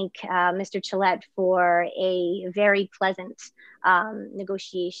to thank Mr. Chillette for a very pleasant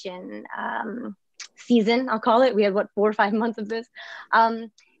negotiation season, I'll call it. We had, what, 4 or 5 months of this.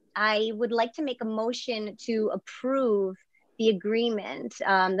 I would like to make a motion to approve the agreement,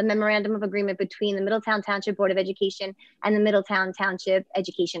 the memorandum of agreement between the Middletown Township Board of Education and the Middletown Township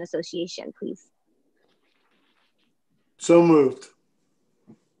Education Association, please. So moved.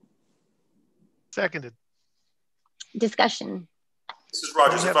 Seconded. Discussion. Mrs.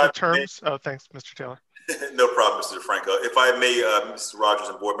 Rogers, if I terms. Oh, thanks, Mr. Taylor. No problem, Mr. DeFranco. If I may, Mr. Rogers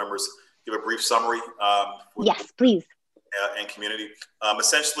and board members, give a brief summary. Yes, please. And community.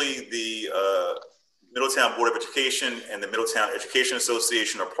 Essentially, the Middletown Board of Education and the Middletown Education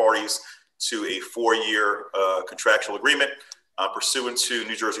Association are parties to a 4-year contractual agreement pursuant to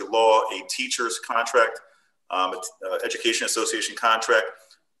New Jersey law. A teacher's contract, education association contract,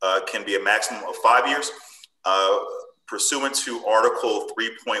 can be a maximum of 5 years. Pursuant to Article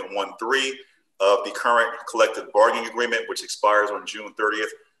 3.13 of the current collective bargaining agreement, which expires on June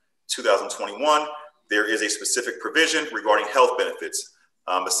 30th, 2021, there is a specific provision regarding health benefits,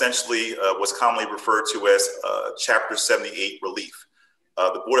 essentially what's commonly referred to as Chapter 78 relief.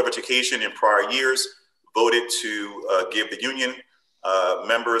 The Board of Education in prior years voted to give the union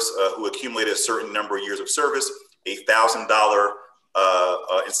members who accumulated a certain number of years of service a $1,000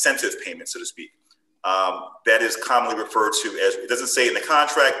 incentive payment, so to speak. That is commonly referred to as, it doesn't say in the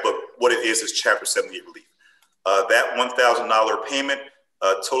contract, but what it is Chapter 78 relief. That $1,000 payment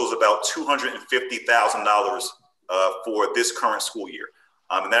totals about $250,000 for this current school year.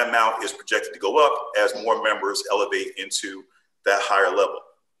 And that amount is projected to go up as more members elevate into that higher level.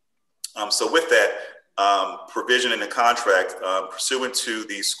 So with that provision in the contract, pursuant to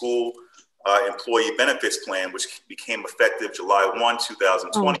the school employee benefits plan, which became effective July 1,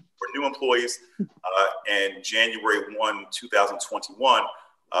 2020 for new employees, and January 1, 2021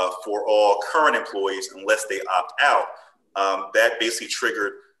 for all current employees, unless they opt out. That basically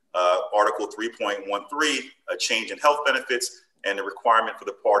triggered Article 3.13, a change in health benefits, and the requirement for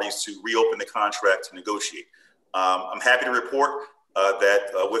the parties to reopen the contract to negotiate. I'm happy to report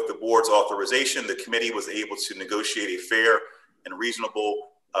that with the board's authorization, the committee was able to negotiate a fair and reasonable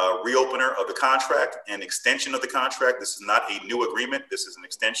reopener of the contract and extension of the contract. This is not a new agreement. This is an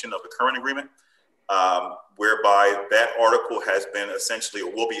extension of the current agreement, whereby that article has been essentially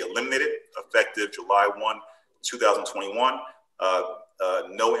or will be eliminated effective July 1, 2021.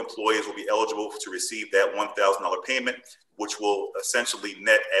 No employees will be eligible to receive that $1,000 payment, which will essentially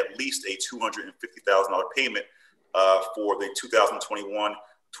net at least a $250,000 payment for the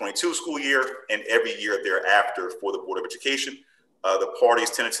 2021-22 school year and every year thereafter for the Board of Education. The parties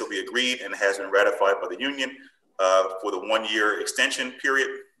tentatively agreed and has been ratified by the union for the 1-year extension period,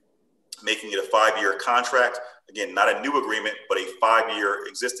 making it a 5-year contract. Again, not a new agreement, but a 5-year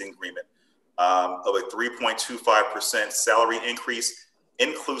existing agreement of a 3.25% salary increase,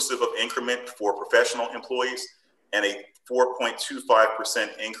 inclusive of increment for professional employees, and a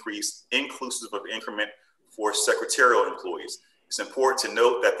 4.25% increase, inclusive of increment for secretarial employees. It's important to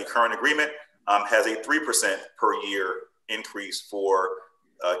note that the current agreement has a 3% per year increase for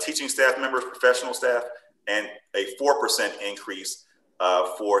teaching staff members, professional staff, and a 4% increase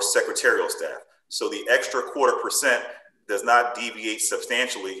for secretarial staff. So the extra 0.25% does not deviate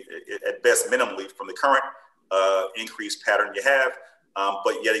substantially, at best minimally, from the current increase pattern you have.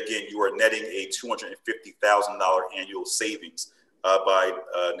 But yet again, you are netting a $250,000 annual savings by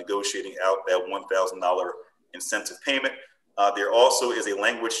negotiating out that $1,000 incentive payment. There also is a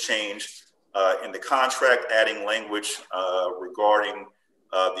language change in the contract, adding language regarding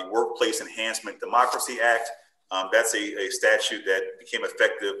the Workplace Enhancement Democracy Act. That's a statute that became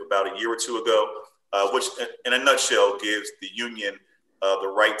effective about a year or two ago, which in a nutshell gives the union the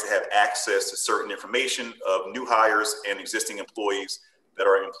right to have access to certain information of new hires and existing employees that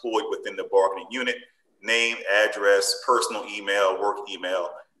are employed within the bargaining unit: name, address, personal email, work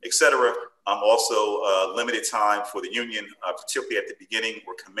email, etc. Also limited time for the union, particularly at the beginning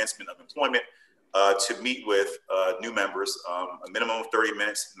or commencement of employment, to meet with new members, a minimum of 30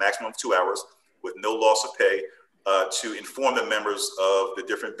 minutes, maximum of 2 hours, with no loss of pay, to inform the members of the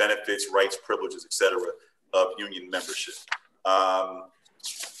different benefits, rights, privileges, etc. of union membership.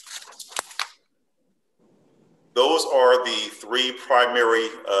 Those are the 3 primary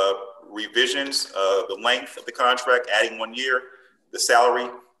revisions: the length of the contract, adding 1 year, the salary,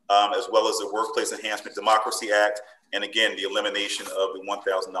 as well as the Workplace Enhancement Democracy Act, and again, the elimination of the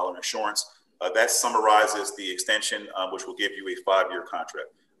 $1,000 insurance. That summarizes the extension, which will give you a 5-year contract.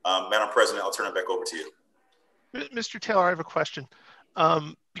 Madam President, I'll turn it back over to you. Mr. Taylor, I have a question.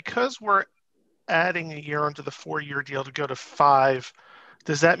 Because we're adding a year onto the 4-year deal to go to 5,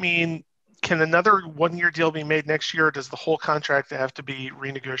 does that mean, can another 1-year deal be made next year? Or does the whole contract have to be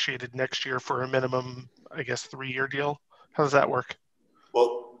renegotiated next year for a minimum, I guess, 3-year deal? How does that work?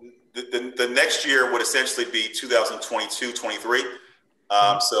 Well, the next year would essentially be 2022-23.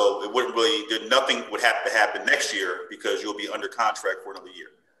 So it wouldn't really, nothing would have to happen next year because you'll be under contract for another year.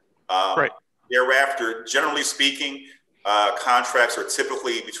 Right. Thereafter, generally speaking, contracts are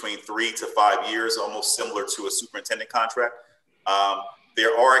typically between 3 to 5 years, almost similar to a superintendent contract.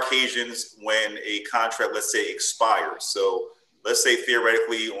 There are occasions when a contract, let's say, expires. So let's say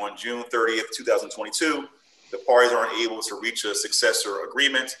theoretically on June 30th, 2022, the parties aren't able to reach a successor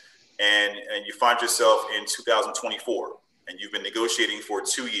agreement, and you find yourself in 2024, and you've been negotiating for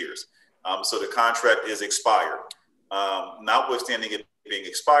 2 years. So the contract is expired. Notwithstanding it being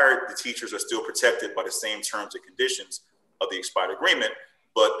expired, the teachers are still protected by the same terms and conditions of the expired agreement.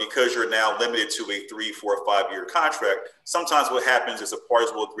 But because you're now limited to a 3, 4, or 5-year contract, sometimes what happens is the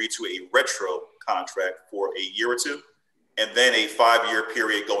parties will agree to a retro contract for a year or 2, and then a 5-year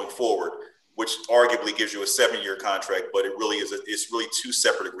period going forward, which arguably gives you a 7-year contract, but it really is, it's really 2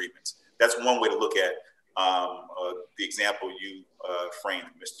 separate agreements. That's one way to look at the example you framed,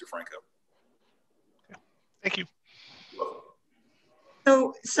 Mr. Franco. Thank you.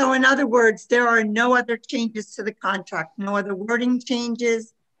 So in other words, there are no other changes to the contract, no other wording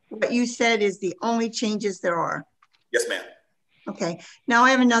changes. What you said is the only changes there are. Yes, ma'am. Okay, now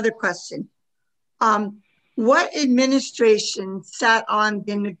I have another question. What administration sat on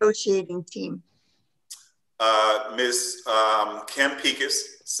the negotiating team? Ms. Kim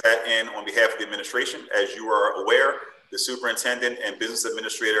Pekas sat in on behalf of the administration. As you are aware, the superintendent and business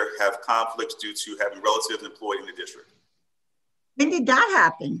administrator have conflicts due to having relatives employed in the district. When did that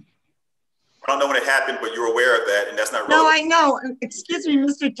happen? I don't know when it happened, but you're aware of that, and that's not relevant. No, I know. Excuse me,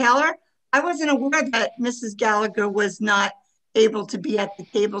 Mr. Taylor. I wasn't aware that Mrs. Gallagher was not able to be at the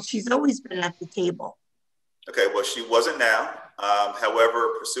table. She's always been at the table. Okay, well, she wasn't now.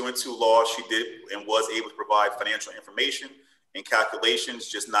 However, pursuant to law, she did and was able to provide financial information and calculations,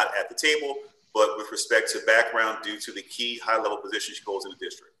 just not at the table, but with respect to background due to the key high-level position she holds in the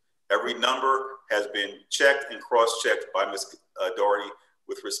district. Every number has been checked and cross-checked by Ms. Doherty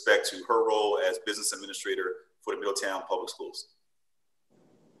with respect to her role as business administrator for the Middletown Public Schools.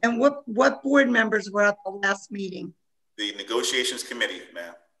 And what board members were at the last meeting? The negotiations committee,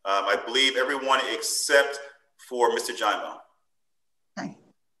 ma'am. I believe everyone except for Mr. Jaimo. Okay.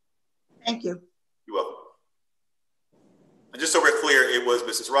 Thank you. You're welcome. And just so we're clear, it was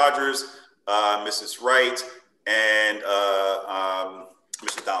Mrs. Rogers, Mrs. Wright, and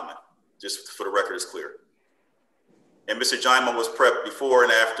Mr. Dahman, just for the record is clear. And Mr. Jaimo was prepped before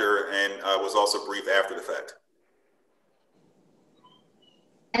and after, and was also briefed after the fact.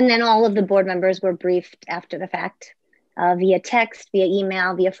 And then all of the board members were briefed after the fact, via text, via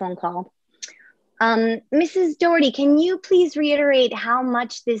email, via phone call. Mrs. Doherty, can you please reiterate how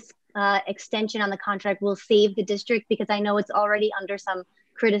much this extension on the contract will save the district? Because I know it's already under some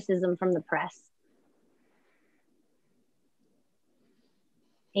criticism from the press.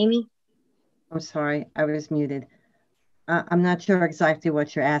 Amy? I'm sorry, I was muted. I'm not sure exactly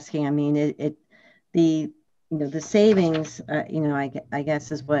what you're asking. I mean, the savings, I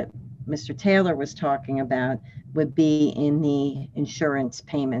guess is what Mr. Taylor was talking about, would be in the insurance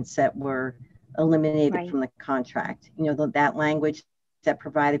payments that were eliminated from the contract. That language that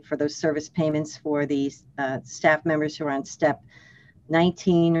provided for those service payments for the staff members who are on step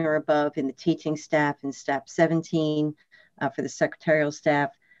 19 or above in the teaching staff and step 17 for the secretarial staff,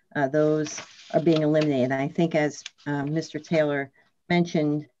 those are being eliminated. I think as Mr. Taylor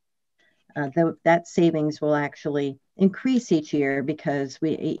mentioned, that savings will actually increase each year because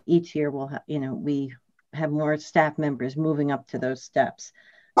each year we'll we have more staff members moving up to those steps.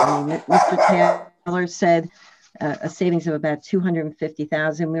 I mean, Mr. Taylor said a savings of about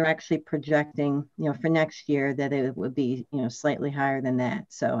 $250,000. We're actually projecting, for next year that it would be, slightly higher than that.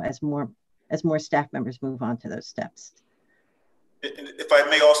 So as more staff members move on to those steps. If I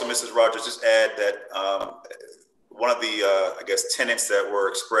may also, Mrs. Rogers, just add that one of the, I guess, tenets that were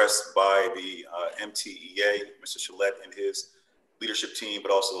expressed by the MTEA, Mr. Shillette and his leadership team,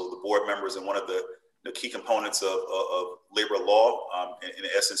 but also the board members, and one of the key components of labor law, in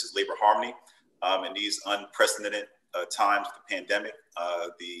essence, is labor harmony. In these unprecedented times of the pandemic,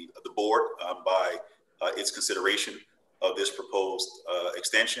 the board, by its consideration of this proposed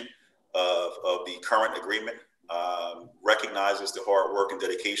extension of the current agreement, recognizes the hard work and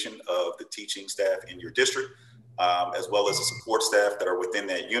dedication of the teaching staff in your district, as well as the support staff that are within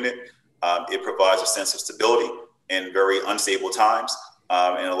that unit. It provides a sense of stability in very unstable times,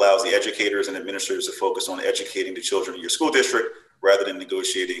 and allows the educators and administrators to focus on educating the children in your school district rather than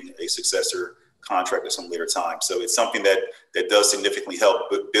negotiating a successor contract at some later time. So it's something that does significantly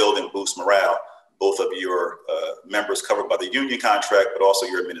help build and boost morale, both of your members covered by the union contract, but also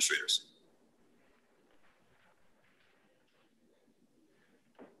your administrators.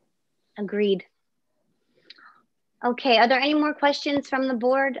 Agreed. Okay, are there any more questions from the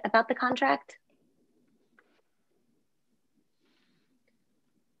board about the contract?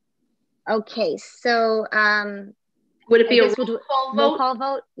 Okay, so would it be a roll call vote? Roll call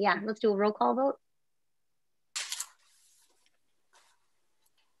vote? Yeah, let's do a roll call vote.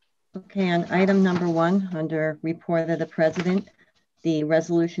 Okay, on item number 1, under report of the president, the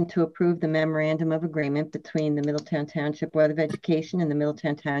resolution to approve the memorandum of agreement between the Middletown Township Board of Education and the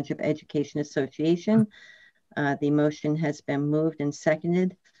Middletown Township Education Association. The motion has been moved and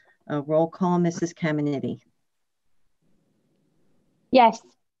seconded. Roll call, Mrs. Caminiti. Yes.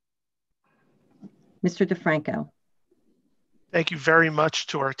 Mr. DeFranco. Thank you very much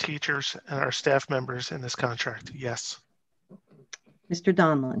to our teachers and our staff members in this contract. Yes. Mr.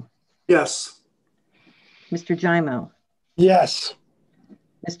 Donlin. Yes. Mr. Jaimo. Yes.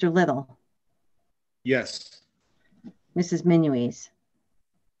 Mr. Little. Yes. Mrs. Minuis.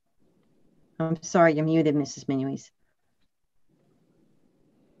 I'm sorry, you're muted, Mrs. Minuis.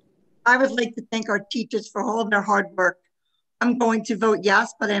 I would like to thank our teachers for all their hard work. I'm going to vote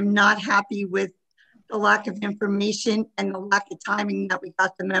yes, but I'm not happy with the lack of information and the lack of timing that we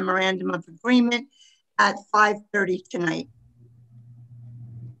got the memorandum of agreement at 5:30 tonight.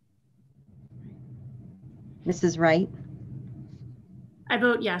 Mrs. Wright. I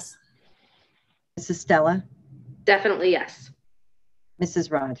vote yes. Mrs. Stella. Definitely yes.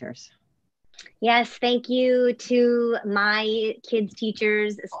 Mrs. Rogers. Yes, thank you to my kids'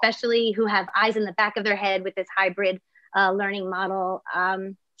 teachers, especially who have eyes in the back of their head with this hybrid learning model.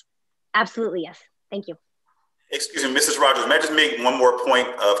 Absolutely yes. Thank you. Excuse me, Mrs. Rogers, may I just make one more point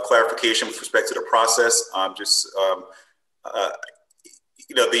of clarification with respect to the process?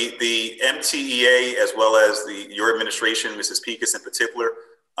 The MTEA, as well as your administration, Mrs. Pekas in particular,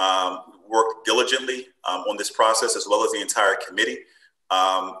 worked diligently on this process, as well as the entire committee.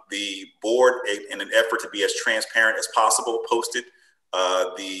 The board, in an effort to be as transparent as possible, posted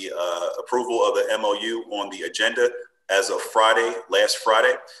the approval of the MOU on the agenda as of last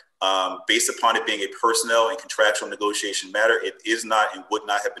Friday. Based upon it being a personnel and contractual negotiation matter, it is not and would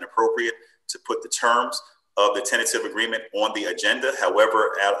not have been appropriate to put the terms of the tentative agreement on the agenda.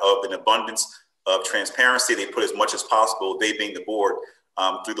 However, out of an abundance of transparency, they put as much as possible, they being the board,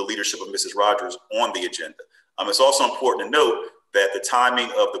 through the leadership of Mrs. Rogers, on the agenda. It's also important to note that the timing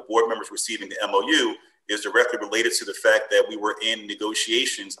of the board members receiving the MOU is directly related to the fact that we were in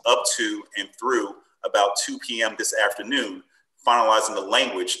negotiations up to and through about 2 p.m. this afternoon, finalizing the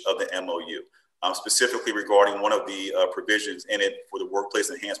language of the MOU, specifically regarding one of the provisions in it for the Workplace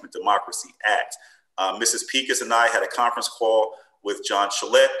Enhancement Democracy Act. Mrs. Pekas and I had a conference call with John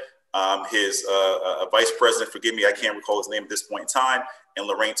Chalette, his vice president, forgive me, I can't recall his name at this point in time, and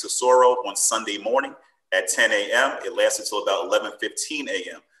Lorraine Tesoro on Sunday morning at 10 a.m. It lasted until about 11:15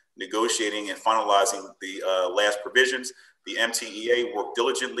 a.m., negotiating and finalizing the last provisions. The MTEA worked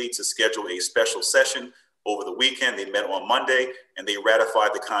diligently to schedule a special session over the weekend. They met on Monday and they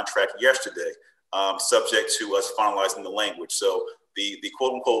ratified the contract yesterday, subject to us finalizing the language. So the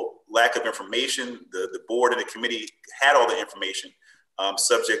quote unquote lack of information, the board and the committee had all the information,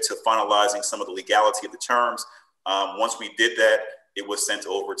 subject to finalizing some of the legality of the terms. Once we did that, it was sent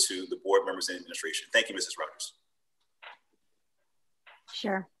over to the board members and administration. Thank you, Mrs. Rogers.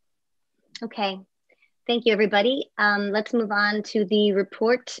 Sure. Okay. Thank you, everybody. Let's move on to the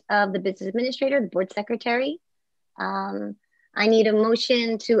report of the business administrator, the board secretary. I need a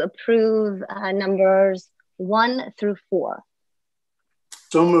motion to approve numbers 1 through 4.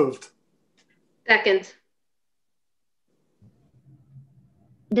 So moved. Second.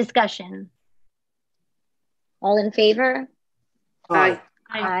 Discussion. All in favor? Aye.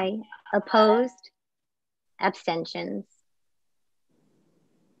 Aye. Opposed? Abstentions?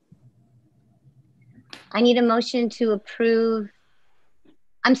 I need a motion to approve.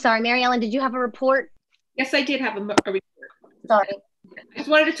 I'm sorry, Mary Ellen, did you have a report? Yes, I did have a report. Sorry. I just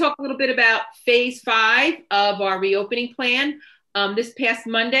wanted to talk a little bit about phase 5 of our reopening plan. This past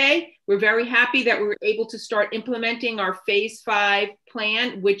Monday, we're very happy that we were able to start implementing our phase 5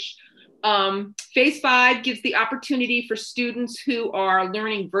 plan, which phase 5 gives the opportunity for students who are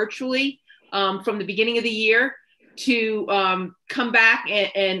learning virtually from the beginning of the year to come back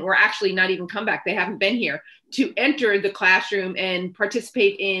or actually not even come back, they haven't been here, to enter the classroom and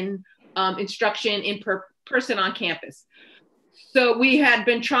participate in instruction in person on campus. So we had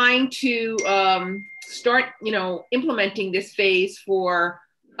been trying to start, implementing this phase for,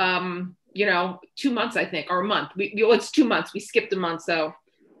 2 months, I think, or a month. It's 2 months. We skipped a month, so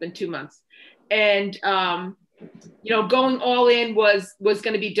it's been 2 months. And going all in was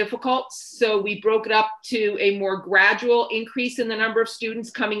going to be difficult. So we broke it up to a more gradual increase in the number of students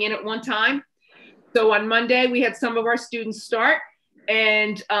coming in at one time. So on Monday, we had some of our students start,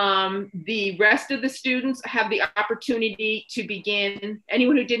 and the rest of the students have the opportunity to begin.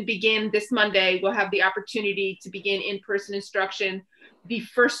 Anyone who didn't begin this Monday will have the opportunity to begin in-person instruction the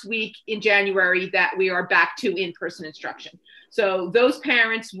first week in January that we are back to in-person instruction. So those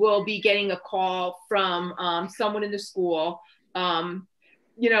parents will be getting a call from someone in the school.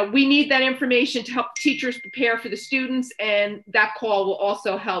 We need that information to help teachers prepare for the students, and that call will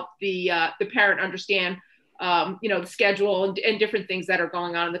also help the parent understand, the schedule and different things that are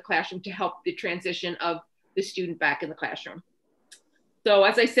going on in the classroom to help the transition of the student back in the classroom. So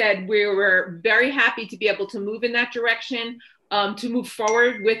as I said, we were very happy to be able to move in that direction, to move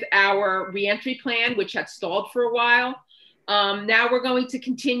forward with our reentry plan, which had stalled for a while. Now we're going to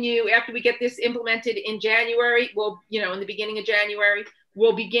continue after we get this implemented in January. We'll, in the beginning of January,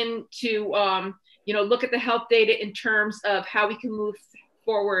 we'll begin to, look at the health data in terms of how we can move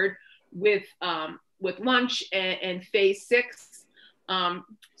forward with lunch and phase 6.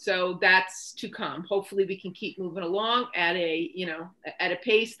 So that's to come. Hopefully we can keep moving along at a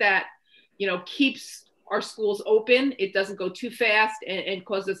pace that, keeps our schools open. It doesn't go too fast and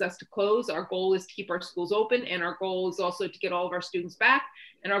causes us to close. Our goal is to keep our schools open, and our goal is also to get all of our students back.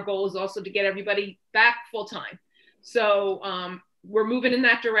 And our goal is also to get everybody back full time. So we're moving in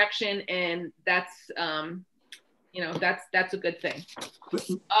that direction, and that's a good thing.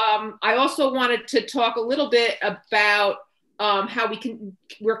 I also wanted to talk a little bit about how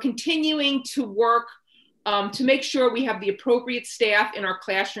we're continuing to work to make sure we have the appropriate staff in our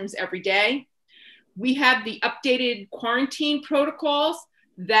classrooms every day. We have the updated quarantine protocols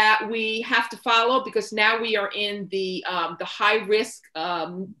that we have to follow because now we are in the high risk.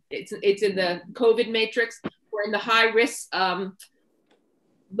 It's in the COVID matrix. We're in the high risk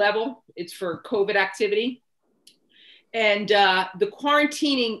level. It's for COVID activity. And the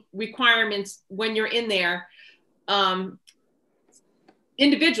quarantining requirements when you're in there,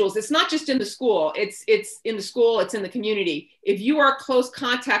 individuals. It's not just in the school. It's in the school, it's in the community. If you are close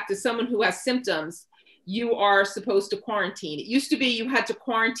contact to someone who has symptoms, you are supposed to quarantine. It used to be you had to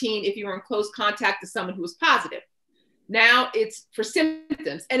quarantine if you were in close contact to someone who was positive. Now it's for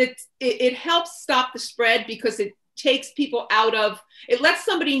symptoms, and it helps stop the spread because it takes people out of, it lets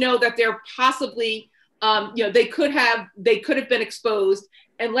somebody know that they're possibly, you know, they could have been exposed,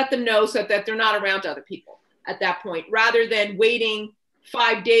 and let them know so that they're not around other people at that point, rather than waiting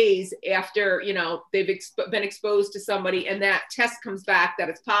 5 days after, you know, they've been exposed to somebody and that test comes back that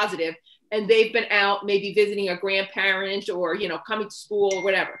it's positive, and they've been out maybe visiting a grandparent or, you know, coming to school or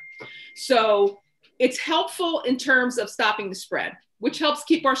whatever. So it's helpful in terms of stopping the spread, which helps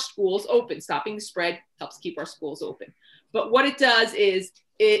keep our schools open. Stopping the spread helps keep our schools open. But what it does is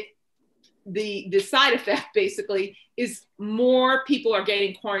the side effect basically is more people are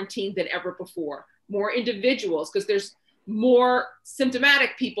getting quarantined than ever before, more individuals, because there's more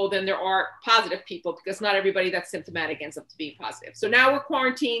symptomatic people than there are positive people, because not everybody that's symptomatic ends up to being positive. So now we're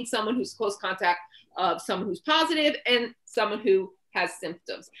quarantining someone who's close contact of someone who's positive and someone who has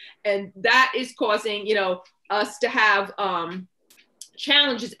symptoms. And that is causing, you know, us to have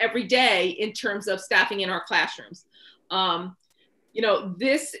challenges every day in terms of staffing in our classrooms. You know,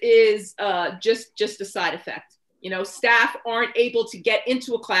 this is just a side effect. You know, staff aren't able to get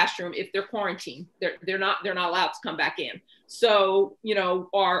into a classroom if they're quarantined. They're not allowed to come back in. So, you know,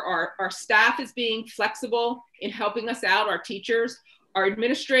 our staff is being flexible in helping us out, our teachers, our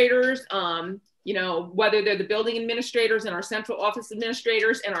administrators, you know, whether they're the building administrators and our central office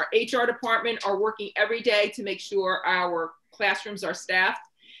administrators and our HR department are working every day to make sure our classrooms are staffed.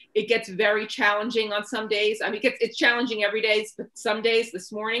 It gets very challenging on some days. I mean, it's challenging every day, but some days,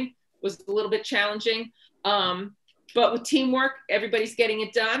 this morning was a little bit challenging. But with teamwork, everybody's getting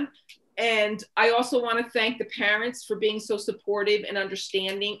it done. And I also want to thank the parents for being so supportive and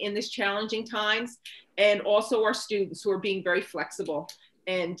understanding in this challenging times, and also our students who are being very flexible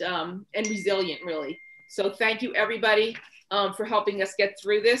and resilient, really. So thank you, everybody, for helping us get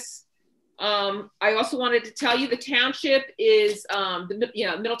through this. I also wanted to tell you the township is,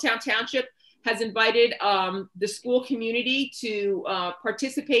 Middletown Township has invited the school community to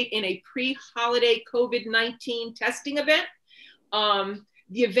participate in a pre-holiday COVID-19 testing event.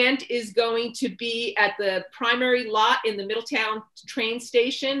 The event is going to be at the primary lot in the Middletown train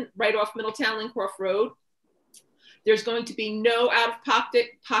station, right off Middletown Lincroft Road. There's going to be no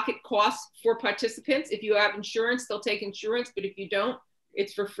out-of-pocket costs for participants. If you have insurance, they'll take insurance, but if you don't,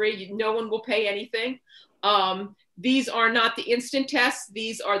 it's for free. No one will pay anything. These are not the instant tests.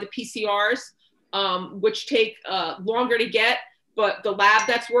 These are the PCRs, which take longer to get, but the lab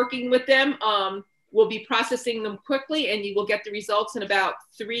that's working with them will be processing them quickly, and you will get the results in about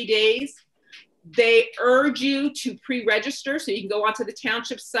 3 days. They urge you to pre-register, so you can go onto the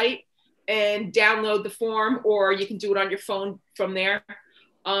township site and download the form, or you can do it on your phone from there.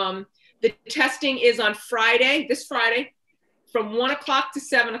 The testing is on Friday, this Friday, from 1 o'clock to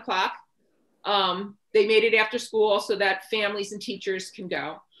 7 o'clock. They made it after school so that families and teachers can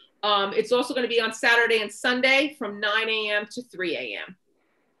go. It's also going to be on Saturday and Sunday from 9 a.m. to 3 a.m.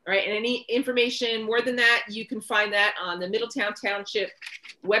 All right, and any information more than that, you can find that on the Middletown Township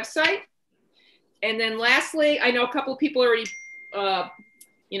website. And then lastly, I know a couple of people already,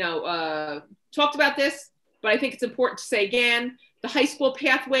 talked about this, but I think it's important to say again, the high school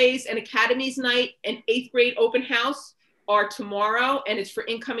pathways and academies night and 8th grade open house are tomorrow, and it's for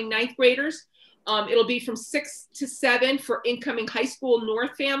incoming 9th graders. It'll be from 6 to 7 for incoming high school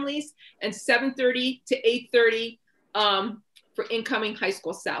North families, and 7:30 to 8:30 for incoming high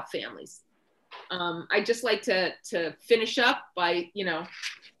school South families. I'd just like to finish up by,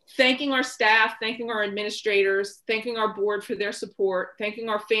 thanking our staff, thanking our administrators, thanking our board for their support, thanking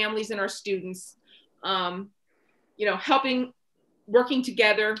our families and our students, helping, working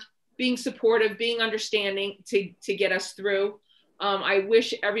together, being supportive, being understanding to get us through. I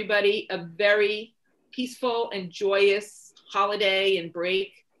wish everybody a very peaceful and joyous holiday and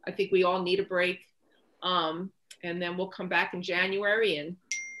break. I think we all need a break. And then we'll come back in January and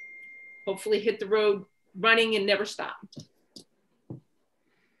hopefully hit the road running and never stop.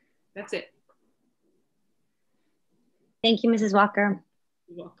 That's it. Thank you, Mrs. Walker.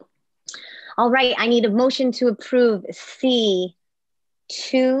 You're welcome. All right, I need a motion to approve C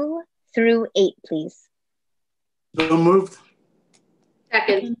 2 through 8, please. So moved.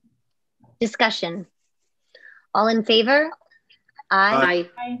 Second. Discussion. All in favor? Aye.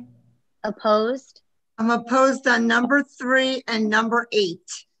 Aye. Opposed? I'm opposed on number 3 and number 8.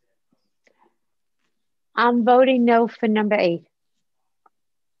 I'm voting no for number 8.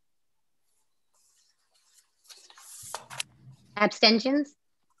 Abstentions?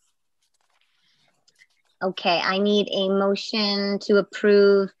 Okay, I need a motion to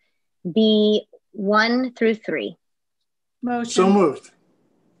approve B1 through 3. Motion. So moved.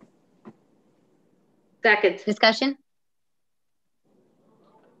 Second. Discussion?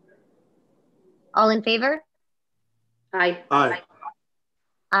 All in favor? Aye.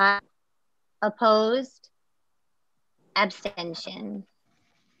 Aye. Opposed? Abstention.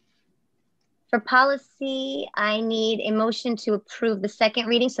 For policy, I need a motion to approve the second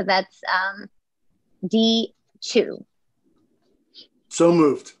reading. So that's D2. So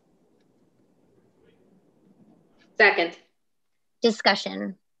moved. Second.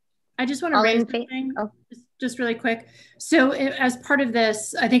 Discussion. I just want to raise something just really quick. So as part of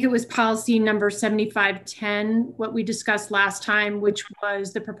this, I think it was policy number 7510, what we discussed last time, which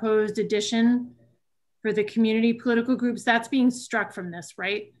was the proposed addition for the community political groups. That's being struck from this,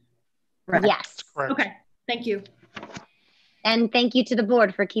 right? Right. Yes. Correct. Okay, thank you. And thank you to the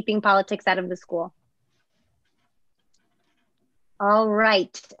board for keeping politics out of the school. All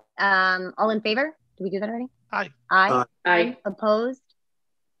right. All in favor? Did we do that already? Aye. Aye. Aye. Opposed?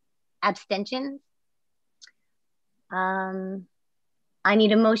 Abstentions? I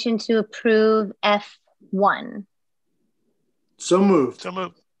need a motion to approve F1. So moved. So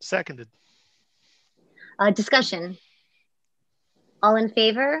moved. Seconded. Discussion. All in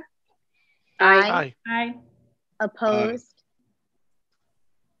favor? Aye. Aye. Opposed?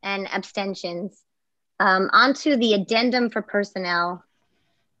 And abstentions. On to the addendum for personnel.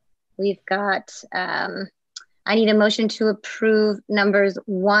 We've got, I need a motion to approve numbers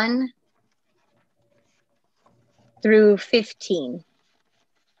 1 through 15.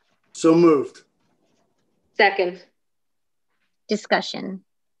 So moved. Second. Discussion.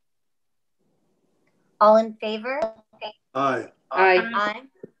 All in favor? Aye. Aye. Aye.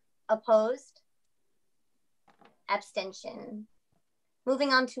 Opposed? Abstention.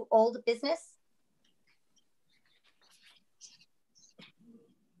 Moving on to old business.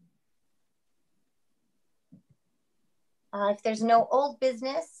 If there's no old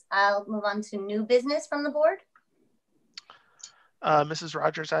business, I'll move on to new business from the board. Mrs.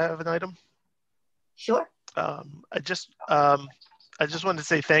 Rogers, I have an item. Sure. I just wanted to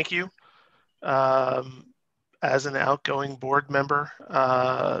say thank you as an outgoing board member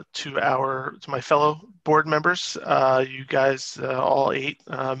to my fellow board members. You guys, all 8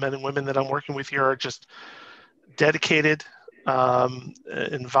 men and women that I'm working with here, are just dedicated,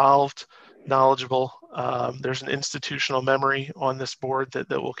 involved, knowledgeable. There's an institutional memory on this board that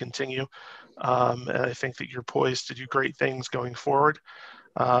will continue. And I think that you're poised to do great things going forward.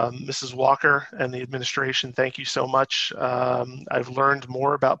 Mrs. Walker and the administration, thank you so much. I've learned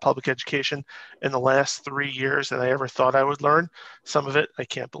more about public education in the last 3 years than I ever thought I would learn. Some of it I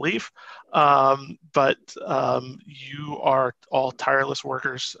can't believe. But you are all tireless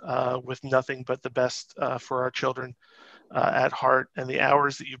workers with nothing but the best for our children at heart, and the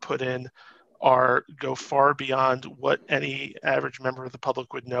hours that you put in go far beyond what any average member of the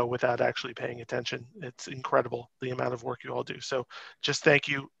public would know without actually paying attention. It's incredible the amount of work you all do. So just thank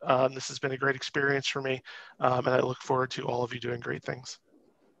you. This has been a great experience for me, and I look forward to all of you doing great things.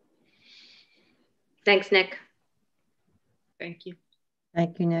 Thanks, Nick. Thank you.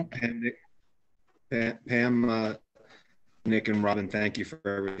 Thank you, Nick. And Pam, Nick and Robin, thank you for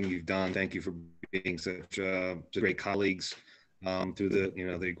everything you've done. Thank you for being such great colleagues through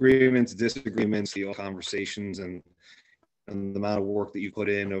the agreements, disagreements, the conversations, and the amount of work that you put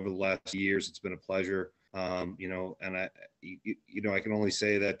in over the last years. It's been a pleasure. And I can only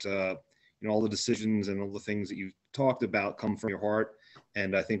say that all the decisions and all the things that you've talked about come from your heart,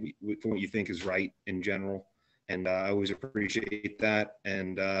 and I think from what you think is right in general. And I always appreciate that.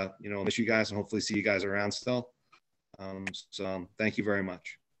 And I'll miss you guys and hopefully see you guys around still. So thank you very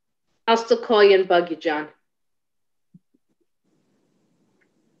much. I'll still call you and bug you, John.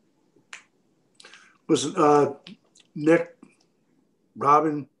 Listen, Nick,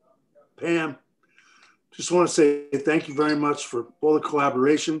 Robin, Pam, just want to say thank you very much for all the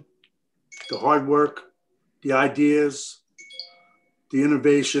collaboration, the hard work, the ideas, the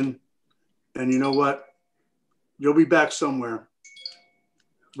innovation. And you know what? You'll be back somewhere.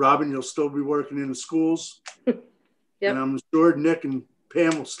 Robin, you'll still be working in the schools. Yep. And I'm sure Nick and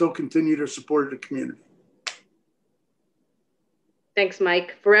Pam will still continue to support the community. Thanks,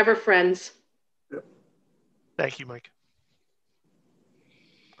 Mike. Forever friends. Yep. Thank you, Mike.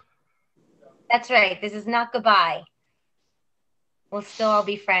 That's right. This is not goodbye. We'll still all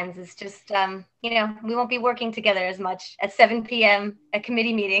be friends. It's just, we won't be working together as much at 7 p.m. at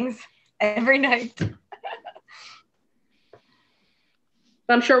committee meetings every night.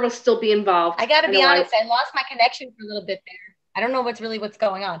 But I'm sure we'll still be involved. I got to be honest, I lost my connection for a little bit there. I don't know what's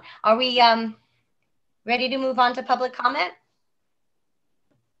going on. Are we ready to move on to public comment?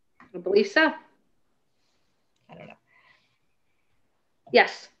 I believe so. I don't know.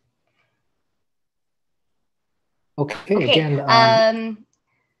 Yes. Okay. Again,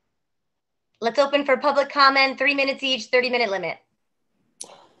 let's open for public comment, 3 minutes each, 30-minute limit.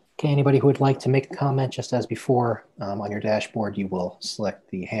 okay, anybody who would like to make a comment, just as before, on your dashboard, you will select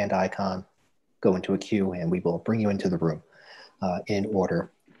the hand icon, go into a queue, and we will bring you into the room in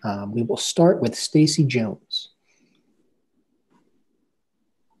order. We will start with Stacy Jones.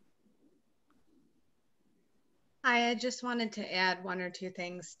 Hi, I just wanted to add 1 or 2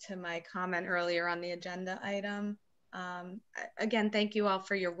 things to my comment earlier on the agenda item. Again, thank you all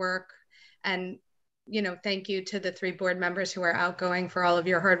for your work, and thank you to the 3 board members who are outgoing for all of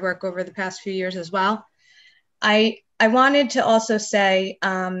your hard work over the past few years as well. I wanted to also say,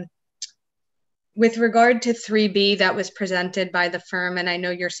 with regard to 3B that was presented by the firm, and I know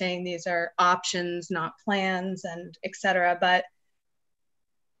you're saying these are options, not plans, and et cetera, but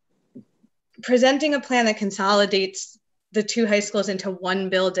presenting a plan that consolidates the 2 high schools into 1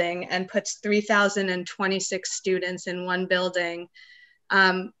 building and puts 3,026 students in 1 building,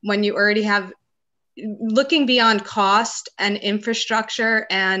 when you already have, looking beyond cost and infrastructure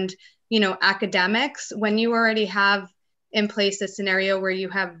and academics, when you already have in place a scenario where you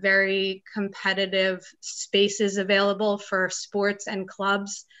have very competitive spaces available for sports and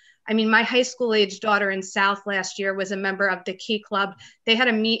clubs. I mean, my high school age daughter in South last year was a member of the Key Club. They had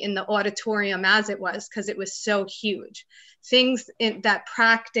to meet in the auditorium as it was because it was so huge. Things that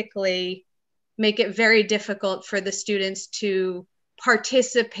practically make it very difficult for the students to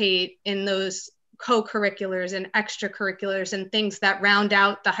participate in those co-curriculars and extracurriculars and things that round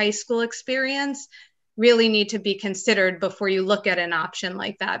out the high school experience really need to be considered before you look at an option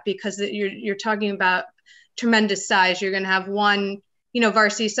like that, because you're talking about tremendous size. You're going to have 1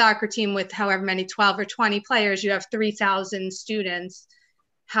 varsity soccer team with however many, 12 or 20 players. You have 3,000 students.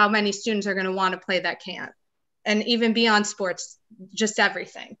 How many students are going to want to play that can't? And even beyond sports, just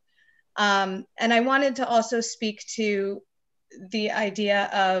everything. And I wanted to also speak to the idea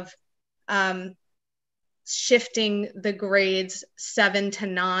of shifting the grades 7 to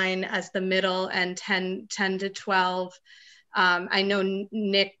 9 as the middle and 10 to 12. I know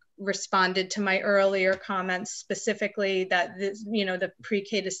Nick responded to my earlier comments specifically that this, the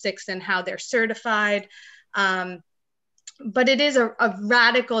pre-K to 6 and how they're certified. But it is a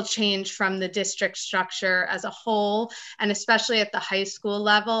radical change from the district structure as a whole, and especially at the high school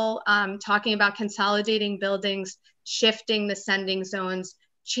level, talking about consolidating buildings, shifting the sending zones,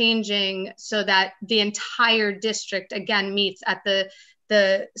 changing so that the entire district again meets at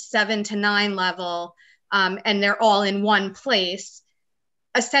the 7 to 9 level, and they're all in one place,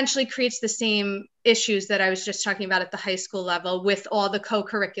 essentially creates the same issues that I was just talking about at the high school level with all the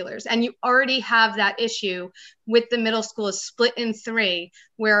co-curriculars. And you already have that issue with the middle school is split in 3,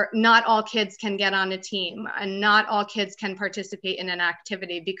 where not all kids can get on a team and not all kids can participate in an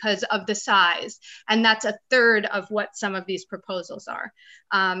activity because of the size. And that's 1/3 of what some of these proposals are.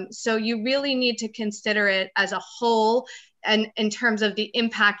 So you really need to consider it as a whole, and in terms of the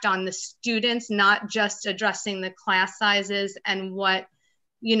impact on the students, not just addressing the class sizes and what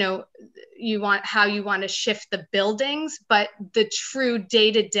how you want to shift the buildings, but the true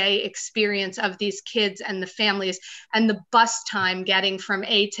day-to-day experience of these kids and the families and the bus time getting from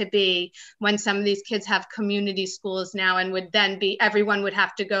A to B, when some of these kids have community schools now and would then be, everyone would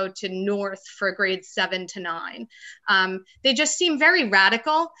have to go to North for grades 7 to 9. They just seem very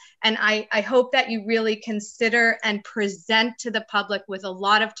radical. And I hope that you really consider and present to the public with a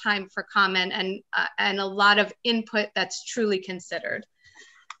lot of time for comment and a lot of input that's truly considered.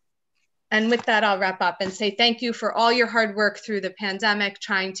 And with that, I'll wrap up and say thank you for all your hard work through the pandemic,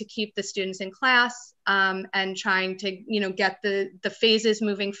 trying to keep the students in class and trying to, get the phases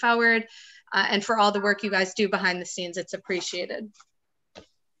moving forward, and for all the work you guys do behind the scenes. It's appreciated.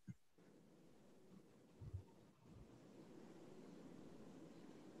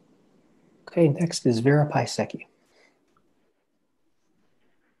 Okay, next is Vera Paisecki.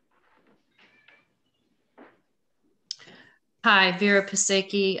 Hi, Vera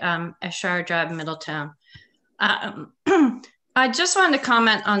Pasecki, Ashar Drive, Middletown. I just wanted to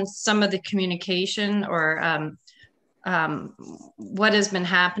comment on some of the communication or what has been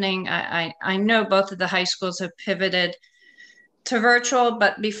happening. I know both of the high schools have pivoted to virtual,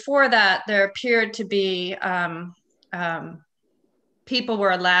 but before that, there appeared to be people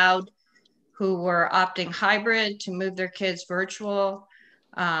were allowed who were opting hybrid to move their kids virtual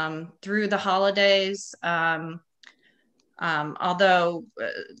through the holidays. Although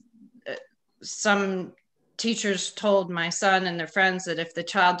some teachers told my son and their friends that if the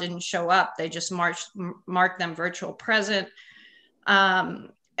child didn't show up, they just marked them virtual present.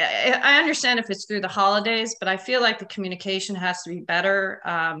 I understand if it's through the holidays, but I feel like the communication has to be better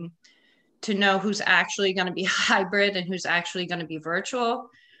to know who's actually going to be hybrid and who's actually going to be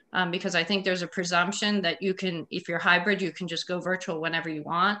virtual. Because I think there's a presumption that you can, if you're hybrid, you can just go virtual whenever you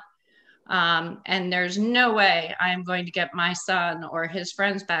want. And there's no way I am going to get my son or his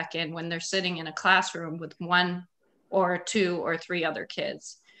friends back in when they're sitting in a classroom with 1 or 2 or 3 other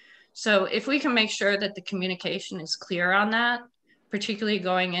kids. So if we can make sure that the communication is clear on that, particularly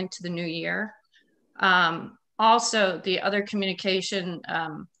going into the new year. Also, the other communication,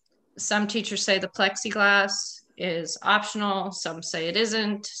 some teachers say the plexiglass is optional, some say it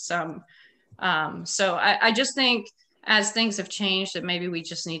isn't, so I just think as things have changed that maybe we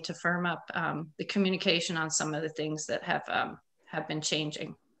just need to firm up the communication on some of the things that have been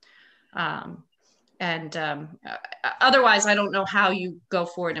changing. Otherwise, I don't know how you go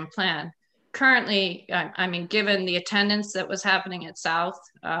forward and plan. Currently, I mean, given the attendance that was happening at South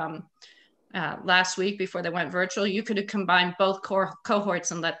last week before they went virtual, you could have combined both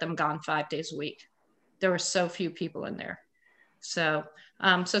cohorts and let them gone 5 days a week. There were so few people in there. So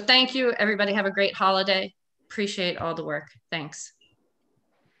thank you, everybody. Have a great holiday. Appreciate all the work. Thanks.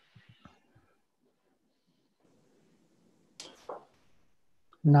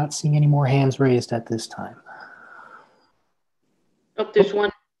 Not seeing any more hands raised at this time. Oh, there's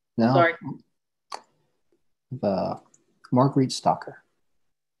one. No. Sorry. Marguerite Stalker.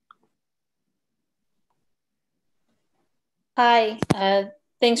 Hi,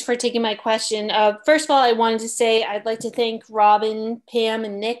 thanks for taking my question. First of all, I wanted to say I'd like to thank Robin, Pam,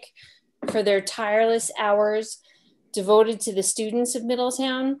 and Nick for their tireless hours devoted to the students of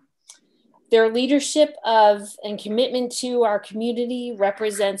Middletown. Their leadership of and commitment to our community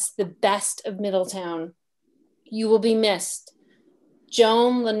represents the best of Middletown. You will be missed.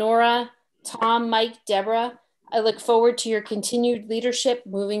 Joan, Lenora, Tom, Mike, Deborah, I look forward to your continued leadership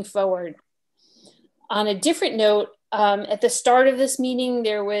moving forward. On a different note, at the start of this meeting,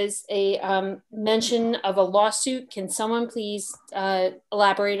 there was a mention of a lawsuit. Can someone please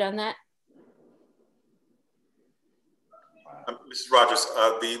elaborate on that? Mrs. Rogers,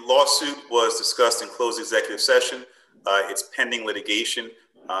 the lawsuit was discussed in closed executive session. It's pending litigation,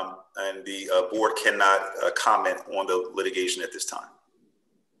 and the board cannot comment on the litigation at this time.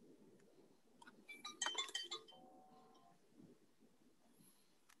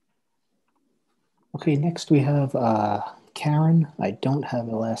 Okay, next we have Karen. I don't have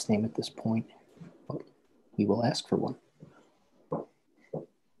a last name at this point, but we will ask for one.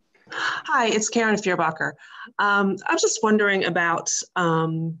 Hi, it's Karen Fierbacher. I was just wondering about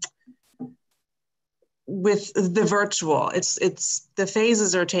with the virtual. It's the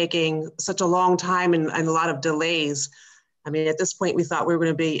phases are taking such a long time and a lot of delays. I mean, at this point, we thought we were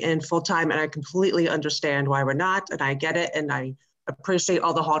going to be in full time, and I completely understand why we're not, and I get it, and I appreciate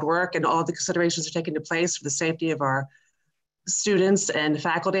all the hard work and all the considerations are taken into place for the safety of our students and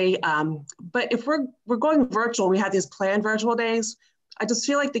faculty. But if we're going virtual, we have these planned virtual days. I just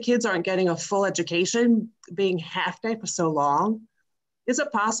feel like the kids aren't getting a full education being half day for so long. Is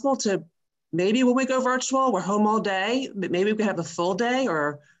it possible to maybe when we go virtual, we're home all day, but maybe we could have a full day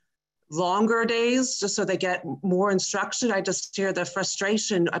or longer days just so they get more instruction? I just hear the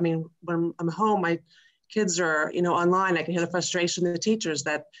frustration. I mean, when I'm home, my kids are, online. I can hear the frustration of the teachers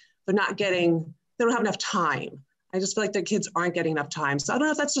that they're not getting, they don't have enough time. I just feel like the kids aren't getting enough time. So I don't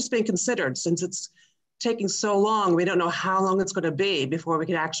know if that's just being considered since it's taking so long. We don't know how long it's going to be before we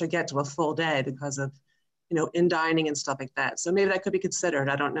can actually get to a full day because of, in dining and stuff like that. So maybe that could be considered.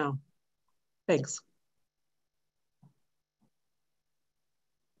 I don't know. Thanks.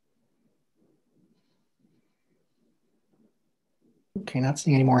 Okay, not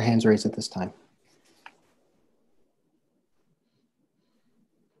seeing any more hands raised at this time.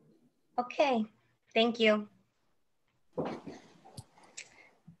 Okay, thank you.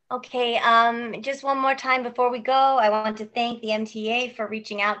 Okay, just one more time before we go, I want to thank the MTA for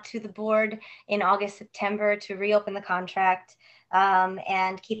reaching out to the board in August, September to reopen the contract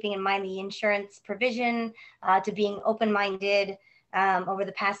and keeping in mind the insurance provision, to being open-minded over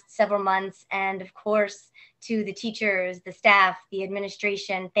the past several months. And of course, to the teachers, the staff, the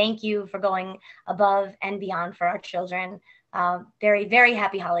administration, thank you for going above and beyond for our children. Very, very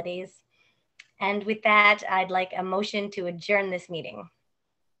happy holidays. And with that, I'd like a motion to adjourn this meeting.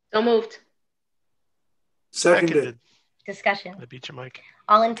 So moved. Seconded. Discussion. I beat you, Mike.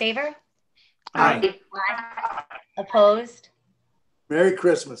 All in favor? Aye. Aye. Opposed? Merry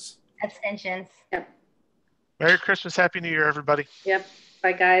Christmas. Abstentions? Yep. Merry Christmas, Happy New Year, everybody. Yep.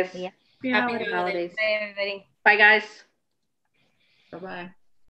 Bye, guys. Yeah. Happy holidays. Bye, everybody. Bye, guys. Bye-bye.